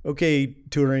 okay,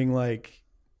 Turing, like,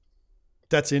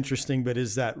 that's interesting, but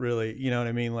is that really, you know what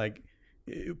I mean? Like,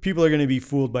 people are going to be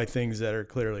fooled by things that are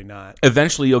clearly not.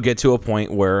 Eventually, you'll get to a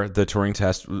point where the Turing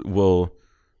test will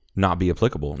not be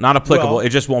applicable. Not applicable, it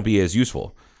just won't be as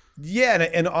useful. Yeah,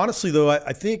 and honestly, though,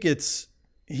 I think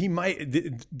he might.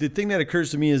 The thing that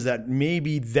occurs to me is that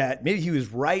maybe he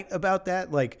was right about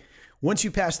that. Like, once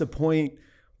you pass the point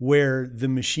where the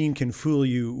machine can fool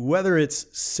you, whether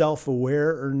it's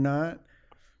self-aware or not,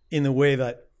 in the way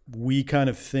that we kind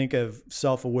of think of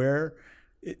self-aware,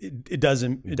 it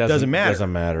doesn't matter. It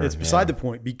doesn't matter. It's beside the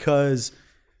point, because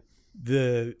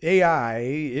the AI,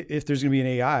 if there's going to be an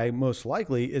AI, most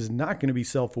likely is not going to be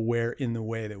self-aware in the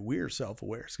way that we're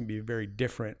self-aware. It's going to be a very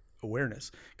different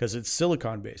awareness because it's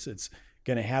silicon based. It's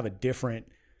going to have its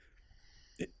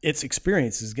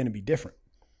experience is going to be different.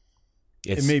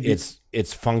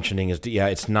 Its functioning is,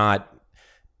 it's not.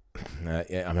 I'm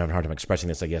having a hard time expressing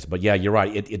this, I guess, but yeah, you're right.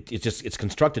 It's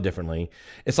constructed differently.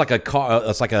 It's like a car.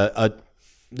 It's like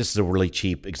this is a really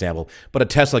cheap example, but a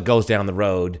Tesla goes down the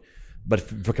road, but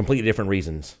for completely different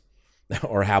reasons,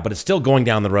 but it's still going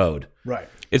down the road. Right.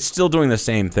 It's still doing the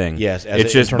same thing. Yes,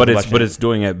 it's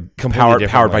doing it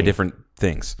powered by different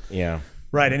things. Yeah.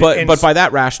 Right. But by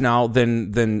that rationale,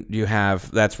 then you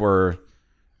have, that's where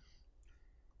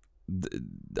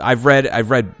I've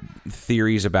read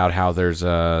theories about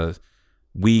how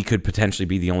we could potentially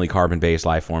be the only carbon-based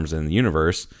life forms in the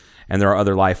universe, and there are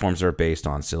other life forms that are based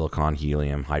on silicon,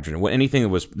 helium, hydrogen, anything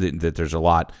that there's a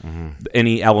lot,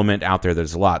 any element out there,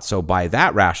 there's a lot. So by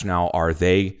that rationale, are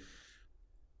they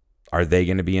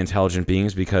going to be intelligent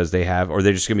beings because they have, or are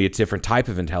they just going to be a different type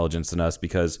of intelligence than us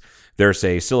because they're,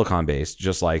 say, silicon-based,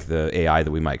 just like the AI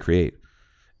that we might create?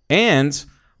 And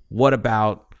what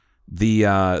about the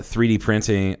 3D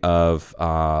printing of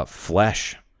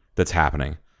flesh that's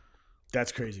happening?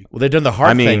 That's crazy. Well, they've done the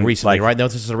heart thing recently, right? No,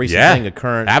 this is a recent thing, a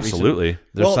current. Absolutely.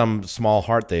 There's some small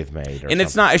heart they've made. And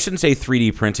it's not, I shouldn't say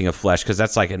 3D printing of flesh because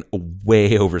that's like a way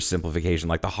oversimplification.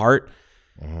 Like the heart,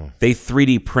 they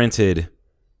 3D printed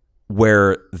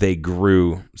where they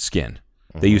grew skin.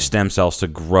 They use stem cells to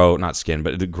grow, not skin,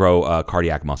 but to grow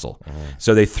cardiac muscle.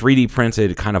 So they 3D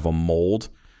printed kind of a mold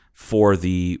for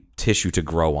the tissue to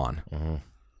grow on.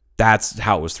 That's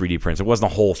how it was 3D printed. It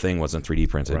wasn't the whole thing wasn't 3D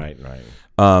printed. Right.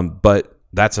 But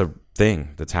that's a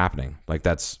thing that's happening. Like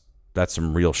that's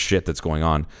some real shit that's going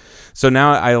on. So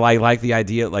now I like the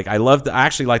idea. Like I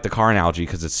actually like the car analogy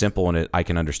because it's simple and I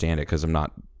can understand it because I'm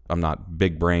not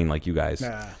big brain like you guys.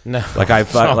 No. Like I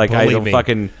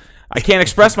can't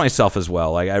express myself as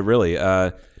well. Like I really.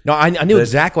 No, I knew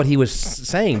exactly what he was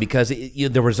saying because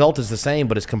the result is the same,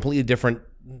 but it's completely different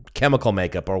chemical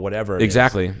makeup or whatever.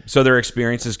 Exactly. So their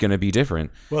experience is going to be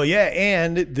different. Well, yeah,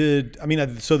 and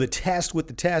so the test with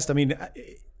the test. I mean,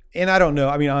 and I don't know.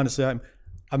 I mean, honestly,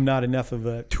 I'm not enough of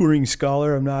a Turing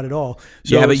scholar. I'm not at all.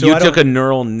 So, yeah, but you took a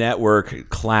neural network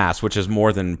class, which is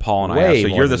more than Paul and I have. So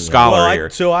you're the scholar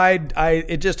here.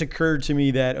 It just occurred to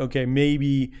me that okay,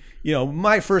 maybe.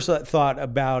 My first thought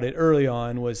about it early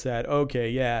on was that, okay,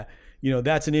 yeah,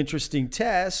 that's an interesting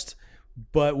test,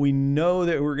 but we know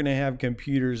that we're going to have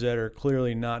computers that are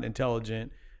clearly not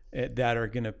intelligent that are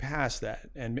going to pass that.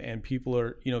 And people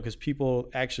are, because people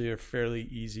actually are fairly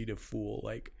easy to fool.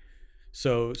 Like,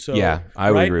 so yeah, I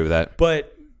would agree with that.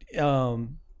 But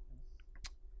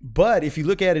if you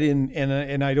look at it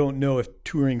and I don't know if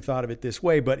Turing thought of it this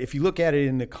way, but if you look at it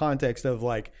in the context of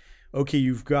like, okay,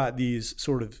 you've got these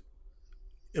sort of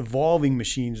evolving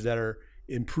machines that are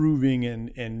improving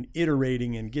and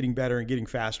iterating and getting better and getting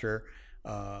faster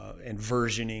and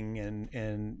versioning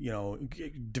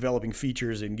and developing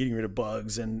features and getting rid of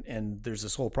bugs and there's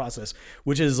this whole process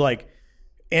which is like,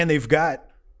 and they've got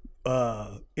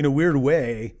in a weird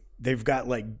way, they've got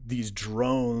like these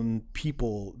drone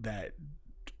people that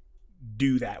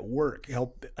do that work,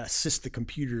 help assist the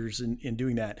computers in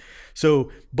doing that.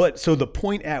 So the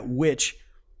point at which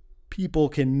people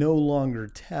can no longer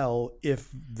tell if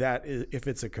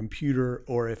it's a computer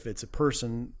or if it's a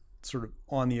person sort of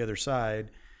on the other side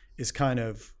is kind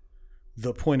of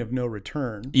the point of no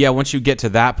return. Yeah, once you get to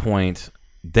that point,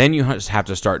 then you just have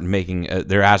to start making.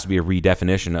 There has to be a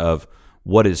redefinition of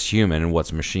what is human and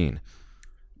what's machine,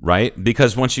 right?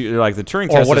 Because once you like the Turing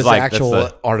test, Or what is like actual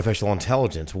artificial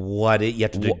intelligence? You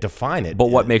have to define it. But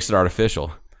what makes it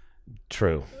artificial?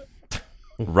 True.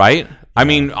 Right? I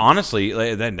mean, honestly,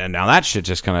 now that shit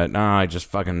just kind of, I just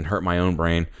fucking hurt my own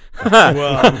brain.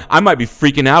 Well, I might be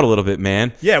freaking out a little bit,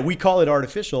 man. yeah, we call it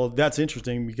artificial. That's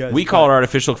interesting because We call it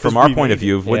artificial from our point of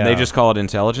view. Wouldn't they Yeah. just call it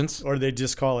intelligence? or they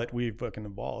just call it we fucking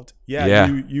evolved. Yeah,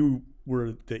 Yeah. You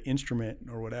were the instrument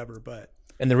or whatever, but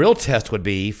And the real test would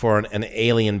be for an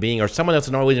alien being or someone that's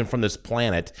not even from this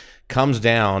planet comes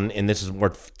down, and this is we're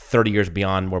 30 years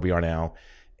beyond where we are now,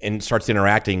 and starts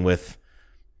interacting with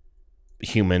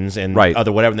humans and Right.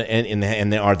 other whatever,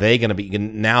 and are they going to be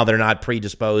now? They're not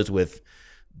predisposed with.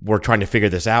 We're trying to figure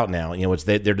this out now. You know,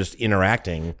 they're just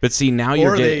interacting. But see, now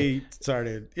you're or getting.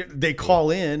 they call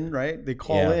in, right? They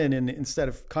call Yeah. in, and instead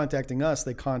of contacting us,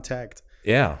 they contact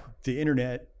Yeah. the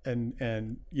internet and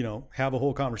have a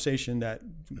whole conversation that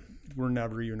we're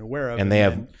never even aware of. And they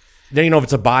have. They don't even know if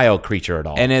it's a bio creature at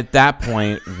all. And at that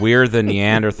point, we're the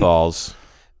Neanderthals,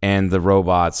 and the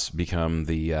robots become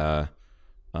the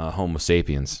Homo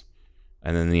sapiens,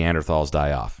 and then the Neanderthals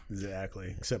die off.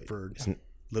 exactly, except for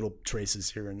little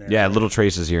traces here and there. Yeah, little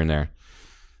traces here and there.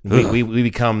 we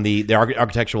become the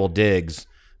architectural digs.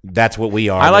 That's what we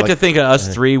are. I like We're to think of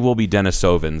us three will be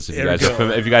Denisovans.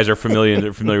 If you guys are familiar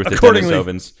with the Accordingly.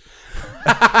 Denisovans.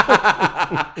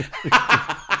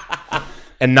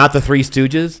 and not the Three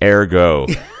Stooges. Ergo.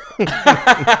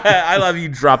 I love you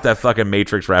dropped that fucking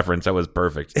Matrix reference. That was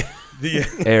perfect.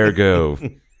 Ergo.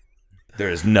 There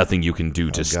is nothing you can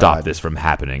do to stop God. this from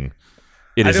happening.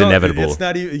 It is I don't- inevitable. It's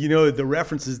not even, the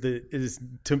references that is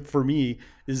for me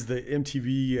is the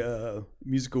MTV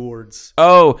Music Awards.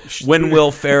 Oh, when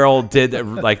Will Ferrell did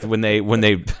like when they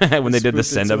did the Spoofed it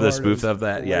send so of the hard, it spoof was of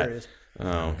that, yeah. hilarious.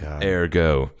 Oh,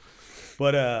 ergo.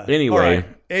 But Anyway. all right,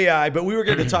 AI. But we were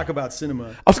going to talk about cinema.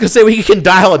 I was going to say we can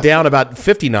dial it down about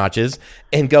 50 notches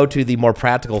and go to the more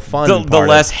practical, fun The part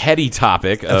less heady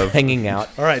topic of of hanging out.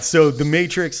 All right, so The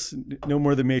Matrix. No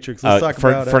more The Matrix. Let's talk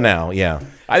about for now, yeah.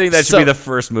 I think that should So- be the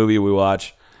first movie we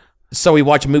watch. So we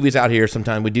watch movies out here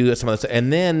sometime. We do some of this,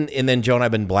 and then Joe and I've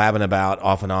been blabbing about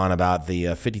off and on about the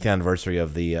 50th anniversary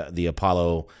of the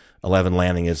Apollo 11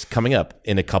 landing is coming up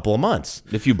in a couple of months.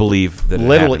 If you believe that it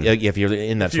Literally, happened. if you're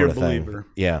in that If you're sort of a thing, believer.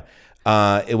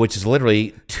 yeah. Which is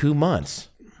literally 2 months.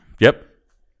 Yep.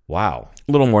 Wow.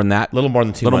 A little more than that. A little more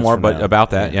than 2 little months. more, from but now. about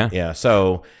that, yeah. Yeah.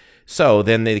 So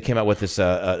then they came out with this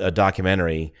a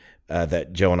documentary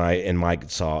that Joe and I and Mike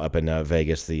saw up in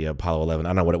Vegas, the Apollo 11. I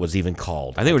don't know what it was even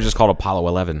called. I think it was just called Apollo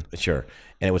 11. Sure.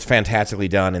 And it was fantastically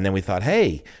done. And then we thought,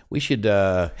 hey, we should,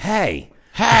 hey,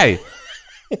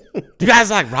 Do you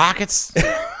guys like rockets?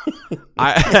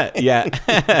 Yeah.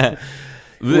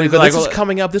 this is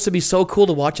coming up. This would be so cool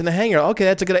to watch in the hangar. Okay,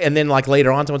 that's a good. And then like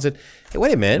later on, someone said, "Hey,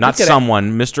 wait a minute." Not let's get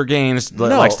someone. Mr. Gaines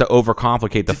likes to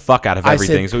overcomplicate the fuck out of I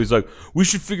everything. said- So he's like, we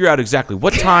should figure out exactly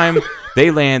what time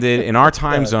they landed in our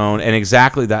time zone and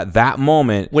exactly that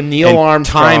moment When Neil and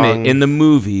Armstrong- time it in the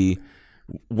movie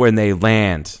when they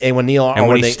land And when Neil and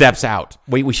when he steps out.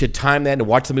 we should time that and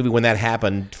watch the movie when that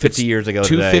happened 50 years ago.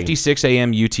 2:56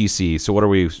 a.m. UTC. So what are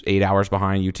we? 8 hours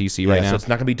behind UTC right Yeah, now. so it's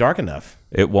not going to be dark enough.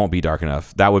 It won't be dark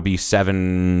enough. That would be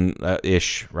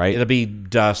 7-ish, right? It'll be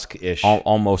dusk-ish.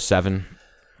 Almost 7.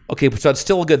 Okay, so it's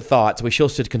still a good thought. So we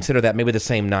should consider that maybe the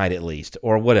same night at least,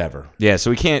 or whatever. Yeah, so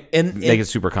we can't And- make and- it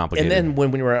super complicated. And then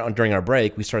when we were on, during our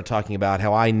break, we started talking about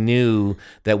how I knew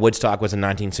that Woodstock was in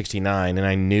 1969, and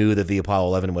I knew that the Apollo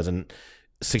 11 was in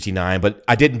 69, but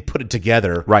I didn't put it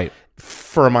together Right.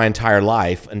 for my entire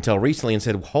life until recently and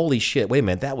said, holy shit, wait a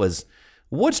minute, that was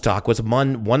Woodstock was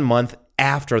 1 month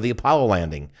after the Apollo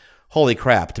landing. Holy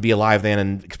crap, to be alive then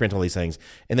and experience all these things.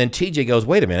 And then TJ goes,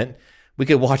 wait a minute, we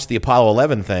could watch the Apollo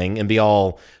 11 thing and be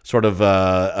all sort of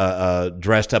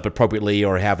dressed up appropriately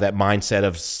or have that mindset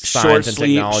of science and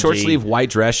technology. short sleeve white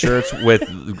dress shirts with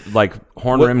like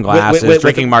horn rim With- glasses, with-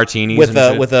 drinking martinis with and a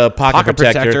shit. with a pocket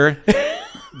protector.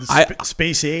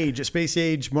 Space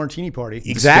Age Martini Party.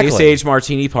 Exactly. Space Age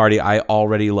Martini Party. I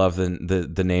already love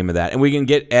the name of that, and we can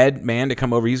get Ed Mann to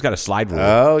come over. He's got a slide rule.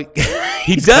 Oh,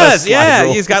 he he's got a does. slide Yeah,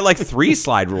 rule. he's got like 3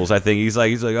 slide rules. I think he's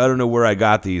like I don't know where I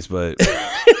got these, but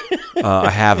I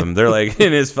have them. They're like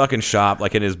in his fucking shop,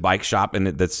 like in his bike shop, and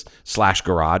that's /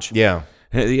 garage. Yeah.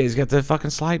 And he's got the fucking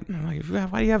slide. I'm like,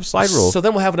 why do you have a slide rule? So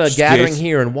then we'll have a gathering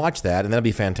here and watch that, and that'll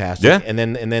be fantastic. Yeah. And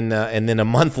then a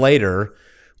month later,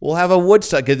 we'll have a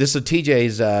Woodstock. 'Cause this is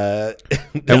TJ's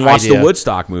and watch the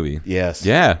Woodstock movie. Yes.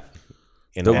 Yeah.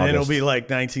 In And August. it'll be like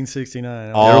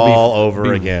 1969. all over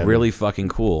Be again. really fucking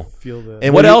cool. Feel the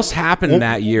And What when else happened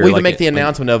that year? We even Like, make the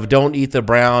announcement of don't eat the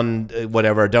brown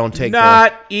whatever. Don't take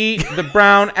Not eat the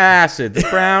brown acid. The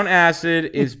brown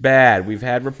acid is bad. We've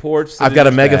had reports. That I've got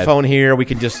a it's bad. megaphone here. We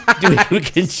can just do. We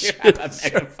can shoot a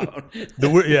megaphone.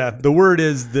 the word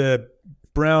is the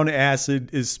brown acid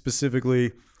is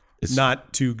specifically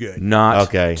not too good. Not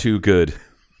Okay. too good.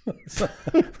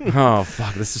 Oh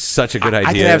fuck! This is such a good idea.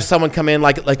 I could have someone come in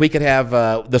like we could have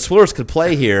the Swirlers could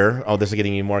play here. Oh, this is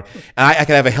getting even more. And I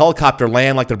could have a helicopter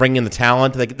land like they're bringing in the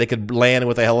talent. They could land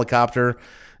with a helicopter.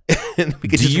 And we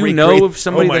could Do just you recreate- know of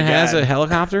somebody Oh my that has God. a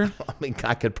helicopter? I mean,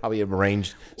 I could probably have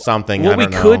arranged something. What I we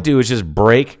don't know. could do is just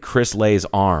break Chris Lay's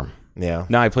arm. Yeah.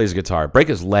 Now he plays guitar. Break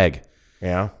his leg,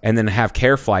 Yeah. and then have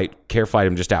care flight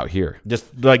him just out here. Just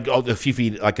like a few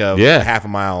feet, like a Yeah. half a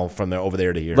mile from there over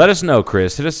there to here. Let us know,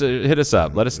 Chris. Hit us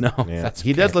up. Let us know. Yeah. That's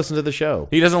He okay. does listen to the show.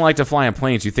 He doesn't like to fly in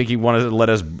planes. You think he wanted to let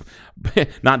us?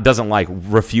 Not doesn't like,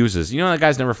 refuses. You know that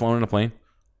guy's never flown in a plane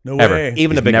No ever. way.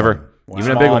 Even a He's big never, one.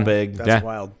 even a Small, big one. big. That's Yeah.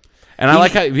 wild. And I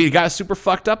like how he got super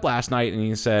fucked up last night, and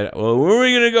he said, "Well, when are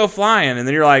we gonna go flying?" And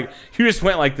then you're like, you just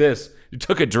went like this. You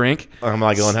took a drink, I'm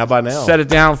like going, how about now? set it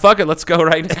down. Fuck it, let's go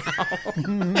right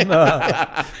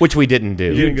now. Which we didn't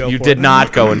do. didn't go You for did it.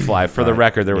 not go and fly. For the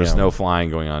record, there was Yeah. no flying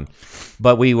going on.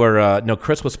 But we were no.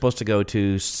 Chris was supposed to go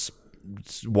to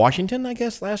Washington, I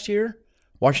guess, last year.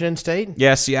 Washington State.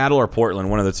 Yeah, Seattle or Portland,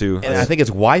 one of the two. And I think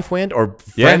his wife went or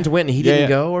Yeah. friends went and he Yeah, didn't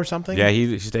yeah. go or something. Yeah,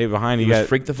 he stayed behind. He was got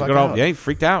freaked the fuck got all- out. Yeah, he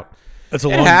freaked out. That's a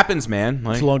It long. happens, man.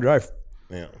 Like, It's a long drive.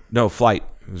 no flight.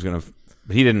 He was gonna.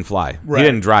 But he didn't fly. Right. He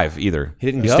didn't drive either. He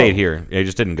didn't He go. stayed here. Yeah, he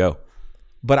just didn't go.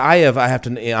 But I've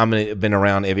been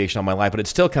around aviation all my life, but it's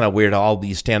still kind of weird. I'll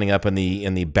be standing up in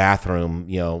the bathroom,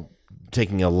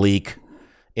 taking a leak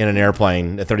in an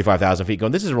airplane at 35,000 feet,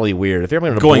 going, this is really weird. If they're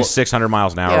going to Going 600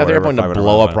 miles an hour. yeah, or if they're whatever, going to 500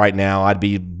 blow miles up an hour. right now, I'd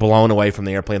be blown away from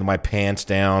the airplane with my pants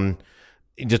down,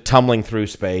 just tumbling through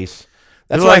space.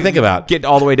 That's It's what I like think about. Get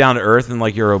all the way down to earth and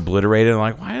like you're obliterated. I'm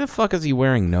like, why the fuck is he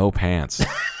wearing no pants?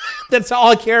 That's all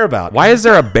I care about. Why is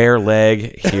there a bare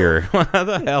leg here? What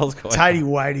the hell's going on? Tidy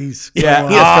whities. Yeah. Come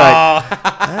on.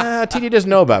 That's right. TD doesn't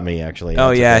know about me, actually. Oh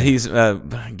That's yeah, okay.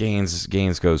 he's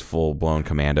Gaines goes full blown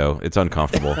commando. It's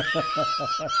uncomfortable.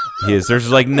 There's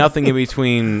like nothing in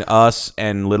between us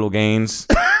and little Gaines.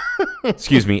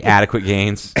 Excuse me, adequate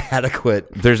Gaines.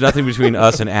 adequate. There's nothing between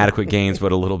us and adequate Gaines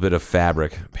but a little bit of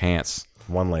fabric, pants,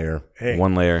 One layer. Hey,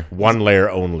 one layer. One layer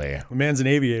only. the man's an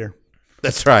aviator.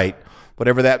 That's right.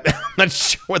 Whatever that. I'm not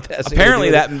sure what that's. Apparently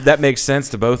that makes sense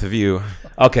to both of you.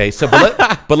 Okay, so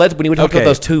but let's when we talk Okay. about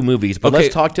those two movies, but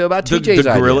let's talk about the TJ's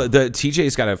idea. gorilla. The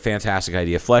TJ's got a fantastic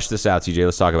idea. Flesh this out, TJ.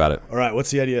 Let's talk about it. All right, what's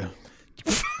the idea?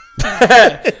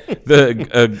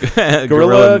 The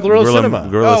Gorilla Cinema.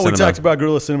 Gorilla Oh, we Cinema. talked about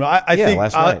Guerrilla Cinema. I Yeah, think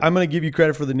last night. I'm going to give you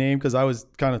credit for the name because I was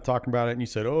kind of talking about it, and you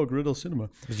said, "Oh, Guerrilla Cinema."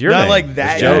 It's your not name. like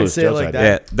that. It's You didn't Joe's- say it Joe's like idea.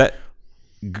 that. Yeah, that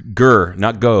Gur,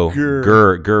 not go.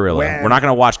 Gorilla. Wow. We're not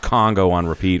gonna watch Congo on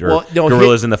repeat or Well, no,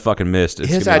 Gorillas in the fucking mist. It's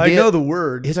his gonna be- idea- I know the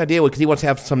word. His idea was because he wants to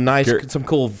have some nice, some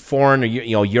cool foreign or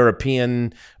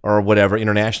European or whatever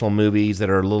international movies that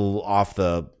are a little off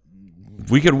the.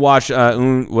 we could watch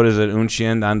what is it? Un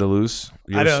Chien Andaluz.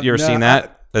 You I ever, don't- you ever no, seen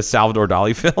that? The Salvador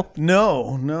Dali film.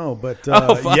 No, but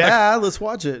Oh, fuck. yeah, let's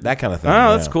watch it. That kind of thing.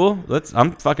 Oh, that's yeah. cool.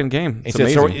 I'm fucking game. It's He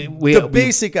said, amazing. so we, the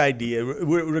basic idea,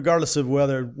 regardless of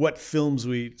what films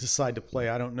we decide to play,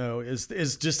 I don't know, is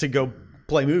just to go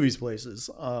play movies places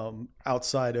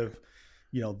outside of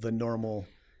the normal,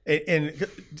 and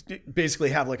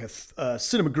basically have like a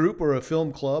cinema group or a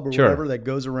film club or Sure. whatever that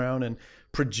goes around and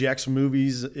projects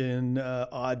movies in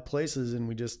odd places, and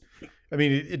we just, I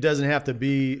mean, it doesn't have to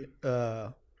be.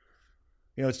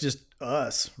 It's just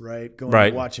us, right? Going Right.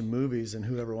 and watching movies, and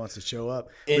whoever wants to show up.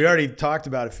 We already talked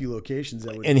about a few locations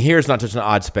that would. and here's not just an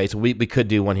odd space. We could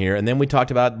do one here, and then we talked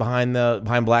about behind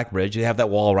Black Bridge. You have that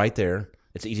wall right there.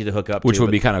 It's easy to hook up, which to, would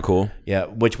but- be kind of cool. yeah.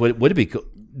 Which would be cool.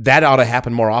 That ought to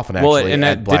happen more often. Actually, Well, and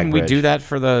at Black didn't we Bridge. do that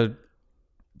for the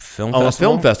film Oh, festival?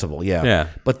 a film festival, yeah. Yeah.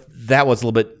 But that was a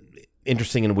little bit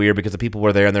interesting and weird because the people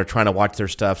were there and they're trying to watch their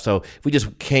stuff. So if we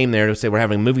just came there to say we're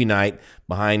having a movie night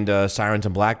behind Sirens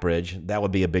and Black Bridge, that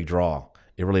would be a big draw.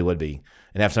 It really would be.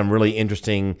 And have some really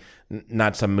interesting,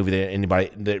 not some movie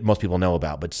that most people know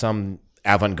about, but some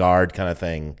avant-garde kind of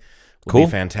thing would Cool.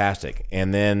 be fantastic.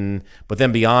 And then, but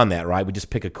then beyond that, right? We just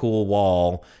pick a cool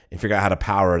wall and figure out how to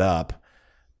power it up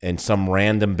in some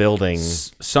random building.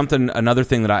 Another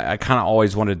thing that I kind of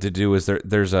always wanted to do is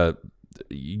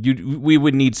we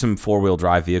would need some 4-wheel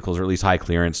drive vehicles, or at least high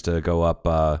clearance, to go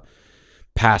up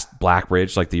past Black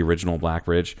Ridge, like the original Black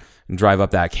Ridge, and drive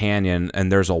up that canyon.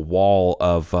 And there's a wall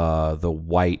of the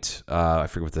white, I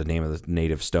forget what the name of the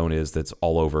native stone is, that's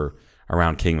all over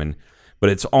around Kingman, but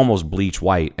it's almost bleach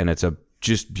white, and it's a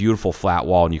just beautiful flat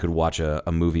wall, and you could watch a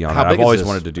movie on it. I've always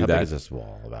wanted to do that. How big is this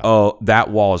wall about? Oh,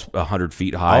 that wall is 100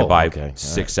 feet high by okay.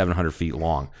 600-700 feet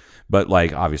long. But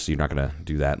like, obviously, you're not going to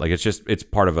do that. Like, it's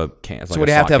part of a can. So we'd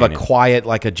have to have a quiet,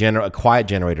 like a quiet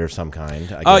generator of some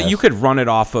kind. I guess. You could run it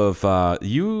off of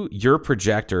your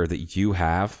projector that you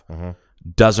have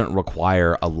doesn't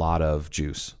require a lot of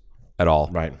juice at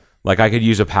all. Right. Like, I could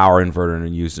use a power inverter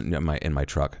and use it in my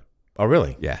truck. Oh,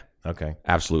 really? Yeah. Okay.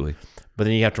 Absolutely. But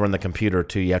then you have to run the computer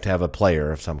too. You have to have a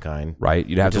player of some kind. Right.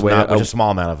 You'd have to wait wait a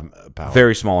small amount of power.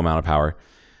 Very small amount of power.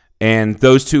 And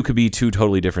those two could be two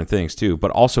totally different things too.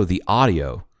 But also the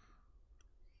audio.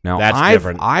 Now, That's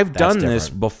different. I've That's done this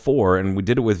different. before, and we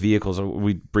did it with vehicles.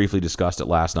 We briefly discussed it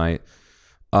last night,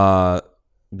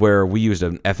 where we used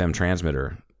an FM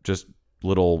transmitter, just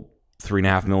little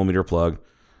 3.5 millimeter plug,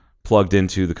 plugged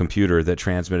into the computer that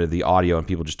transmitted the audio, and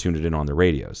people just tuned it in on their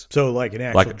radios. So like an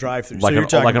actual drive-through. Like,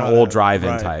 so like an old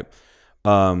drive-in type.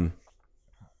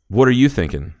 What are you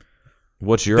thinking?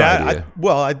 What's your idea?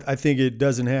 I think it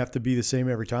doesn't have to be the same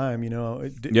every time. You know,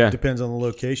 it depends on the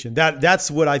location. That's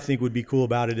what I think would be cool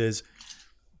about it, is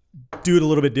do it a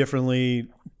little bit differently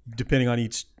depending on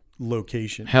each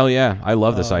location. Hell yeah. I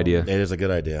love this idea. It is a good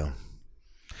idea.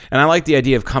 And I like the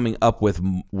idea of coming up with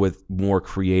more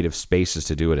creative spaces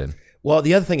to do it in. Well,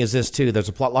 the other thing is this too. There's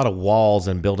a lot of walls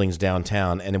and buildings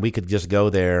downtown, and we could just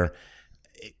go there.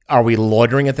 Are we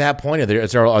loitering at that point?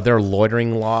 Are there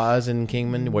loitering laws in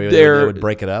Kingman where they would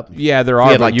break it up? Yeah, there If are.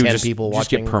 you had But like you 10 just, people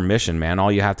just watching. get permission, man.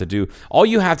 All you have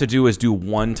to do is do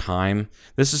one time.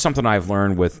 This is something I've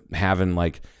learned with having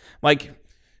like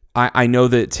I know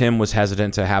that Tim was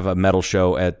hesitant to have a metal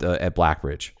show at Black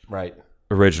Ridge. Right.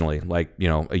 Originally, like,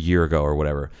 a year ago or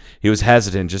whatever. He was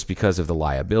hesitant just because of the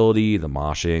liability, the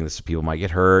moshing, people might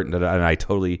get hurt, and I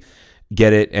totally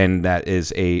get it, and that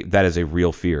is a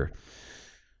real fear.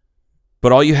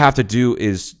 But all you have to do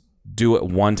is do it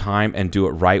one time and do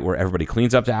it right, where everybody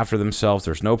cleans up after themselves.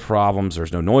 There's no problems,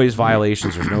 there's no noise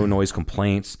violations, there's no noise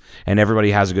complaints, and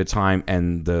everybody has a good time,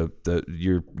 and that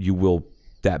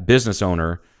business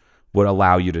owner would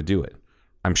allow you to do it.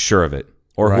 I'm sure of it.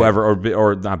 Or Right. whoever,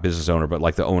 or not business owner, but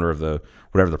like the owner of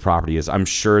whatever the property is. I'm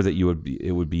sure that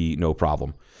it would be no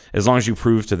problem, as long as you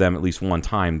prove to them at least one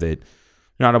time that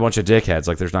you're not a bunch of dickheads.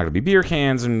 Like, there's not going to be beer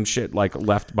cans and shit like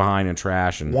left behind and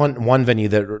trash. And One venue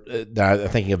that I'm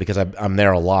thinking of, because I'm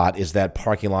there a lot, is that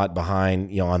parking lot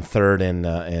behind, on 3rd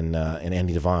and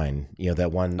Andy Devine.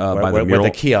 That one where the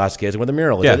kiosk is, where the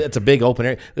mural is. Yeah. It's a big open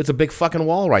area. It's a big fucking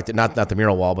wall right there. Not the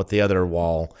mural wall, but the other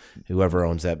wall. Whoever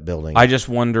owns that building. I just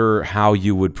wonder how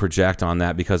you would project on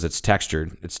that, because it's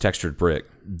textured. It's textured brick.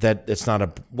 That it's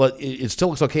not it still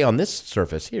looks okay on this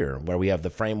surface here, where we have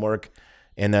the framework.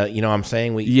 And you know what I'm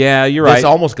saying? Yeah, you're this right.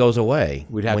 almost goes away.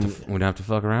 We'd have to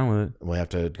fuck around with it. We have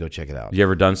to go check it out. You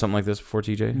ever done something like this before,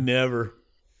 TJ? Never.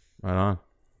 Right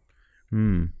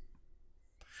on.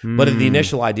 But the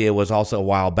initial idea was also a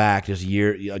while back, just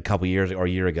a couple years or a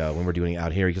year ago, when we're doing it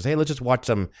out here. Because, hey, let's just watch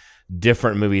some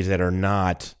different movies that are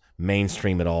not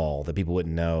mainstream at all, that people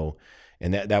wouldn't know.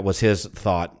 And that was his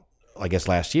thought, I guess,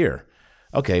 last year.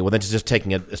 Okay, well, then just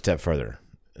taking it a step further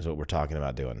is what we're talking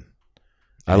about doing.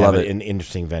 I love it. In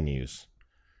interesting venues.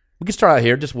 We could start out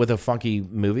here just with a funky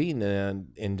movie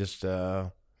and just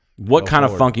what kind of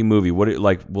forward. funky movie?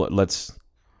 Let's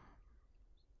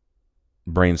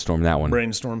brainstorm that one.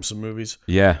 Brainstorm some movies.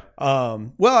 Yeah.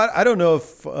 Well, I don't know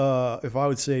if I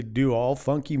would say do all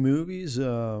funky movies.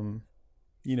 I'm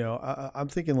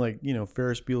thinking like,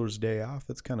 Ferris Bueller's Day Off.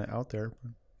 That's kind of out there.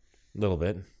 a little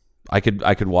bit. I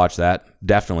could watch that,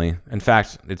 definitely. In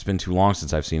fact, it's been too long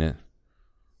since I've seen it.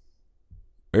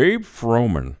 Abe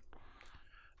Froman.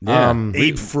 Yeah.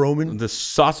 Abe Froman. The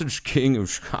Sausage King of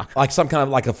Chicago. Like some kind of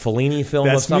like a Fellini film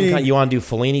That's of some me. kind. You want to do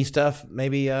Fellini stuff?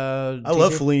 Maybe. I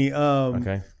love Fellini.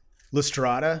 Okay. La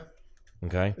Strada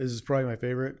Okay. is probably my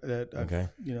favorite. Okay.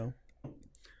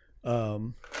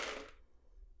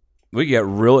 We get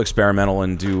real experimental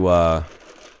and do oh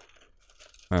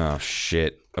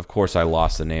shit. Of course I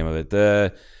lost the name of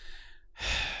it.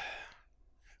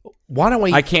 Why don't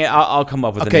we? I can't. I'll come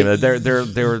up with Okay. the name of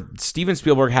it. They're Steven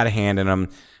Spielberg had a hand in them.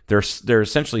 They're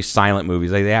essentially silent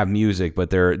movies. They have music, but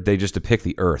they just depict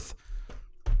the Earth.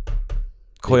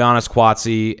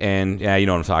 Koyaanisqatsi, and yeah, you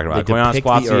know what I'm talking about. They depict the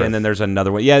Koyaanisqatsi, Earth. and then there's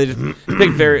another one. Yeah, they just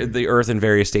depict the Earth in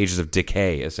various stages of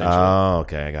decay, essentially. Oh,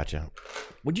 okay, I got you.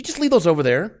 Would you just leave those over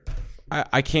there?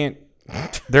 I can't.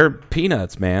 They're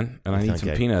peanuts, man, and I need some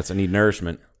Okay. peanuts. I need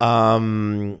nourishment.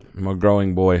 Um, I'm a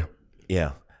growing boy.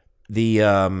 yeah. The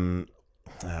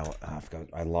I forgot.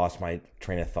 I lost my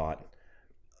train of thought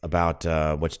about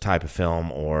which type of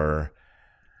film or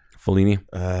Fellini.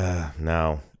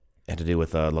 no, it had to do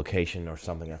with location or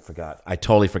something. I forgot. I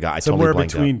totally forgot. I Somewhere totally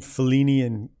blanked between Fellini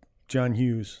and John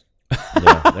Hughes. out.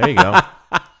 Yeah, there you go.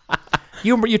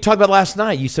 You remember you talked about last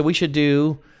night. You said we should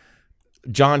do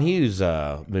John Hughes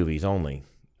movies only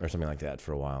or something like that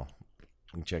for a while.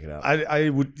 You can check it out.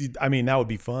 I mean, that would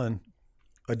be fun.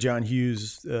 A John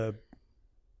Hughes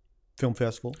film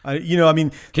festival.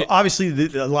 Obviously,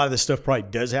 a lot of this stuff probably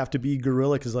does have to be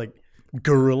guerrilla because, like,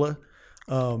 guerrilla.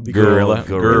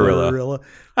 Guerrilla.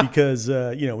 Because,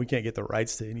 we can't get the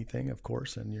rights to anything, of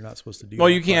course, and you're not supposed to do Well,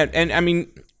 that. you can't, and I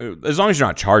mean, as long as you're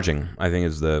not charging, I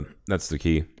think that's the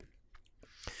key.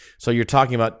 So you're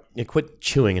talking about quit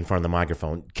chewing in front of the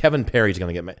microphone. Kevin Perry's going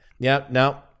to get me. Yeah,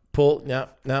 no, pull, no.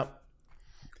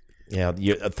 Yeah,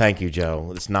 thank you,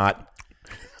 Joe. It's not.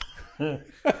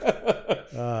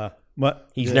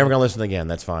 He's never going to listen again.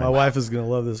 That's fine. My wife is going to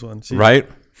love this one. Right?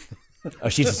 Oh,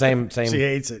 she's the same. She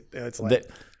hates it. It's like,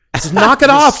 Just knock it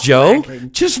off, Joe.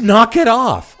 Just knock it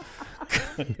off.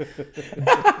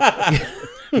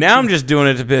 Now I'm just doing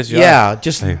it to piss you off. Yeah,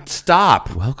 just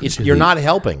stop. Welcome to you're the- not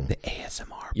helping. The ASMR.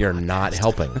 You're not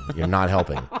helping. You're not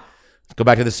helping. Let's go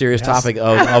back to the serious topic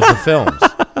of the films.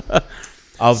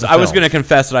 I was going to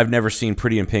confess that I've never seen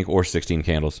Pretty in Pink or 16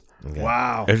 Candles.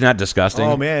 wow. Isn't that disgusting?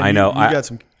 Oh, man. I know. You got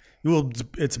some. Well,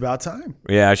 it's about time.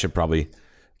 Yeah, I should probably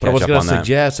But I catch was up going on to that.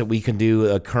 suggest that we can do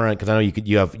a current, because I know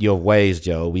you have ways,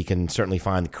 Joe. We can certainly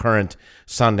find the current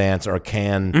Sundance or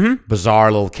Cannes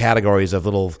bizarre little categories of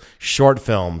little short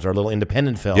films or little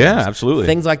independent films. Yeah, absolutely.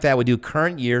 Things like that. We do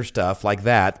current year stuff like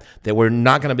that we're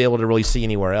not going to be able to really see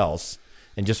anywhere else,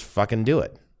 and just fucking do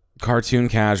it. Cartoon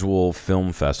Casual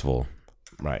Film Festival.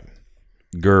 Right.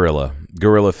 Guerrilla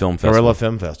Film Festival. Guerrilla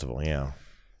Film Festival. Yeah.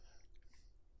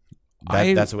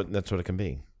 I- That's what it can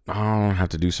be. I'll have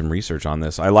to do some research on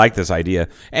this. I like this idea.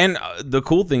 And the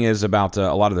cool thing is about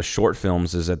a lot of the short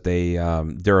films is that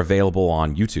they're available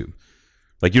on YouTube.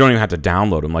 Like, you don't even have to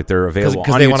download them. Like, they're available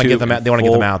Because on they YouTube want to get them out. They want to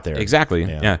get them out there. Exactly.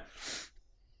 Yeah. Yeah.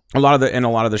 A lot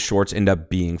of the shorts end up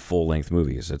being full-length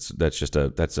movies. That's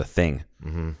a thing.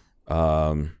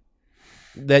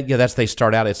 That's they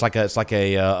start out. It's like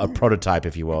a prototype,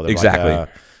 if you will. They're Exactly. Like,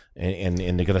 and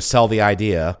they're going to sell the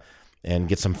idea and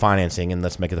get some financing, and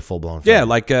let's make it a full blown. Yeah,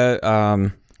 like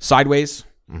Sideways.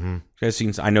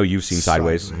 Mm-hmm. I know you've seen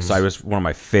Sideways. Sideways, one of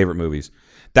my favorite movies.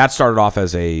 That started off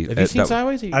as a. Have you seen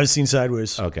Sideways? I've seen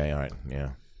Sideways. Okay, all right,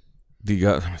 yeah. He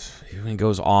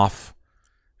goes off.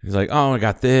 He's like, "Oh, I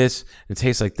got this. It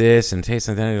tastes like this, and it tastes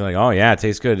like that." He's like, "Oh yeah, it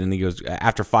tastes good." And he goes,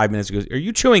 after 5 minutes, he goes, "Are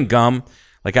you chewing gum?"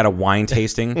 Like at a wine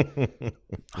tasting.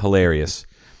 Hilarious.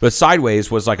 But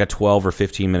Sideways was like a 12 or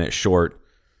 15 minute short,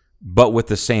 but with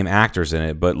the same actors in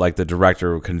it. But like the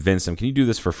director convinced him, "Can you do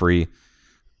this for free?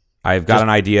 I've got an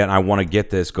idea and I want to get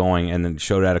this going." And then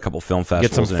showed it at a couple film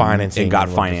festivals. some financing and got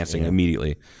and financing yeah.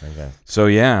 immediately. Okay. So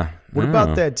yeah. What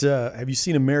about that? Have you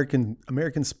seen American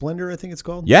Splendor? I think it's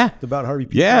called. Yeah. About Harvey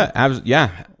Peacock. Yeah.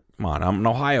 Come on, I'm an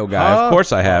Ohio guy. Of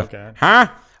course I have. Okay. Huh?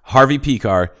 Harvey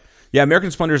Peacock. Yeah,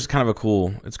 American Splendor is kind of a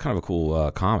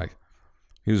cool comic.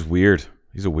 He was weird.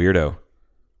 He's a weirdo.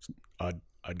 Odd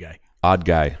guy. Odd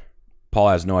guy. Paul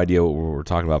has no idea what we're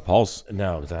talking about. Paul's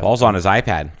on his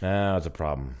iPad. No, it's a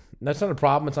problem. That's not a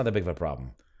problem. It's not that big of a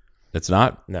problem. It's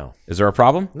not? No. Is there a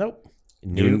problem? Nope.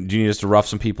 Do you need us to rough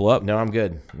some people up? No, I'm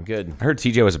good. I heard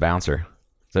TJ was a bouncer.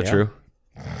 Is that Yeah. true?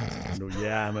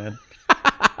 Yeah, man.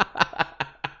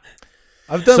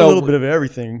 I've done So- a little bit of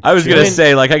everything. I was going to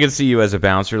say, like, I could see you as a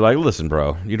bouncer. Like, listen,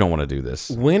 bro, you don't want to do this.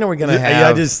 When are we going to Yeah, I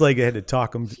have? just like I had to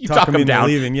talk him talk him into down.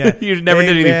 leaving. Yeah, You never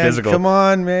did any man, physical. Come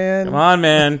on, man. Come on,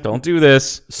 man. Don't do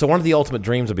this. So one of the ultimate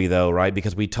dreams would be though, right?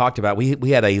 Because we talked about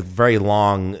we had a very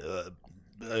long,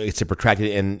 it's a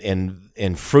protracted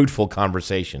and fruitful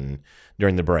conversation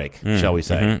during the break, shall we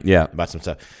say? Yeah. about some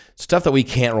stuff that we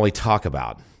can't really talk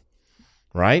about,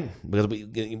 right? Because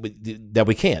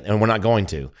we can't, and we're not going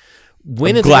to.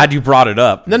 When is Glad you brought it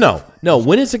up. No.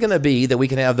 When is it going to be that we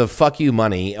can have the fuck you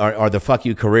money or the fuck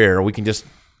you career? Or we can just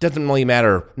doesn't really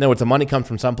matter. No, it's the money comes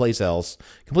from someplace else,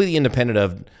 completely independent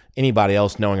of anybody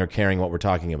else knowing or caring what we're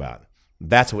talking about.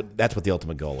 That's what the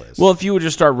ultimate goal is. Well, if you would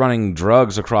just start running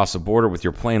drugs across the border with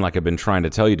your plane like I've been trying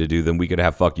to tell you to do, then we could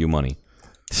have fuck you money.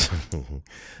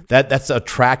 That's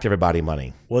attract everybody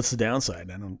money. What's the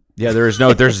downside? I don't. Yeah,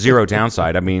 there's zero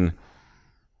downside. I mean,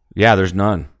 yeah, there's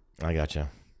none. I gotcha.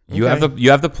 You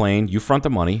have the plane. You front the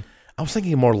money. I was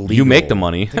thinking more legal. You make the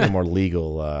money. Thinking more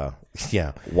legal.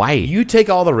 Yeah. Why? You take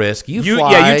all the risk. You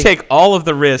fly. Yeah, you take all of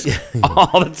the risk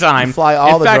all the time. You fly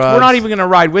all In the fact, drugs. we're not even going to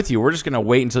ride with you. We're just going to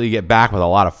wait until you get back with a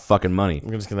lot of fucking money.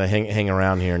 I'm just gonna hang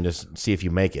around here and just see if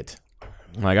you make it.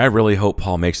 Like, I really hope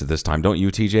Paul makes it this time. Don't you,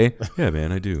 TJ? Yeah,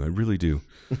 man, I do. I really do.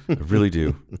 I really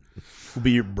do. Will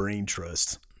be your brain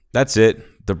trust. That's it.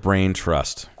 The brain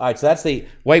trust. All right, so that's the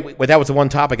wait. That was the one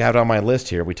topic I had on my list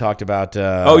here. We talked about.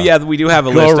 Oh yeah, we do have a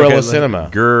list. Gorilla Okay, Cinema.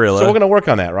 Gorilla. So we're going to work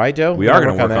on that, right, Joe? We are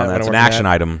going to work on that. It's an action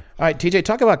item. All right, TJ,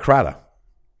 talk about Crata.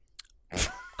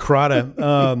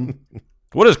 Crata.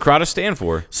 What does CRADA stand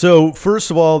for? So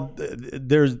first of all,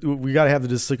 we got to have the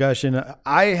discussion.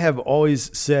 I have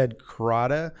always said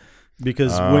Crata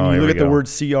because when you here look we at the go. word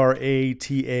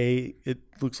CRATA, it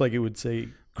looks like it would say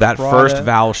That Crata. first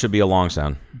vowel should be a long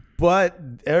sound.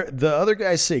 But the other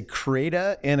guys say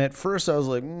Crata, and at first I was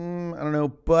like, I don't know,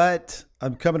 but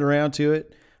I'm coming around to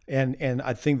it, and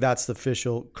I think that's the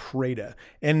official Crata,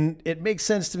 and it makes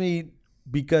sense to me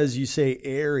because you say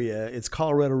area, it's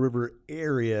Colorado River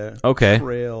Area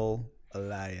Trail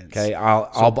Alliance. Okay,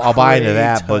 I'll buy into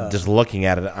that, but Crata. just looking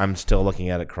at it, I'm still looking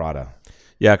at it Crata.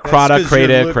 Yeah, CRADA, 'cause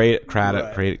you're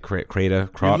CRADA.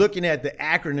 You're looking at the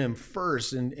acronym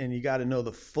first, and you got to know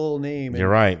the full name. And You're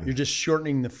right. You're just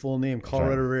shortening the full name,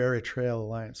 Colorado River Area Trail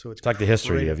Alliance. So It's like the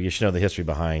history of you should know the history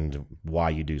behind why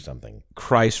you do something.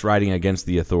 Christ riding against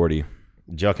the authority.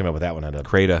 Joe came up with that one.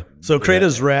 CRADA. So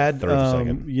Crata's rad, third of a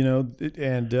second. you know,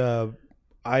 and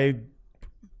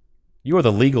You are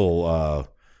the legal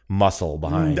muscle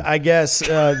behind. I guess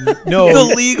no.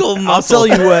 The legal muscle. I'll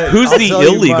tell you what. Who's I'll the tell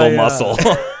you illegal my, muscle?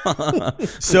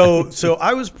 So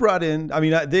I was brought in. I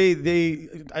mean, they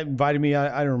invited me.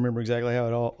 I don't remember exactly how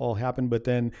it all happened, but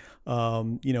then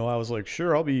you know, I was like,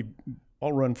 sure,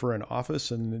 I'll run for an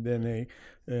office, and then they,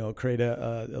 you know,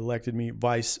 Crata elected me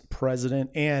vice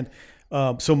president, and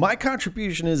so my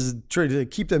contribution is try to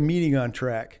keep the meeting on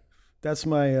track. That's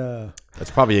my. That's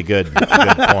probably a good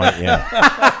point.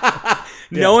 Yeah.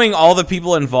 Knowing all the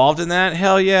people involved in that,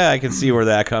 hell yeah, I can see where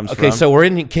that comes from. Okay, so we're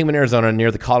in Kingman, Arizona, near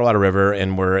the Colorado River,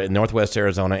 and we're in Northwest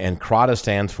Arizona, and CRADA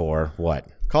stands for what?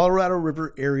 Colorado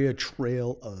River Area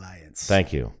Trail Alliance.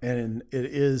 Thank you. And it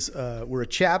is we're a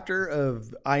chapter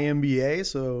of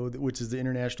IMBA, which is the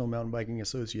International Mountain Biking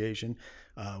Association,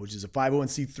 which is a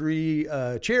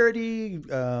 501c3 charity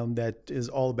that is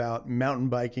all about mountain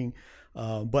biking.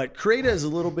 But CRADA is a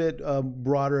little bit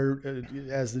broader,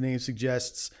 as the name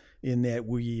suggests, in that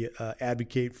we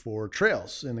advocate for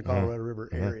trails in the Colorado River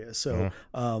area. So,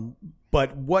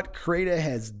 but what CRADA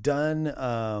has done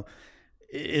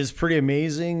is pretty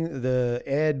amazing. The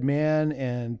Ed Man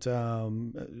and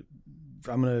I'm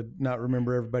gonna not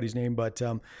remember everybody's name, but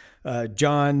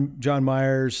John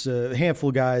Myers, a handful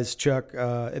of guys, Chuck,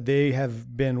 they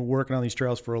have been working on these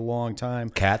trails for a long time.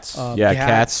 Cats.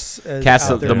 Cats,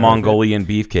 out the there. Mongolian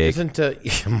beefcake. Isn't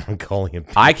Mongolian?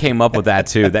 I came up with that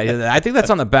too. I think that's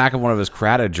on the back of one of his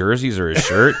CRADA jerseys or his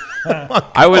shirt.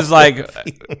 I was like,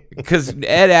 because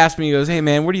Ed asked me, he goes, "Hey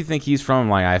man, where do you think he's from?" I'm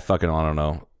like, I don't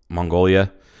know,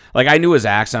 Mongolia. Like, I knew his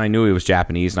accent. I knew he was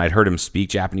Japanese, and I'd heard him speak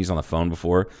Japanese on the phone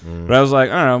before. But I was like,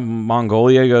 I don't know,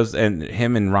 Mongolia. He goes, and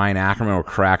him and Ryan Ackerman were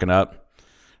cracking up.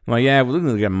 I'm like, yeah, we're looking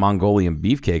at a Mongolian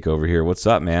beefcake over here. What's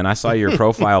up, man? I saw your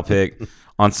profile pic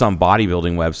on some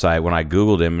bodybuilding website when I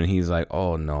Googled him, and he's like,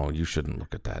 oh, no, you shouldn't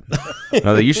look at that.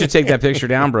 No, you should take that picture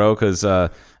down, bro, because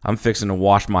I'm fixing to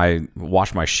wash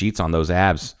my sheets on those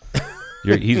abs.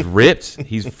 He's ripped.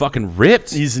 He's fucking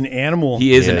ripped. He's an animal.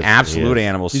 He is He an is. absolute He is.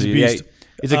 animal. He's a So, beast.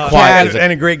 He's a Cat quiet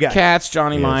and a great guy. Cats,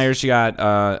 Johnny Yes. Myers, you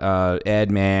got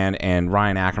Ed Man and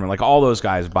Ryan Ackerman. Like, all those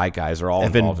guys, bike guys, are all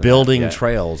have been involved in building that. Yeah.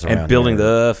 trails and around building here.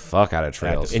 the fuck out of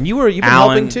trails. And you've been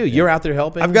Alan- helping too. You're out there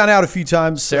helping. I've gone out a few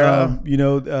times, Sarah? You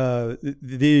know,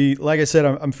 like I said,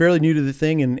 I'm fairly new to the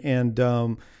thing, and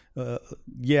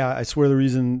yeah, I swear the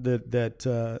reason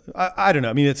that I don't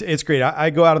know. I mean, it's great. I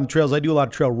go out on the trails. I do a lot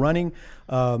of trail running,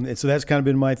 and so that's kind of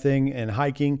been my thing, and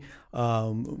hiking.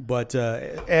 But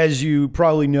as you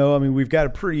probably know, I mean, we've got a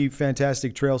pretty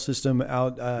fantastic trail system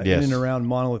out Yes. in and around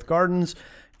Monolith Gardens,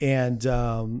 and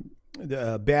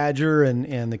the Badger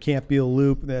and the Camp Beale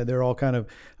Loop. They're all kind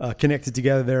of connected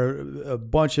together. There are a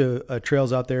bunch of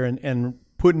trails out there, and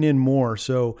putting in more.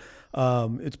 So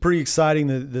it's pretty exciting.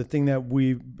 The thing that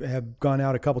we have gone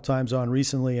out a couple times on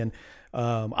recently, and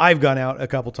I've gone out a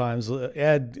couple times.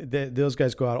 Ed, those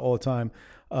guys go out all the time.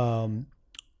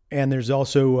 And there's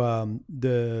also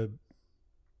the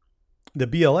the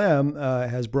BLM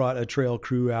has brought a trail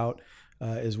crew out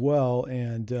as well,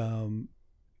 and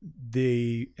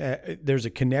there's a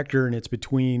connector, and it's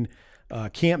between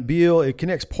Camp Beale. It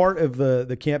connects part of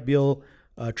the Camp Beale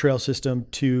trail system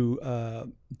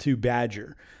to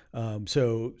Badger.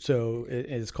 So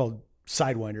it's called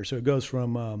Sidewinder. So it goes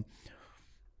from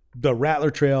the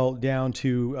Rattler Trail down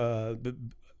to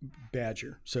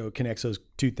Badger. So it connects those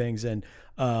two things. And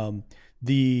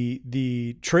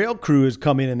the trail crew has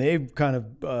come in, and they've kind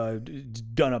of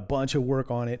done a bunch of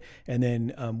work on it. And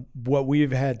then what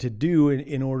we've had to do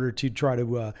in order to try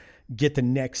to get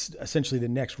essentially the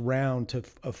next round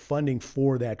of funding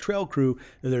for that trail crew,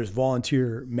 there's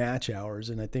volunteer match hours.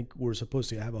 And I think we're supposed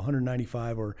to have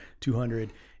 195 or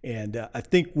 200. And I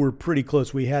think we're pretty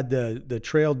close. We had the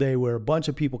trail day where a bunch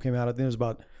of people came out. I think it was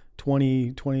about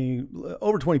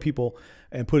over 20 people,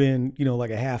 and put in,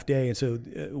 like a half day. And so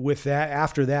with that,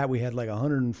 after that, we had like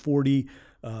 140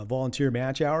 volunteer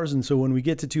match hours. And so when we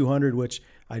get to 200, which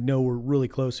I know we're really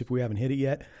close if we haven't hit it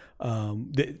yet,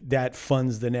 that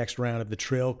funds the next round of the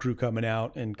trail crew coming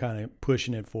out and kind of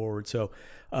pushing it forward. So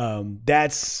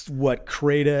that's what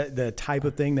CRADA, the type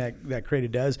of thing that CRADA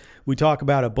does. We talk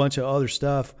about a bunch of other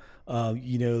stuff.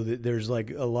 There's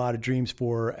like a lot of dreams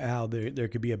for how there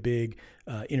could be a big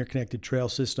interconnected trail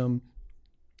system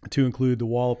to include the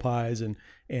Wallapies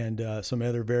and some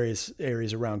other various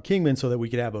areas around Kingman, so that we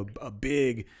could have a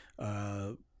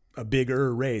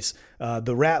bigger race.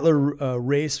 The Rattler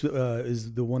race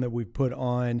is the one that we put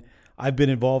on. I've been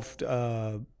involved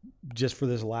just for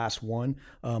this last one,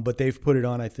 but they've put it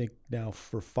on, I think, now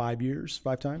for 5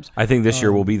 times. I think this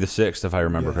year will be the 6th, if I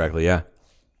remember correctly. Yeah.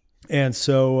 And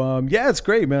so, it's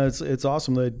great, man. It's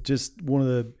awesome. That just one of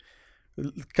the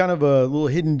kind of a little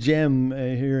hidden gem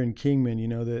here in Kingman.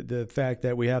 The fact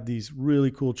that we have these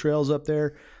really cool trails up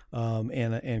there,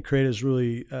 and CRADA's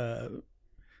really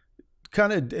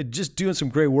kind of just doing some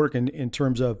great work in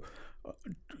terms of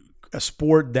a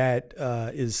sport that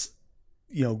is,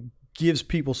 gives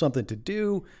people something to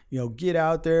do. Get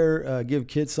out there, give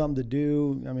kids something to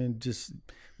do. I mean, just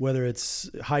whether it's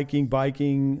hiking,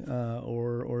 biking,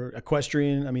 or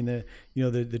equestrian. I mean,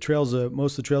 the trails,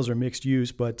 most of the trails are mixed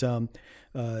use, but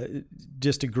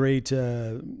just a great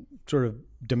sort of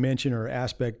dimension or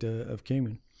aspect of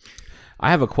Kingman. I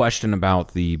have a question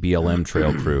about the BLM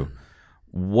trail crew.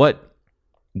 What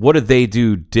do they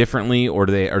do differently, or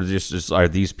are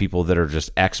these people that are just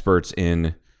experts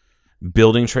in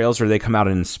building trails, or do they come out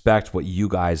and inspect what you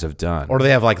guys have done? Or do they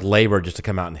have like labor just to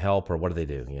come out and help, or what do they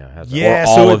do? Or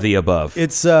all of the above.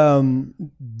 It's the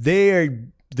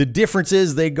difference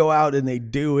is they go out and they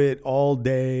do it all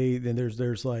day. Then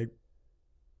there's like,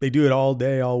 they do it all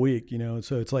day, all week,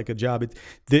 so it's like a job.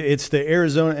 It's the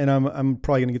Arizona, and I'm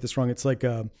probably gonna get this wrong. It's like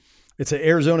it's an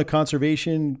Arizona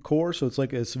Conservation Corps, so it's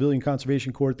like a civilian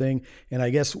conservation corps thing. And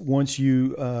I guess once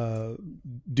you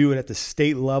do it at the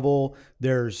state level,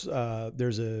 there's a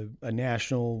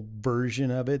national version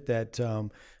of it that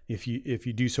if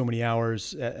you do so many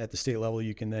hours at the state level,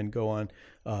 you can then go on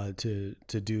to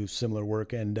do similar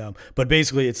work. And but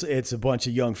basically, it's a bunch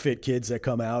of young fit kids that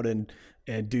come out and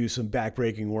do some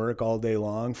backbreaking work all day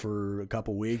long for a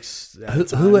couple weeks.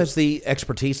 Who has the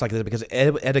expertise like this? Because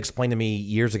Ed explained to me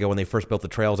years ago when they first built the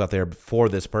trails out there for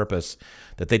this purpose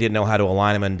that they didn't know how to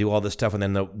align them and do all this stuff, and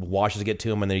then the washes get to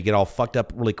them and they get all fucked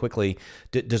up really quickly.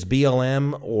 Does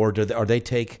BLM or they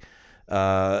take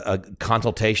a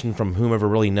consultation from whomever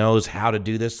really knows how to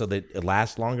do this so that it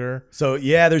lasts longer? So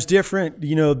yeah, there's different,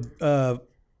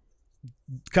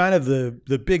 kind of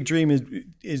the big dream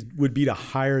would be to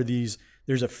hire these.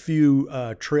 There's a few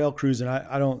trail crews, and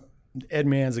I don't. Ed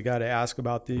Mann's the guy to ask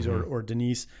about these, or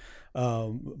Denise.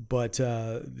 But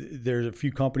there's a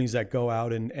few companies that go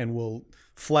out and will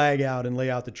flag out and lay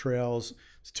out the trails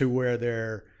to where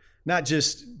they're not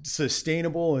just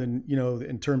sustainable and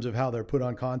in terms of how they're put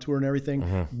on contour and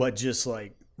everything, but just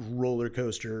like roller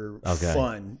coaster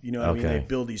fun. I mean, they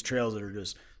build these trails that are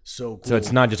just so cool. So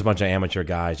it's not just a bunch of amateur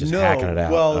guys just hacking it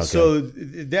out. Well, so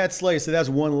that's like I said, that's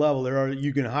one level.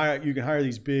 you can hire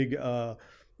these big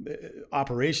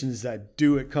operations that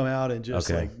come out and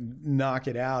just like knock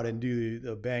it out and do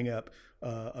the bang up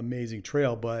amazing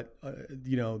trail, but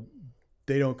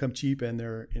they don't come cheap and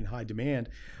they're in high demand.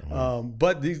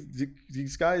 But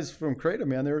these guys from CRADA,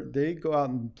 man, they go out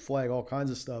and flag all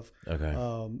kinds of stuff.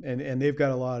 And they've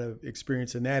got a lot of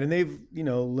experience in that, and they've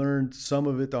learned some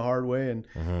of it the hard way, and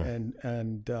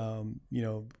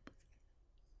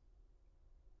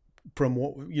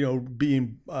from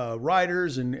being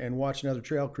riders and watching other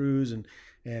trail crews and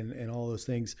all those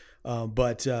things.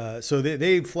 So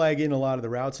they flag in a lot of the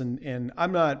routes, and I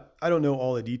don't know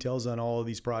all the details on all of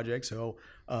these projects. So,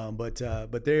 but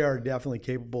they are definitely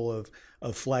capable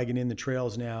of flagging in the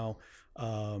trails now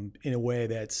in a way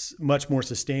that's much more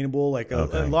sustainable. Like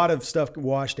a lot of stuff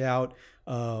washed out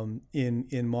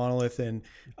in Monolith, and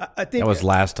I think That was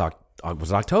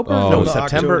was it October? Oh, no, no,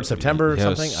 September October. or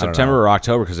something. I don't September know. or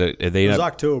October, because they it end was up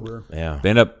October. Yeah. they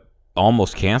end up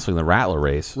almost canceling the Rattler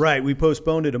race. Right, we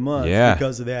postponed it a month Yeah.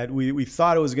 because of that. We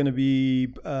thought it was going to be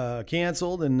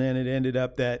canceled, and then it ended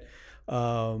up that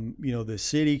the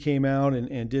city came out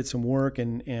and did some work,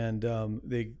 and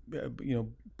they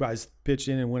guys pitched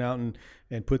in and went out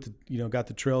and put got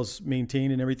the trails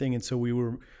maintained and everything, and so we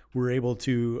were able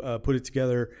to put it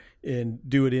together and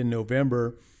do it in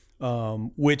November.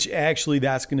 Which actually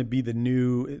that's going to be the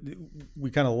new.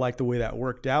 We kind of like the way that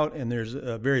worked out, and there's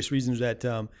various reasons that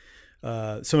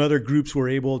some other groups were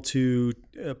able to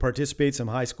participate. Some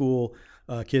high school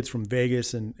kids from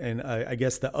Vegas, and I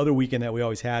guess the other weekend that we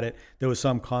always had it, there was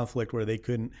some conflict where they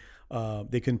couldn't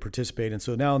participate, and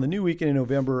so now in the new weekend in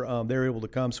November, they're able to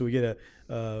come. So we get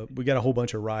a whole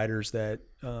bunch of riders that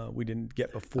we didn't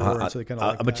get before, and so they kind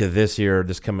of. I bet you this year,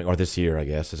 I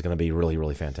guess, is going to be really,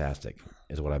 really fantastic.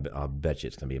 Is what I'll bet you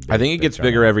it's going to be. I think it gets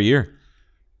bigger every year.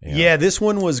 Yeah, this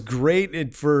one was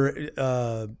great for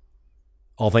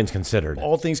all things considered.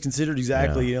 All things considered,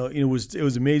 exactly. Yeah. It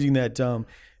was amazing that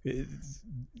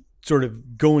sort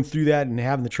of going through that and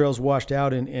having the trails washed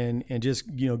out and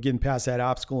just getting past that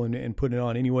obstacle and putting it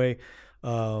on anyway.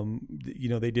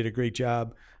 They did a great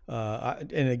job.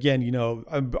 And again,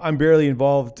 I'm barely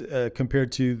involved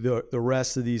compared to the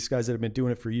rest of these guys that have been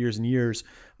doing it for years and years.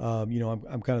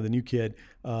 I'm kind of the new kid,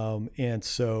 and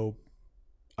so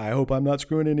I hope I'm not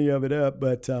screwing any of it up.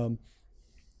 But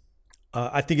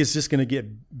I think it's just going to get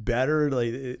better.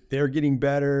 Like they're getting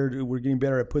better. We're getting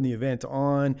better at putting the event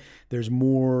on. There's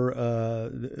more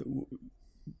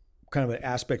kind of an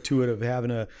aspect to it of having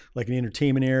an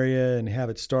entertainment area and have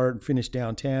it start and finish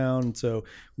downtown. So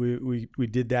we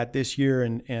did that this year,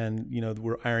 and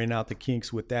we're ironing out the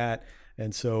kinks with that.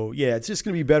 And so it's just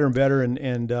going to be better and better.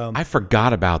 And I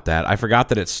forgot about that. I forgot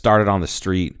that it started on the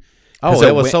street. Oh,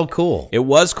 that was so cool. It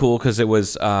was cool because it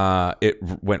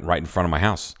went right in front of my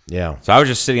house. Yeah. So I was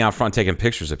just sitting out front taking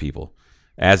pictures of people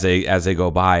as they go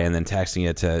by, and then texting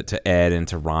it to Ed and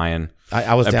to Ryan.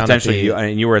 I was down potentially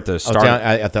you were at the start.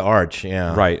 At the Arch,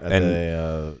 yeah. Right. At and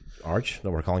the Arch that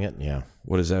we're calling it, yeah.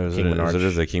 What is that? Kingman Arch.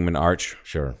 Is it the Kingman Arch?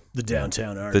 Sure. the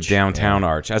downtown arch. The downtown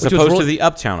arch, as Which was opposed to really- the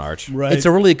uptown arch. Right. It's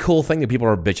a really cool thing that people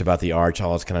are bitch about the arch,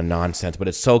 all this kind of nonsense, but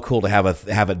it's so cool to have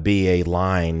it be a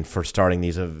line for starting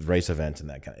these race events and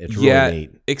that kind of. It's really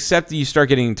neat. Except you start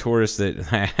getting tourists that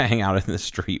hang out in the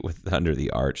street under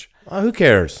the arch. Who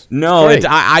cares? No, It's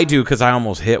great. I do because I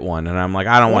almost hit one, and I'm like,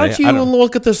 I don't Why want don't to. you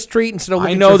look at the street instead of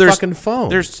looking I know at your there's fucking phone?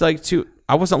 There's like two.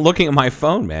 I wasn't looking at my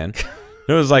phone, man.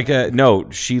 It was like no.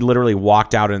 She literally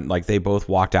walked out and they both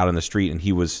walked out in the street, and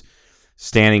he was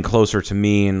standing closer to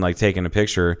me and taking a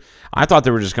picture. I thought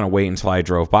they were just going to wait until I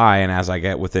drove by, and as I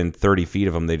get within 30 feet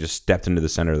of them, they just stepped into the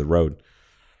center of the road.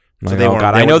 So they weren't-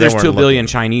 I know there's 2 weren't billion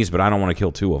Chinese, but I don't want to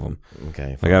kill 2 of them.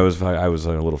 Okay. I was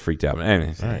a little freaked out. But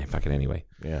anyway, fucking anyway.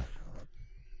 Yeah.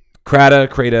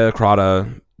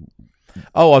 Crata.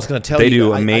 Oh, I was going to tell They you.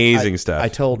 do amazing stuff. I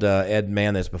told Ed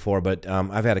Mann this before, but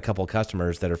I've had a couple of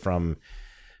customers that are from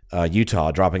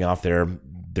Utah dropping off their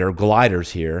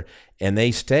gliders here, and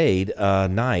they stayed a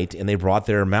night, and they brought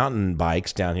their mountain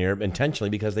bikes down here intentionally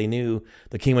because they knew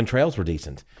the Kingman trails were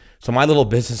decent. So my little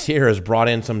business here has brought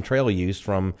in some trail use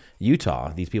from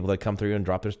Utah. These people that come through and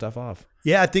drop their stuff off.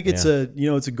 Yeah, I think it's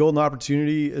it's a golden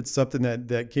opportunity. It's something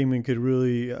that Kingman could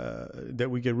really that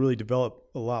we could really develop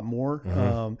a lot more.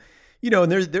 Mm-hmm.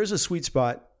 And there's a sweet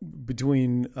spot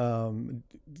between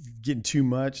getting too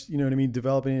much, you know what I mean,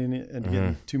 developing and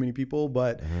getting too many people.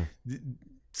 But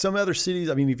some other cities,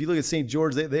 I mean, if you look at St.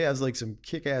 George, they have some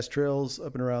kick-ass trails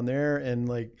up and around there, and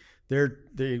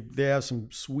they have some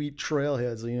sweet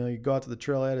trailheads. You go out to the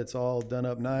trailhead, it's all done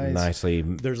up Nicely.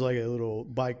 There's a little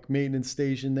bike maintenance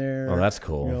station there. Oh, that's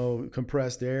cool.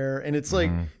 Compressed air, and it's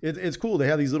it's cool. They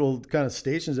have these little kind of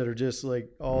stations that are just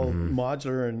all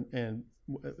modular and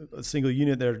a single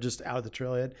unit that are just out of the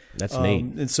trailhead. That's neat.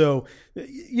 And so,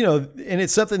 and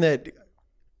it's something that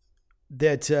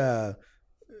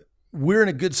we're in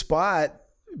a good spot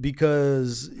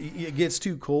because it gets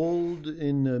too cold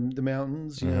in the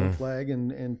mountains, Flag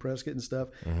and Prescott and stuff.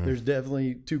 There's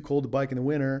definitely too cold to bike in the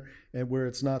winter, and where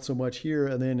it's not so much here.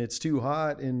 And then it's too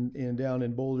hot in down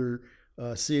in Boulder,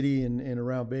 city and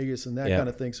around Vegas and that Yeah. kind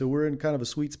of thing. So we're in kind of a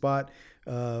sweet spot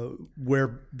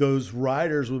where those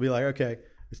riders will be like, okay,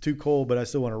 it's too cold, but I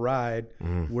still want to ride.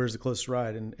 Where's the closest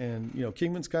ride? And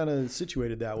Kingman's kind of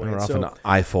situated that way. We're off So on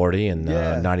I-40 and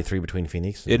Yeah. 93 between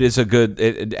Phoenix. It is a good.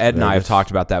 Ed and I have talked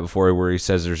about that before, where he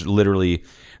says there's only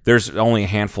a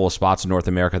handful of spots in North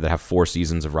America that have 4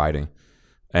 seasons of riding,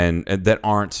 and that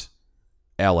aren't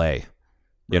L.A.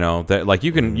 You know, that like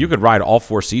you could ride all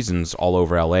 4 seasons all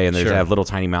over LA, and they Sure. have little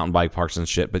tiny mountain bike parks and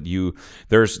shit. But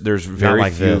there's very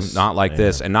like few, this. not like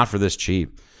this, and not for this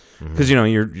cheap. Because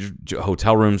your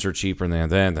hotel rooms are cheaper than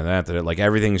that. Like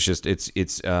everything's just it's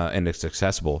and it's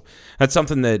accessible. That's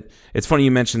something that it's funny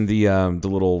you mentioned the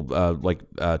little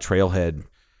trailhead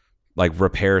like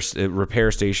repair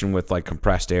station with like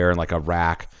compressed air and like a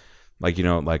rack. Like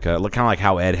kind of like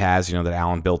how Ed has, that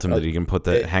Alan built him that he can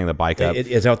hang the bike up.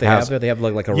 Is that what they have there? They have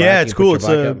like a rack. yeah, it's you cool. put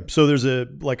your bike up? So there's a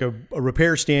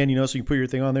repair stand, so you can put your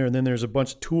thing on there, and then there's a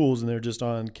bunch of tools, and they're just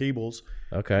on cables.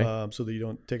 Okay. So that you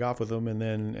don't take off with them,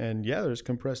 and there's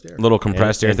compressed air. Little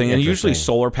compressed air thing, and usually interesting.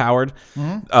 solar powered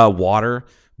water.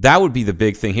 That would be the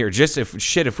big thing here. Just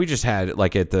if we just had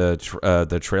like at the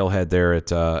trailhead there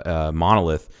at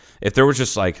Monolith, if there was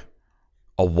just like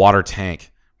a water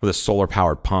tank with a solar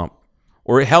powered pump,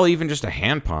 or hell, even just a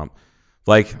hand pump,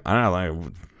 like I don't know,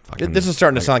 like fucking, This is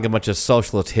starting to sound like a bunch of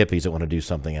socialist hippies that want to do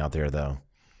something out there, though.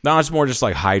 no, it's more just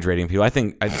like hydrating people. I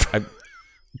think I'm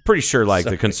pretty sure like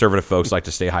the conservative folks like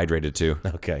to stay hydrated too.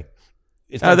 Okay.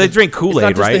 It's They drink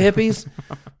Kool-Aid, it's not right? just the hippies.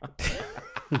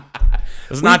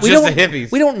 It's not We just the don't-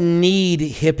 hippies. We don't need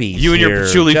hippies. You and your here,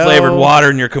 patchouli Joe. flavored water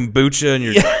and your kombucha and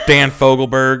your Dan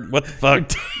Fogelberg. What the fuck?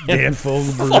 Dan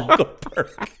Fogelberg.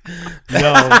 No,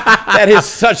 that is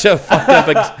such a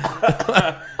fucked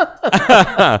up.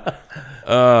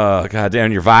 Oh, god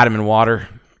damn, your vitamin water.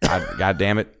 God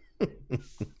damn it.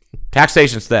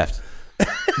 Taxation's theft.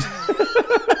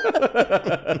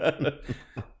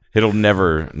 It'll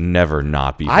never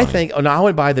not be funny. I think. Oh no, I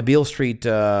would buy the Beale Street.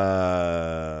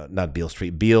 Fort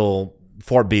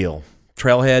Beale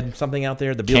Trailhead, something out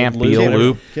there. The Beale Camp Loop. Beale whatever.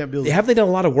 Loop. Can't build. Have they done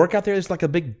a lot of work out there? It's like a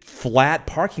big flat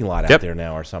parking lot Yep. out there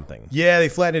now, or something. Yeah, they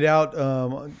flattened it out.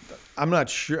 I'm not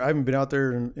sure. I haven't been out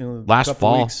there in a last couple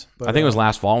fall. weeks. But, I think it was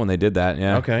last fall when they did that.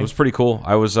 Yeah. Okay. It was pretty cool.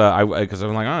 I was because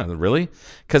I'm like, oh, really?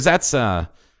 Because that's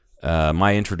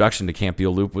my introduction to Camp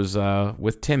Beale Loop was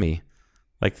with Timmy,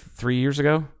 like 3 years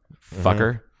ago.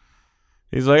 Fucker.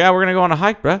 He's like, yeah, we're gonna go on a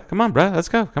hike, bruh. Come on, bruh. Let's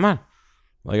go. Come on.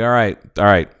 Like, all right.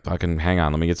 Fucking hang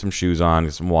on. Let me get some shoes on,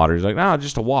 get some water. He's like, no,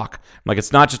 just a walk. I'm like,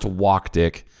 it's not just a walk,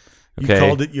 Dick.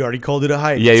 Okay. You already called it a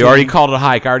hike. Yeah, you already called it a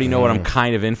hike. I already know what I'm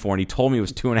kind of in for. And he told me it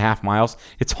was 2.5 miles.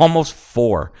 It's almost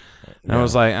 4. And I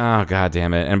was like, oh, god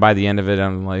damn it. And by the end of it,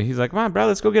 I'm like, he's like, come on, bro,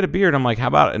 let's go get a beer. And I'm like, how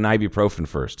about an ibuprofen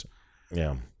first?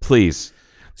 Yeah. Please.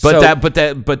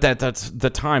 That's the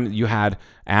time that you had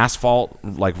asphalt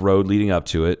like road leading up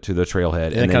to it, to the trailhead.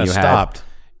 And it then kind of you had, stopped.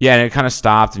 Yeah, and it kind of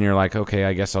stopped, and you're like, okay,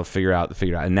 I guess I'll figure it out.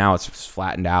 And now it's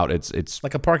flattened out. It's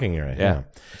Like a parking area. yeah,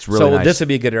 it's really so nice. this would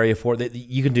be a good area for it.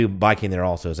 You can do biking there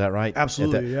also. Is that right?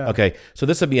 Absolutely, yeah. Okay, so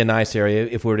this would be a nice area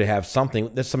if we were to have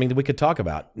something. That's something that we could talk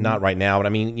about. Not right now, but I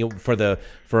mean, for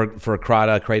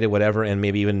Crata, whatever, and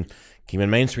maybe even Kingman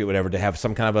Main Street, whatever, to have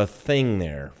some kind of a thing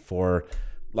there for,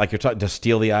 like you're talking, to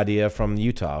steal the idea from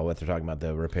Utah. What they're talking about,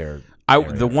 the repair.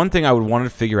 The one thing I would want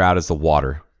to figure out is the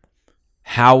water.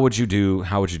 How would you do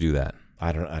that?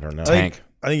 I don't know. Tank.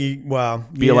 I think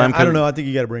BLM I could- don't know. I think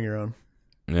you got to bring your own.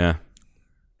 Yeah.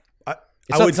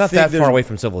 It's not that far away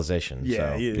from civilization.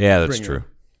 Yeah, so. Yeah, that's bring your true. own.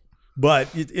 But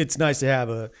it's nice to have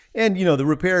the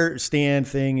repair stand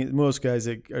thing. Most guys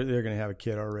they're going to have a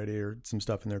kit already or some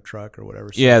stuff in their truck or whatever.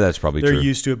 So Yeah, that's probably they're true.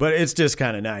 used to it. But it's just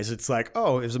kind of nice. It's like,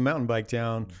 oh, it's a mountain bike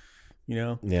town,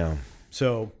 Yeah.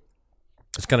 So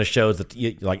It kind of shows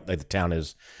that like the town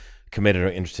is committed or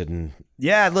interested in.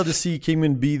 yeah, I'd love to see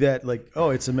Kingman be that. Like, oh,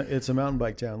 it's a mountain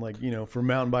bike town. Like for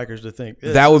mountain bikers to think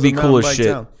That would be cool as as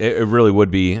shit. It really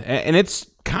would be, and it's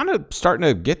kind of starting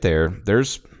to get there.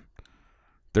 There's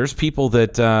people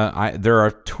that there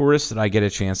are tourists that I get a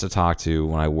chance to talk to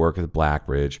when I work at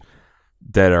Blackbridge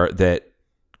that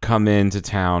come into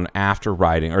town after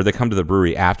riding, or they come to the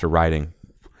brewery after riding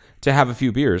to have a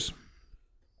few beers.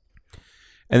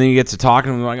 And then you get to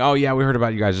talking to them like, oh yeah, we heard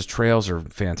about you guys. These trails are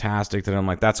fantastic. Then I'm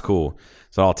like, that's cool.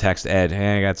 So I'll text Ed,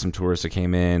 hey, I got some tourists that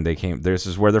came in. This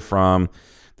is where they're from.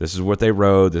 This is what they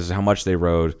rode. This is how much they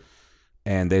rode.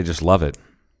 And they just love it.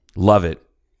 Love it.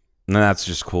 And that's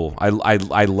just cool. I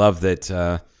love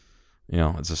that,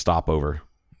 it's a stopover.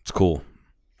 It's cool.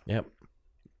 Yep.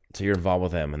 So you're involved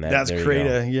with them, and That's there you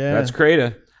Crata. go. Yeah, That's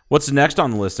Crata. What's next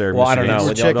on the list there? Well, Mr. I don't know. Gaines?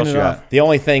 We're checking What else it you got? off. The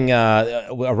only thing I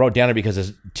wrote down it because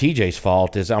it's TJ's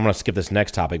fault is I'm going to skip this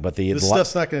next topic, but This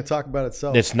stuff's not going to talk about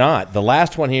itself. it's not the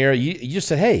last one here. You just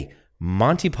said, "Hey,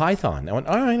 Monty Python." I went,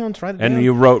 "All right, let's write it down." And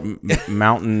you wrote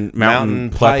mountain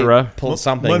plethora.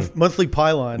 Something. Monthly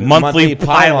pylon. Monthly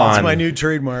pylon. That's my new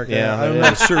trademark. Yeah, I'm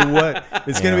not sure what.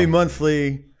 It's going to be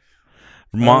monthly.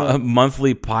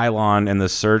 Monthly pylon and the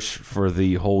search for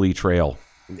the Holy Trail.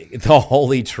 The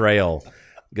Holy Trail.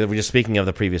 Because we're just speaking of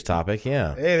the previous topic.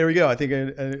 Yeah. Hey, there we go. I think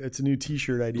it's a new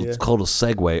T-shirt idea. It's called a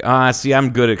segue. See,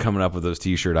 I'm good at coming up with those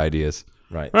T-shirt ideas.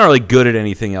 Right. I'm not really good at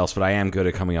anything else, but I am good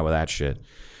at coming up with that shit.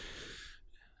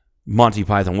 Monty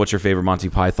Python. What's your favorite Monty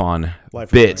Python Life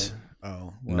of bit? Brian.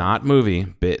 Oh, Not movie,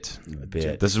 bit.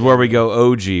 Bit. This is where we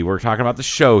go OG. We're talking about the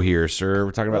show here, sir.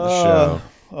 We're talking about the show.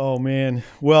 Oh man.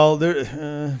 Well,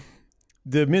 the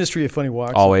Ministry of Funny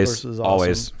Walks, Always. of course, is awesome.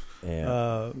 Always.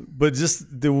 Yeah. But just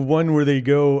the one where they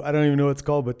go, I don't even know what it's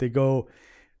called, but they go,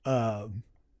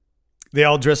 they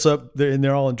all dress up and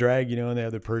they're all in drag, and they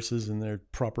have their purses and their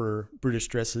proper British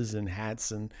dresses and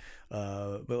hats and,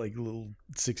 but like little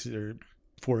 6 or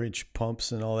 4-inch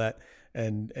pumps and all that.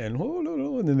 And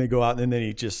then they go out and then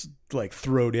they just like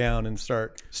throw down and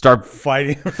start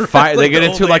fighting. They get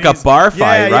into like a bar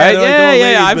fight, right?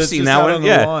 Yeah. I've seen that one.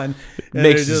 Yeah.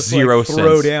 Makes zero sense.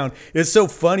 Throw down. It's so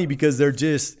funny because they're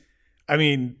just,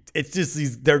 it's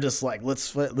just they're just like,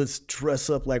 let's dress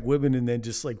up like women and then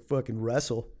just like fucking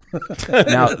wrestle.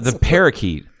 Now, the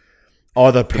parakeet.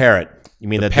 Oh, the parrot. You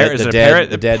mean the Parrot, is dead, it a parrot?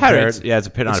 the dead parrot? Yeah, it's a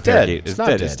It's dead. parakeet. It's It's not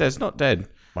dead. dead. It's not dead.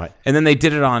 Right. And then they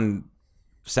did it on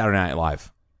Saturday Night Live.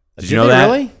 Did you Did know they that?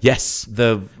 really? Yes.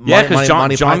 The Because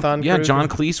Monty John Python crew? John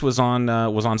Cleese was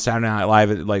on Saturday Night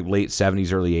Live at like late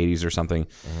 70s, early 80s or something,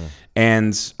 Mm-hmm.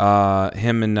 and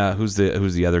him and who's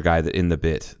the other guy that in the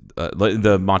bit,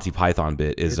 the Monty Python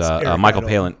bit is Eric Michael Idle.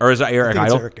 Palin, or is that Eric I think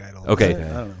Idle? it's Eric Idle. Okay, I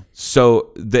don't know.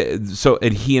 so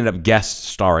and he ended up guest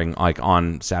starring like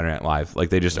on Saturday Night Live. Like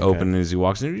they just open as he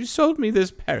walks in. You sold me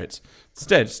this parrot. It's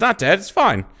dead. It's not dead. It's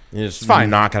fine. It's fine.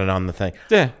 knocking it on the thing.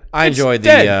 Yeah, I it's enjoyed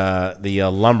dead. the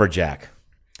lumberjack.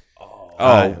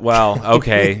 Oh well,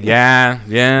 okay, yeah.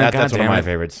 That's one of goddamn my it.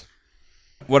 favorites.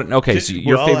 What? Okay, so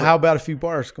your Well, favorite. how about a few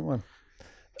bars? Come on.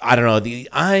 I don't know.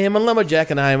 I am a lumberjack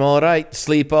and I'm all right.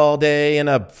 Sleep all day and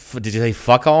did you say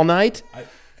fuck all night?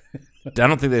 I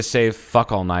don't think they say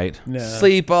fuck all night. No.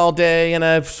 Sleep all day and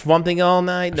a something all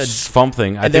night.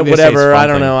 Something. I And think then they say whatever. I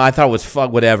don't something. know. I thought it was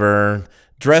fuck whatever.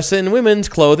 Dress in women's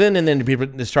clothing, and then people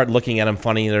start looking at him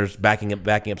funny. They're backing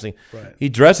up, saying, Right. "He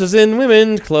dresses in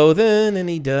women's clothing, and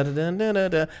he da da da da da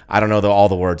da." I don't know all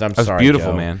the words. I'm That was sorry.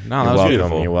 beautiful, Joe. man. No, You're that was welcome.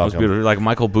 beautiful. You're It was welcome. beautiful. Like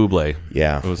Michael Bublé.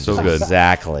 Yeah, It was so good.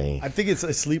 Exactly. I think it's I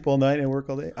sleep all night and work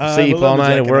all day. Sleep I'm a all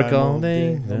night and lumberjack work all I'm day.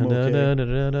 okay. I'm Da, okay. da, da,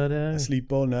 da, da, da. I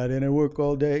sleep all night and I work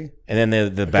all day. And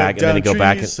then the back, Cut and then they down go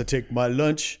back. trees, I take my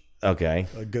lunch. Okay,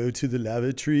 I go to the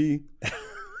lavatory.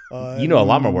 you know a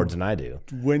lot more words than I do.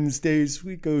 Wednesdays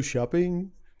we go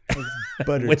shopping.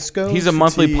 Buttered scones. He's a for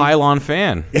monthly tea. pylon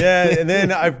fan. Yeah, and then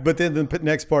but then the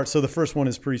next part. So the first one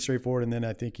is pretty straightforward, and then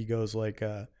I think he goes like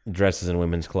Dresses in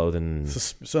women's clothing.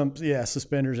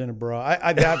 suspenders and a bra.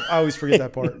 I always forget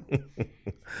that part.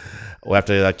 We'll have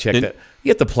to check that. You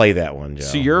have to play that one, Joe.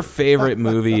 So your favorite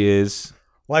movie is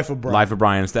Life of Brian. Life of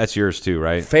Brian. That's yours too,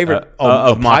 right? Favorite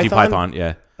of Monty Python? Python?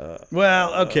 Yeah.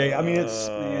 Well, okay. I mean, it's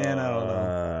man, I don't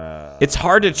know. It's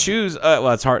hard to choose. Well,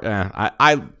 it's hard.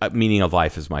 Meaning of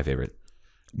Life is my favorite,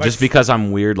 just because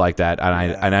I'm weird like that,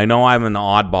 and I know I'm an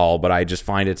oddball, but I just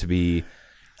find it to be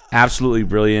absolutely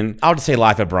brilliant. I would say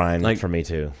Life of Brian Like- for me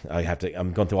too.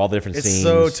 I'm going through all the different It's scenes.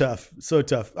 so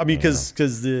tough. I mean, because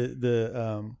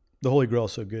the Holy Grail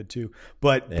is so good too.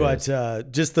 But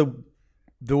just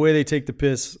the way they take the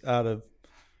piss out of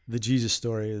the Jesus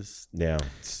story is Yeah.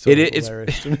 so It's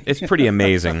hilarious to me. it's pretty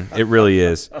amazing. It really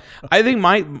is. I think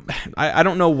I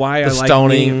don't know why The I like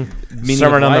stoning, Meaning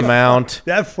Sermon of on the Life. Mount.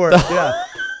 That part, yeah.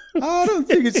 I don't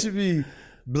think it should be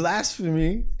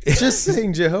blasphemy. It's just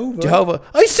saying Jehovah. Jehovah.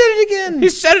 I said it again. He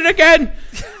said it again.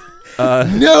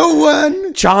 No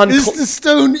one John is Cl- to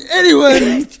stone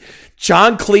anyone.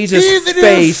 John Cleese's Even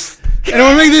face. if, and I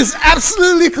want to make this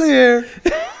absolutely clear,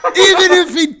 even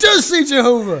if he does say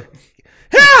Jehovah.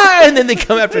 And then they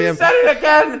come after him. Said it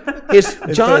again. His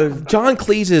John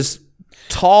Cleese's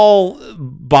tall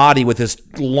body with his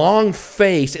long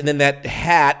face, and then that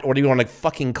hat, or what do you want to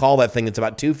fucking call that thing that's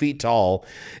about 2 feet tall?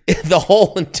 The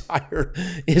whole entire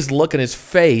his look in his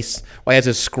face while he has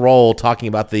his scroll talking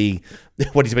about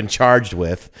what he's been charged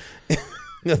with.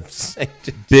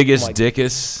 Biggest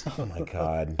dickus. Oh my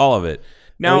god! All of it.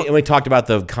 Now And we talked about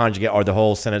the conjugate or the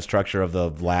whole sentence structure of the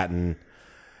Latin.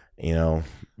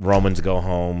 Romans go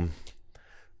home.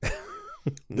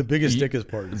 The biggest dick is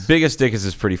part. Biggest dick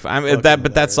is pretty fun. I mean,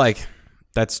 that's like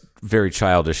that's very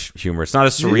childish humor. It's not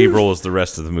as cerebral as the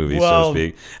rest of the movie, so to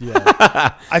speak.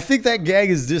 Yeah. I think that gag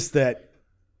is just that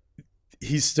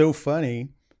he's so funny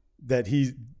that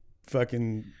he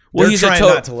fucking. Well, they're he's trying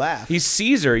not to laugh. He's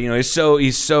Caesar, you know. He's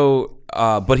so,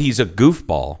 but he's a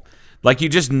goofball. Like you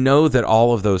just know that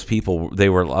all of those people,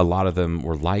 a lot of them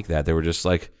were like that. They were just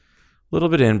like a little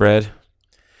bit inbred,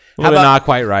 a little bit not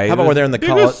quite right. How about when they're in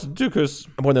the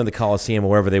when they're in the Colosseum or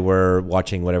wherever they were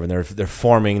watching whatever, and they're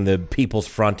forming the People's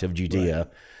Front of Judea,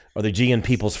 or the Aegean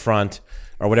People's Front,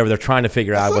 or whatever. They're trying to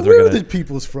figure out whether we they're were going the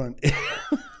People's Front.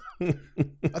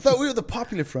 I thought we were the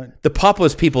Popular Front. the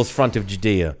Populous People's Front of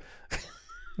Judea.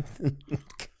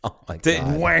 Oh my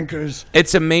god! Wankers.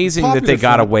 It's amazing that they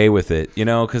got away with it, you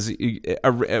know, because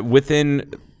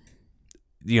within,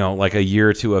 you know, like a year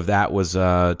or two of that was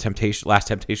Last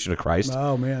Temptation of Christ.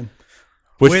 Oh man!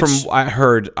 Which from I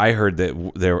heard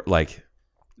that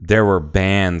there were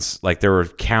bans, like there were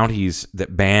counties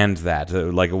that banned that,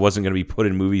 like it wasn't going to be put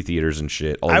in movie theaters and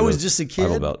shit. I was just a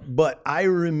kid, but I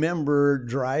remember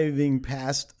driving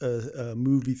past a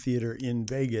movie theater in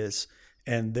Vegas.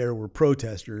 And there were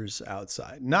protesters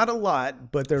outside. Not a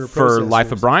lot, but there were protesters. For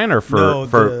Life of Brian or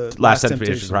for Last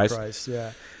Temptation of Christ?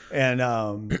 Yeah. And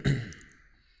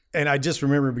I just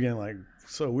remember being like,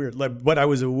 so weird. Like, but I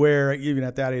was aware, even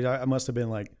at that age, I must have been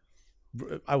like,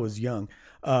 I was young.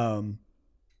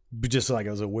 But just like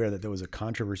I was aware that there was a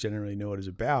controversy. I didn't really know what it was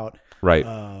about. Right.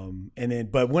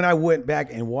 But when I went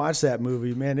back and watched that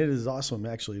movie, man, it is awesome.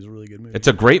 Actually, it's a really good movie. It's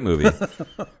a great movie.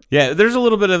 Yeah, there's a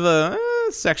little bit of a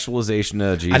sexualization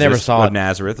of Jesus. I never saw it.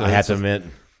 Nazareth. I have to admit,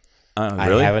 really?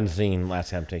 I haven't seen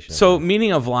Last Temptation. So,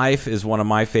 Meaning of Life is one of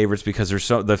my favorites because there's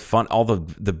so the fun, all the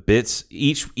bits,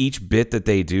 each bit that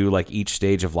they do, like each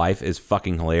stage of life, is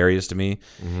fucking hilarious to me.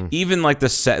 Mm-hmm. Even like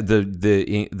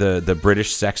the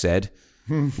British sex ed.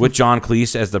 With John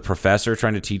Cleese as the professor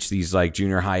trying to teach these like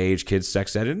junior high age kids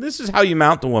sex ed. And this is how you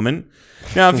mount the woman.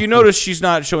 Now, if you notice she's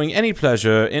not showing any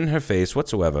pleasure in her face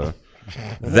whatsoever,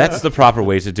 that's the proper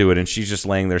way to do it. And she's just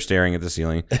laying there staring at the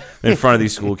ceiling in front of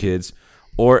these school kids.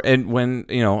 And when,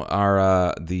 you know,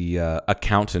 our the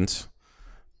accountant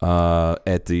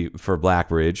for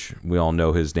Blackbridge, we all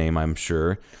know his name, I'm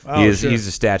sure. He's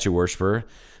a statue worshiper.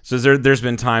 So there's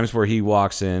been times where he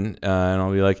walks in and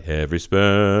I'll be like, every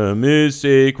sperm is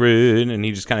sacred. And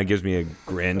he just kind of gives me a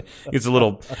grin.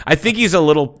 I think he's a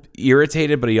little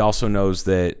irritated, but he also knows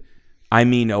that I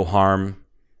mean no harm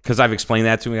because I've explained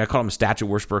that to him. I called him a statue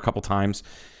worshiper a couple times.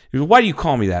 He goes, why do you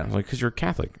call me that? I'm like, because you're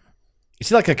Catholic. Is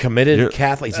he like a committed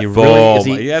Catholic? Is he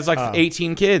really? He has like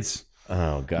 18 kids.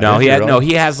 Oh, God. No,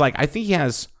 he has like, I think he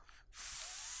has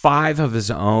 5 of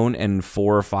his own and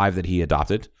 4 or 5 that he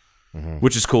adopted. Mm-hmm.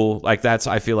 Which is cool. Like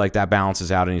I feel like that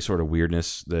balances out any sort of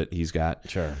weirdness that he's got.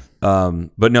 Sure.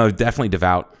 But no, definitely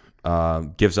devout.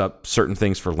 Gives up certain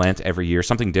things for Lent every year,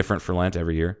 something different for Lent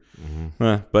every year.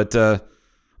 Mm-hmm. But I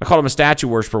called him a statue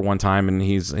worshiper one time, and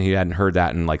he hadn't heard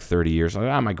that in like 30 years.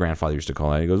 Like, my grandfather used to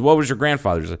call that. He goes, "What was your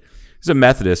grandfather's?" He's a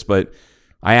Methodist, but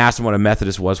I asked him what a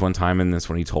Methodist was one time, and that's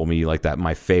when he told me like that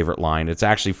my favorite line. It's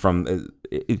actually from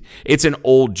it's an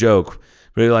old joke.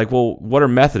 But they're like, well, what are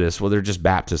Methodists? Well, they're just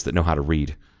Baptists that know how to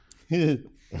read. Yeah,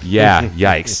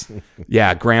 yikes.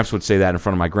 Yeah, Gramps would say that in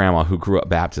front of my grandma who grew up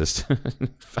Baptist.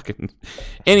 Fucking.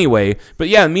 Anyway, but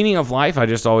yeah, Meaning of Life I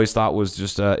just always thought was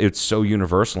just, it's so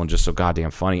universal and just so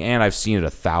goddamn funny. And I've seen it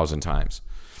 1,000 times.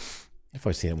 I've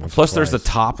always seen it once. Plus, there's the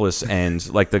topless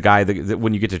end, like the guy that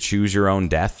when you get to choose your own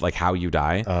death, like how you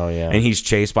die. Oh yeah. And he's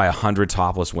chased by 100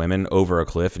 topless women over a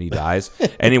cliff, and he dies.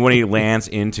 And then when he lands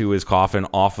into his coffin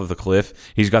off of the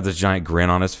cliff, he's got this giant grin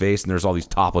on his face, and there's all these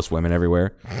topless women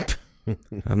everywhere.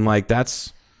 I'm like,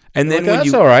 that's. And then when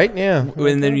that's all right, yeah.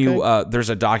 And then there's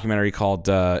a documentary called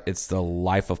it's The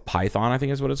Life of Python, I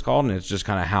think is what it's called, and it's just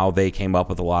kind of how they came up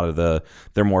with a lot of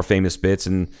their more famous bits.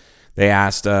 And they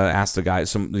asked the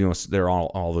guys, they're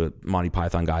all the Monty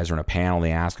Python guys are in a panel. And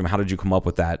they asked him, how did you come up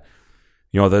with that?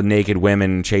 You know, the naked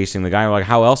women chasing the guy. Like,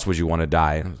 how else would you want to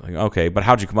die? I was like, okay, but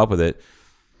how'd you come up with it?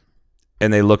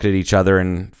 And they looked at each other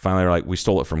and finally were like, we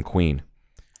stole it from Queen.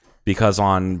 Because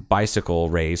on Bicycle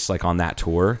Race, like on that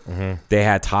tour, they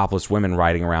had topless women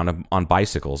riding around on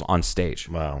bicycles on stage.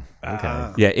 Wow.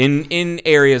 Okay. Yeah, in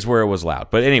areas where it was loud.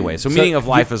 But anyway, so Meaning of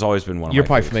Life has always been one of my You're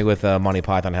probably favorites. familiar with Monty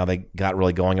Python, how they got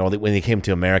really going when they came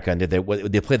to America, and did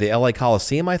they play the L.A.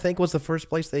 Coliseum, I think, was the first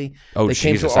place they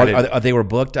came to. Or they were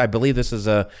booked. I believe this is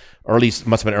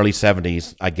must have been early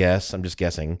 70s, I guess. I'm just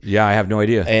guessing. Yeah, I have no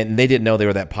idea. And they didn't know they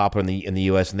were that popular in the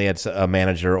U.S., and they had a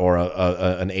manager or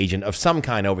an agent of some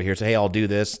kind over here say, hey, I'll do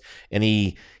this. And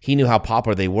he he knew how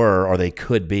popular they were or they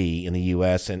could be in the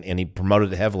U.S. and he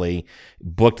promoted it heavily.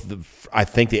 Booked I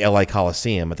think the L.A.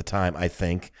 Coliseum at the time. I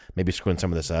think maybe screwing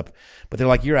some of this up, but they're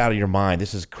like, you're out of your mind.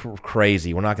 This is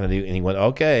crazy. We're not going to do. And he went,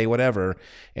 okay, whatever.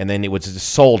 And then it was just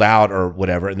sold out or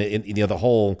whatever. And the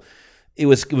whole, it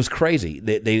was crazy.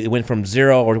 They went from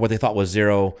zero or what they thought was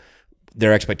zero.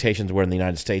 Their expectations were in the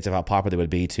United States of how popular they would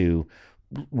be to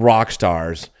rock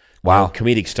stars,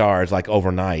 comedic stars like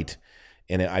overnight.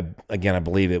 And I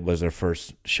believe it was their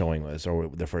first showing or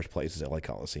their first place is at LA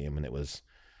Coliseum, and it was.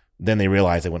 Then they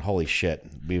realized, they went, holy shit,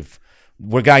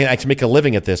 we're going to actually make a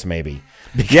living at this maybe.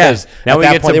 Because now we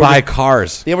get to buy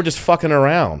cars. They were just fucking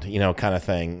around, kind of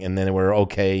thing. And then they were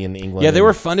okay in England. Yeah, they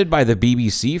were funded by the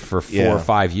BBC for 4 or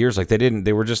 5 years. Like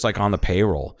they were just like on the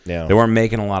payroll. Yeah. They weren't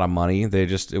making a lot of money.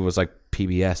 It was like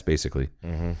PBS basically.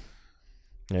 Mm-hmm.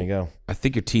 There you go. I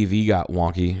think your TV got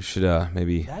wonky. You should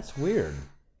maybe. That's weird.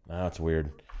 Oh, that's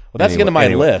weird. Well, that's the end of my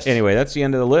list. Anyway, that's the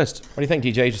end of the list. What do you think,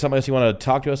 DJ? Is there something else you want to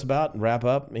talk to us about and wrap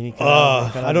up?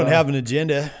 I don't have an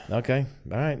agenda. Okay.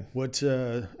 All right. What?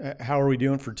 How are we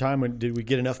doing for time? Did we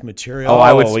get enough material?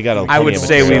 I would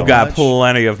say we've got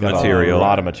plenty of material. A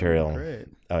lot of material. Great.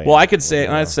 Oh, yeah. Well,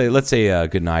 let's say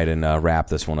good night and wrap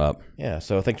this one up. Yeah.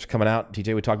 So thanks for coming out,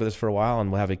 TJ. We talked about this for a while, and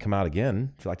we'll have you come out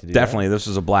again if you'd like to do Definitely. that. This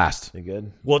was a blast. You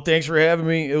good? Well, thanks for having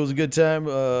me. It was a good time,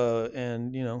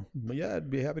 and I'd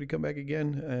be happy to come back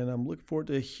again. And I'm looking forward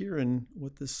to hearing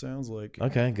what this sounds like.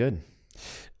 Okay. Good.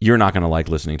 You're not going to like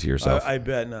listening to yourself. I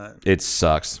bet not. It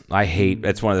sucks.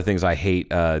 It's one of the things I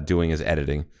hate doing is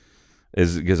editing,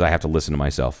 is because I have to listen to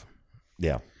myself.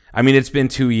 Yeah. I mean, it's been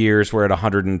 2 years. We're at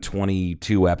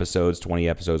 122 episodes, 20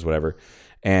 episodes, whatever.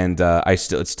 And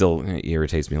it still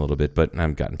irritates me a little bit, but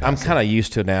I've gotten past it. I'm kind of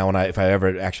used to it now. If I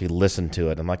ever actually listen to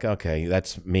it, I'm like, okay,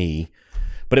 that's me.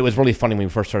 But it was really funny when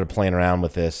we first started playing around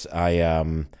with this. I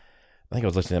think I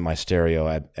was listening to my stereo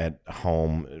at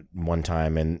home one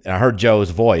time, and I heard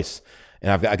Joe's voice.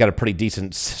 And I got a pretty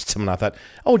decent system, and I thought,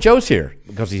 "Oh, Joe's here,"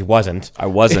 because he wasn't. I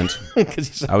wasn't.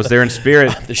 I was there in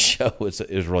spirit. The show was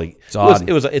really. It's odd.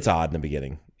 It's odd in the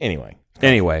beginning. Anyway,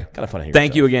 kind of fun to hear.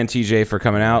 Thank you again, TJ, for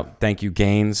coming out. Thank you,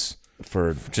 Gaines,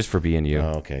 for being you.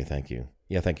 Oh, okay, thank you.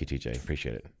 Yeah, thank you, TJ.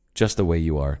 Appreciate it. Just the way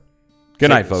you are. Good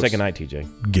night, folks. Say good night,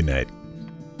 TJ. Good night.